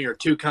one company or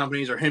two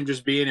companies or him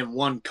just being in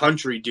one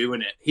country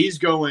doing it. He's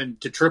going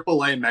to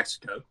AAA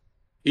Mexico.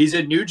 He's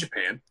in New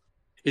Japan.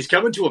 He's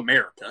coming to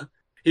America.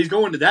 He's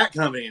going to that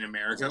company in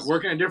America,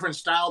 working a different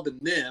style than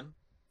them.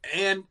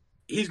 And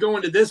he's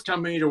going to this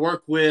company to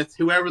work with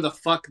whoever the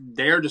fuck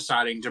they're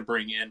deciding to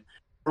bring in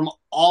from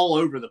all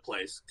over the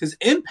place. Because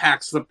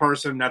Impact's the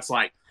person that's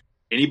like,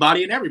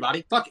 anybody and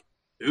everybody, fuck it.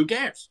 Who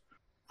cares?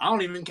 I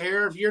don't even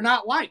care if you're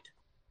not white.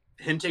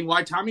 Hinting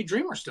why Tommy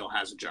Dreamer still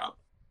has a job.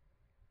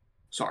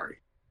 Sorry.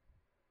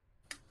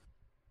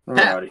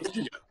 Alrighty.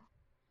 Pat,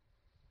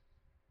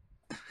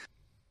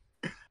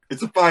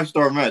 It's a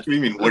 5-star match. What do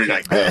you mean? What did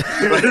I get?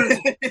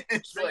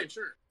 it's really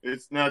true.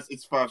 It's not.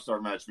 It's a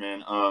 5-star match,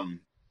 man.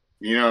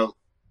 You know,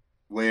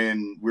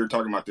 when we were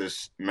talking about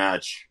this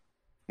match,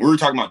 we were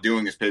talking about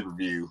doing this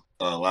pay-per-view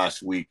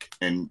last week,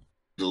 and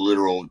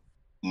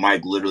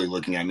Mike literally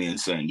looking at me and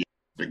saying, "Yeah,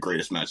 the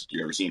greatest match that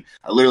you've ever seen."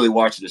 I literally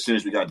watched it as soon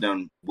as we got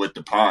done with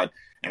the pod,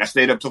 and I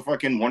stayed up till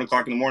fucking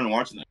 1:00 in the morning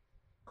watching it.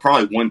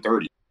 Probably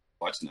 1:30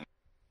 watching it,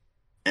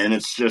 and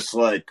it's just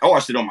like I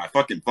watched it on my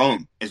fucking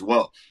phone as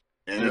well.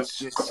 And it's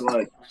just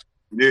like,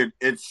 dude,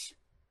 it's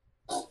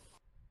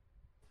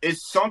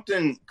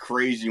something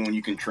crazy when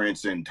you can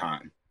transcend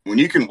time. When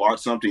you can watch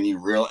something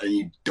and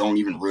you don't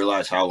even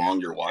realize how long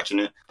you're watching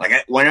it. Like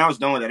when I was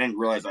done with it, I didn't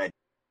realize I was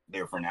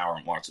there for an hour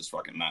and watched this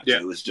fucking match. Yeah.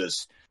 It was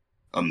just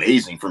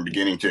amazing from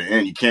beginning to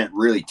end. You can't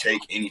really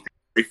take anything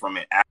away from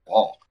it at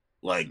all.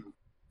 Like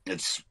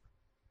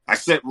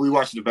we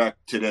watched it back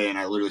today, and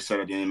I literally said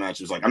at the end of the match,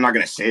 it was like, I'm not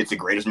gonna say it's the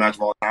greatest match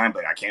of all time,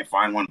 but I can't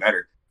find one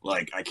better.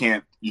 Like,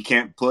 you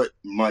can't put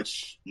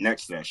much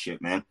next to that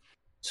shit, man.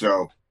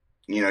 So,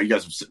 you know, you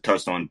guys have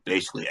touched on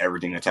basically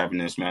everything that's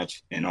happened in this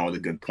match and all the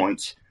good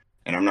points.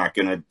 And I'm not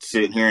going to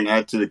sit here and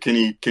add to the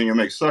Kenny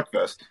Omega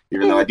Suckfest,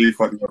 even though I do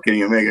fucking love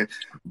Kenny Omega.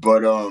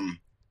 But,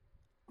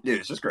 yeah,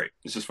 it's just great.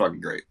 It's just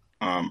fucking great.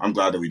 I'm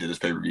glad that we did this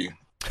pay-per-view.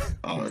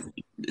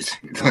 It's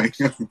like,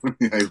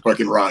 it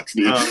fucking rocks,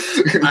 dude.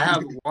 I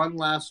have one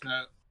last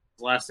note.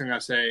 Last thing I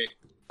say.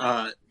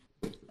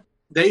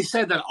 They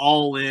said that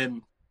All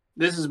In,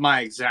 this is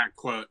my exact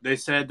quote. They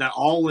said that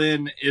All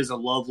In is a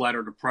love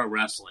letter to pro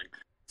wrestling.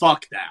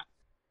 Fuck that.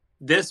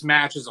 This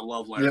match is a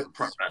love letter to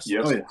pro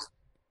wrestling. Yep.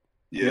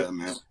 Yeah,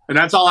 man. And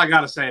that's all I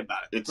got to say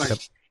about it. It's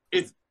like,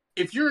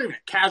 if you're even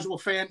a casual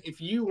fan, if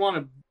you want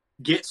to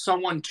get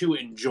someone to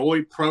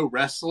enjoy pro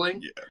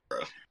wrestling,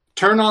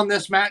 turn on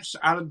this match.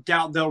 I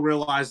doubt they'll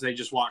realize they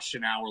just watched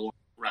an hour-long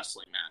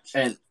wrestling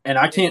match. And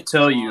I can't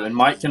tell you, and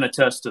Mike can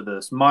attest to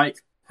this. Mike,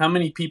 how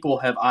many people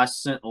have I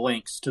sent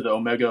links to the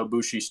Omega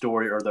Ibushi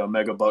story or the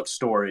Omega Bucks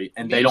story,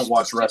 and they don't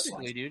watch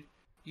wrestling? Dude.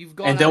 You've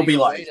gone and they'll be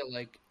like,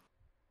 like,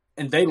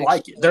 and they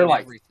like it. They're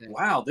like, everything.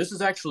 wow, this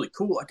is actually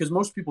cool. Because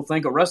most people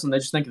think of wrestling, they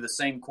just think of the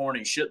same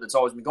corny shit that's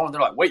always been going.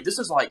 They're like, wait, this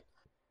is like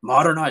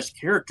modernized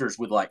characters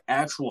with like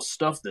actual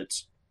stuff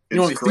that's, you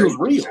know, it feels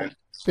real.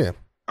 Yeah.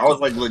 I was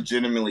like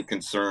legitimately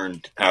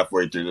concerned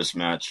halfway through this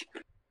match.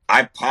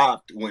 I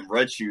popped when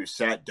Red Shoe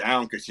sat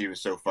down because he was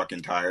so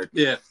fucking tired.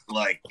 Yeah.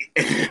 Like,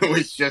 it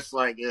was just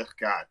like, ugh,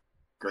 God,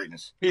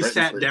 greatness. He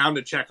sat down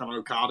to check on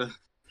Okada.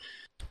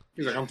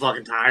 He's like, I'm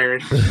fucking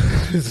tired.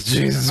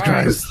 Jesus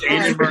Christ.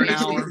 Stayed for an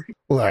hour.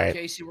 All right.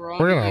 Casey, we're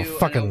gonna you.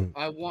 fucking.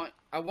 I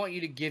want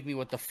you to give me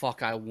what the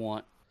fuck I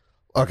want.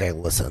 Okay,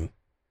 listen.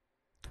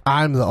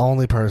 I'm the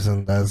only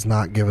person that is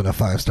not given a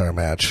 5-star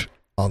match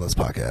on this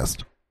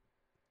podcast.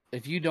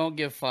 If you don't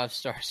give 5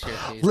 stars here,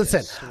 Casey, listen,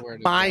 I swear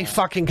to my God.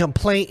 fucking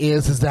complaint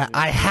is that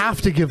I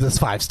have to give this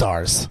 5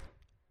 stars.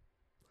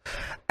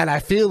 And I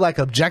feel like,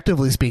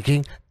 objectively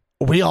speaking,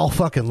 we all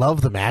fucking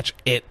love the match.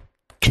 It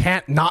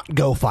can't not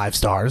go 5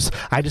 stars.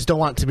 I just don't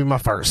want it to be my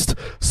first.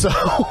 So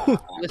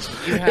Listen,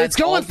 you had it's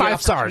going all the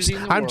 5 stars. opportunity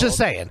in the I'm just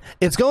world. saying.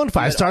 It's going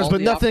 5 stars, all but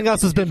the nothing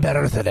else has been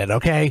better than it,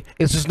 okay?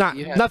 It's just not,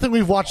 nothing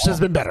we've watched has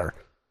been better.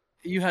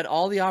 You had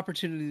all the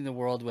opportunity in the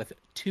world with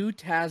 2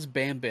 Taz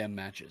Bam Bam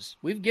matches.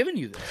 We've given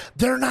you this.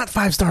 They're not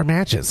 5-star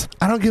matches.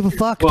 I don't give a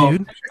fuck,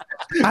 dude.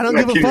 I don't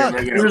give a fuck.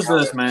 Here's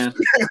this, man.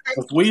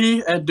 If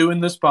we, at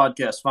doing this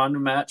podcast, find a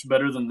match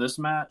better than this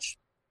match,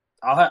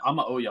 I'm going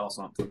to owe y'all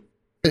something.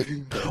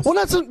 Well,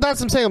 that's what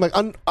I'm saying.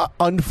 I'm like,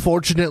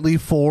 unfortunately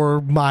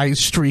for my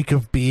streak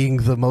of being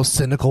the most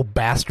cynical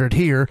bastard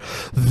here,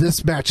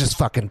 this match is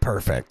fucking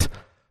perfect.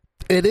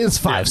 It is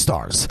 5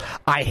 stars.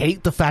 I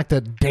hate the fact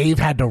that Dave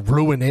had to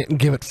ruin it and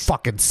give it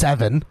fucking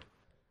 7.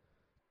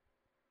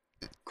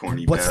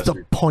 Corny What's bastard.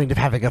 the point of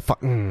having a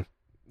fucking...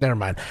 Never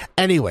mind.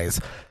 Anyways,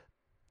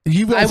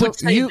 you guys... I would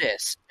say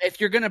this. If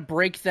you're going to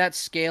break that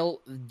scale,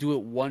 do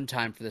it one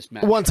time for this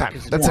match. One time.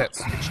 Because That's it.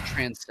 It's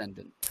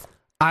transcendent.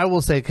 I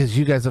will say, because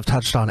you guys have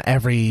touched on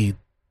every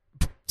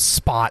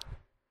spot,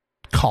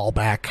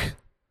 callback,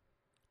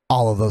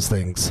 all of those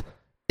things.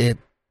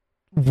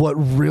 What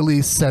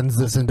really sends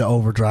this into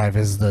overdrive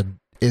is the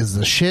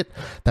shit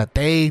that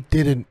they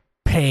didn't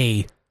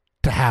pay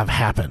to have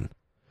happen.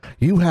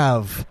 You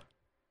have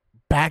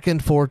back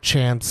and forth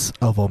chants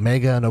of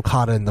Omega and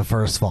Okada in the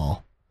first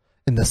fall.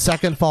 In the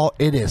second fall,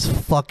 it is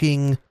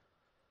fucking...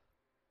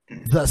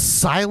 The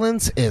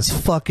silence is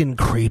fucking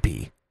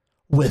creepy.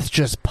 with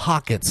just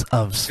pockets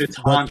of It's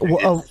haunting.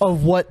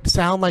 of what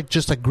sound like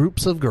just like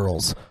groups of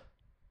girls,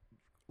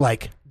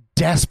 like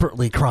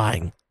desperately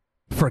crying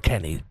for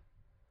Kenny.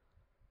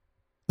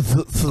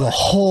 The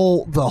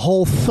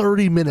whole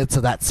 30 minutes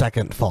of that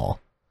second fall,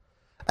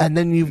 and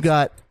then you've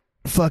got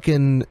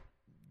fucking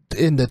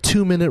in the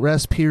 2-minute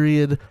rest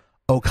period,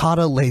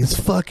 Okada lays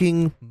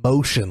fucking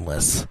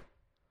motionless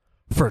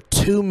for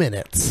 2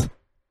 minutes.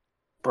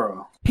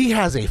 Bro. He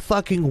has a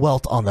fucking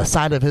welt on the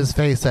side of his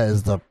face that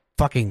is the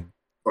fucking.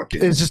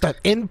 It's just an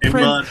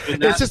imprint.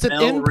 It's just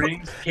an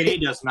imprint. Kenny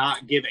does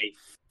not give a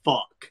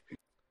fuck,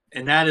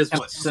 and that is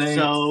what's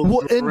so.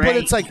 Well, but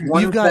it's like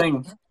One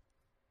thing.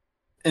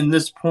 In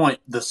this point,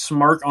 the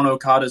smirk on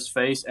Okada's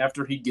face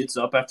after he gets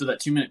up after that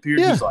 2-minute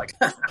period, he's like,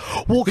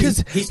 well,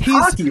 because he's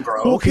cocky,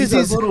 bro. Well, because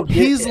he's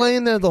dickhead.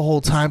 laying there the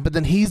whole time, but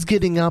then he's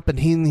getting up and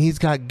he's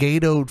got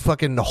Gato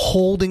fucking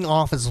holding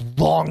off as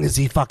long as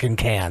he fucking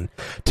can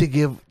to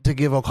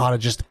give Okada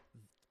just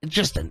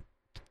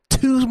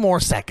 2 more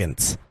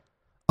seconds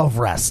of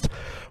rest.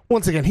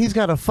 Once again, he's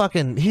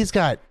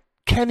got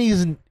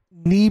Kenny's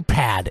knee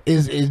pad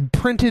is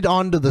printed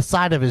onto the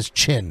side of his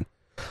chin.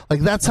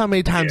 Like, that's how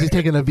many times he's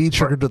taken a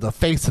V-trigger to the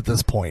face at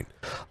this point.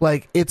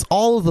 Like, it's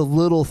all of the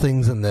little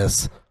things in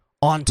this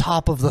on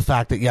top of the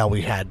fact that,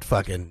 we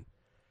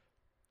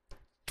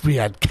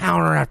had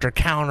counter after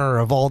counter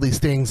of all these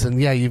things,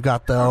 and you've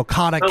got the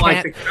Okada. But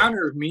like, the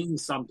counter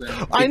means something.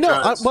 I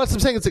know. What I'm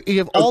saying is, you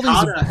have all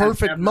these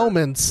perfect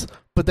moments,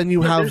 but then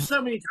you have. There's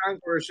so many times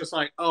where it's just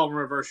like, oh,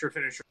 reverse your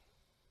finisher.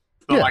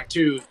 But like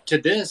to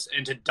this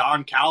and to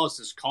Don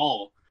Callis'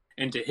 call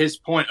and to his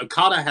point,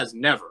 Okada has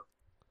never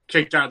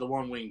kicked out of the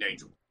one-winged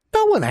angel.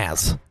 No one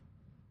has.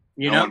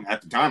 You know,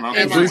 at the time,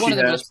 it's one of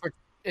the most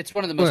protected.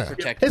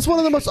 It's one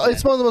of the most.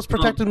 It's one of the most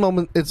protected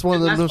moments. It's one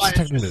of the most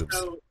protected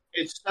moves.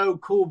 It's so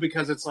cool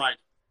because it's like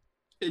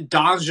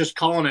Don's just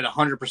calling it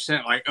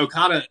 100%. Like,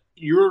 Okada,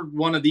 you're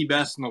one of the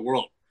best in the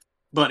world,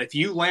 but if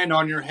you land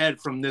on your head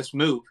from this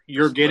move,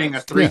 you're getting a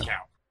 3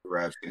 count.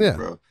 Bro.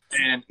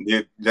 And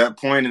that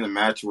point in the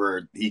match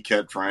where he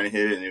kept trying to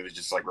hit it, and it was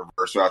just like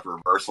reversal after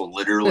reversal,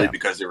 literally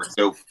because they were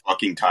so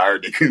fucking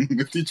tired they couldn't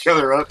lift each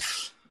other up.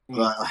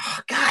 Like,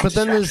 God, but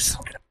then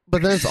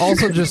it's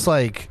also just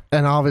like,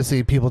 and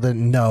obviously people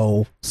didn't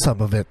know some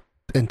of it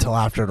until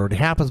after it already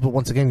happens. But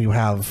once again, you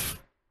have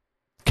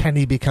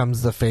Kenny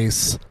becomes the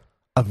face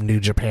of New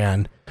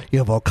Japan. You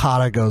have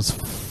Okada goes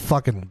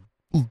fucking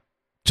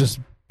just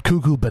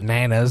cuckoo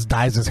bananas,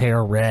 dyes his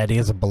hair red, he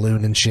has a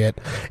balloon and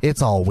shit.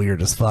 It's all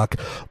weird as fuck.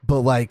 But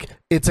like,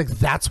 it's like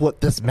that's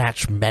what this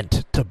match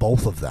meant to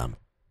both of them.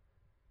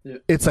 Yeah.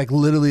 It's like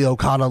literally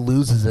Okada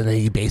loses and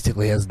he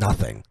basically has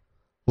nothing.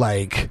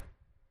 Like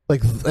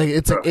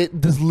it's like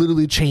this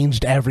literally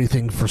changed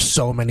everything for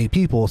so many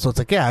people. So it's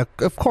like,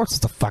 of course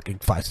it's a fucking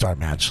 5-star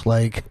match.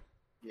 Like,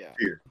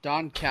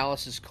 Don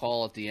Callis'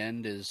 call at the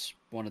end is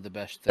one of the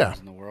best things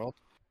in the world.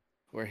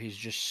 Where he's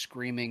just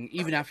screaming,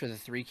 even after the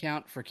 3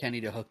 count, for Kenny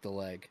to hook the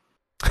leg.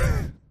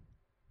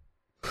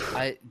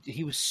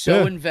 He was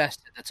so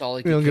invested. That's all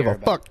he could care about. He don't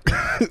give a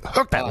fuck.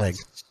 Hook that leg.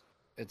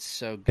 It's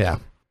so good. Yeah.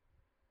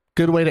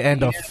 Good way to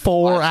end a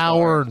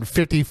 4-hour and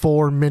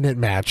 54-minute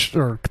match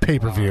or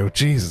pay-per-view.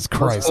 Jesus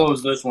Christ. Let's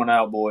close this one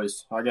out,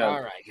 boys. All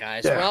right,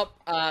 guys. Yeah.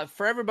 Well,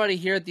 for everybody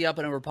here at the Up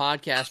and Over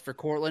podcast, for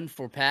Cortland,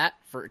 for Pat,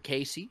 for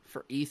Casey,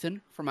 for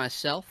Ethan, for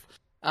myself,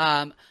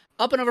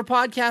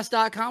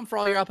 upandoverpodcast.com for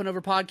all your Up and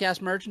Over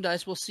podcast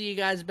merchandise. We'll see you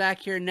guys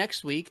back here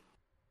next week.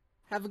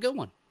 Have a good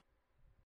one.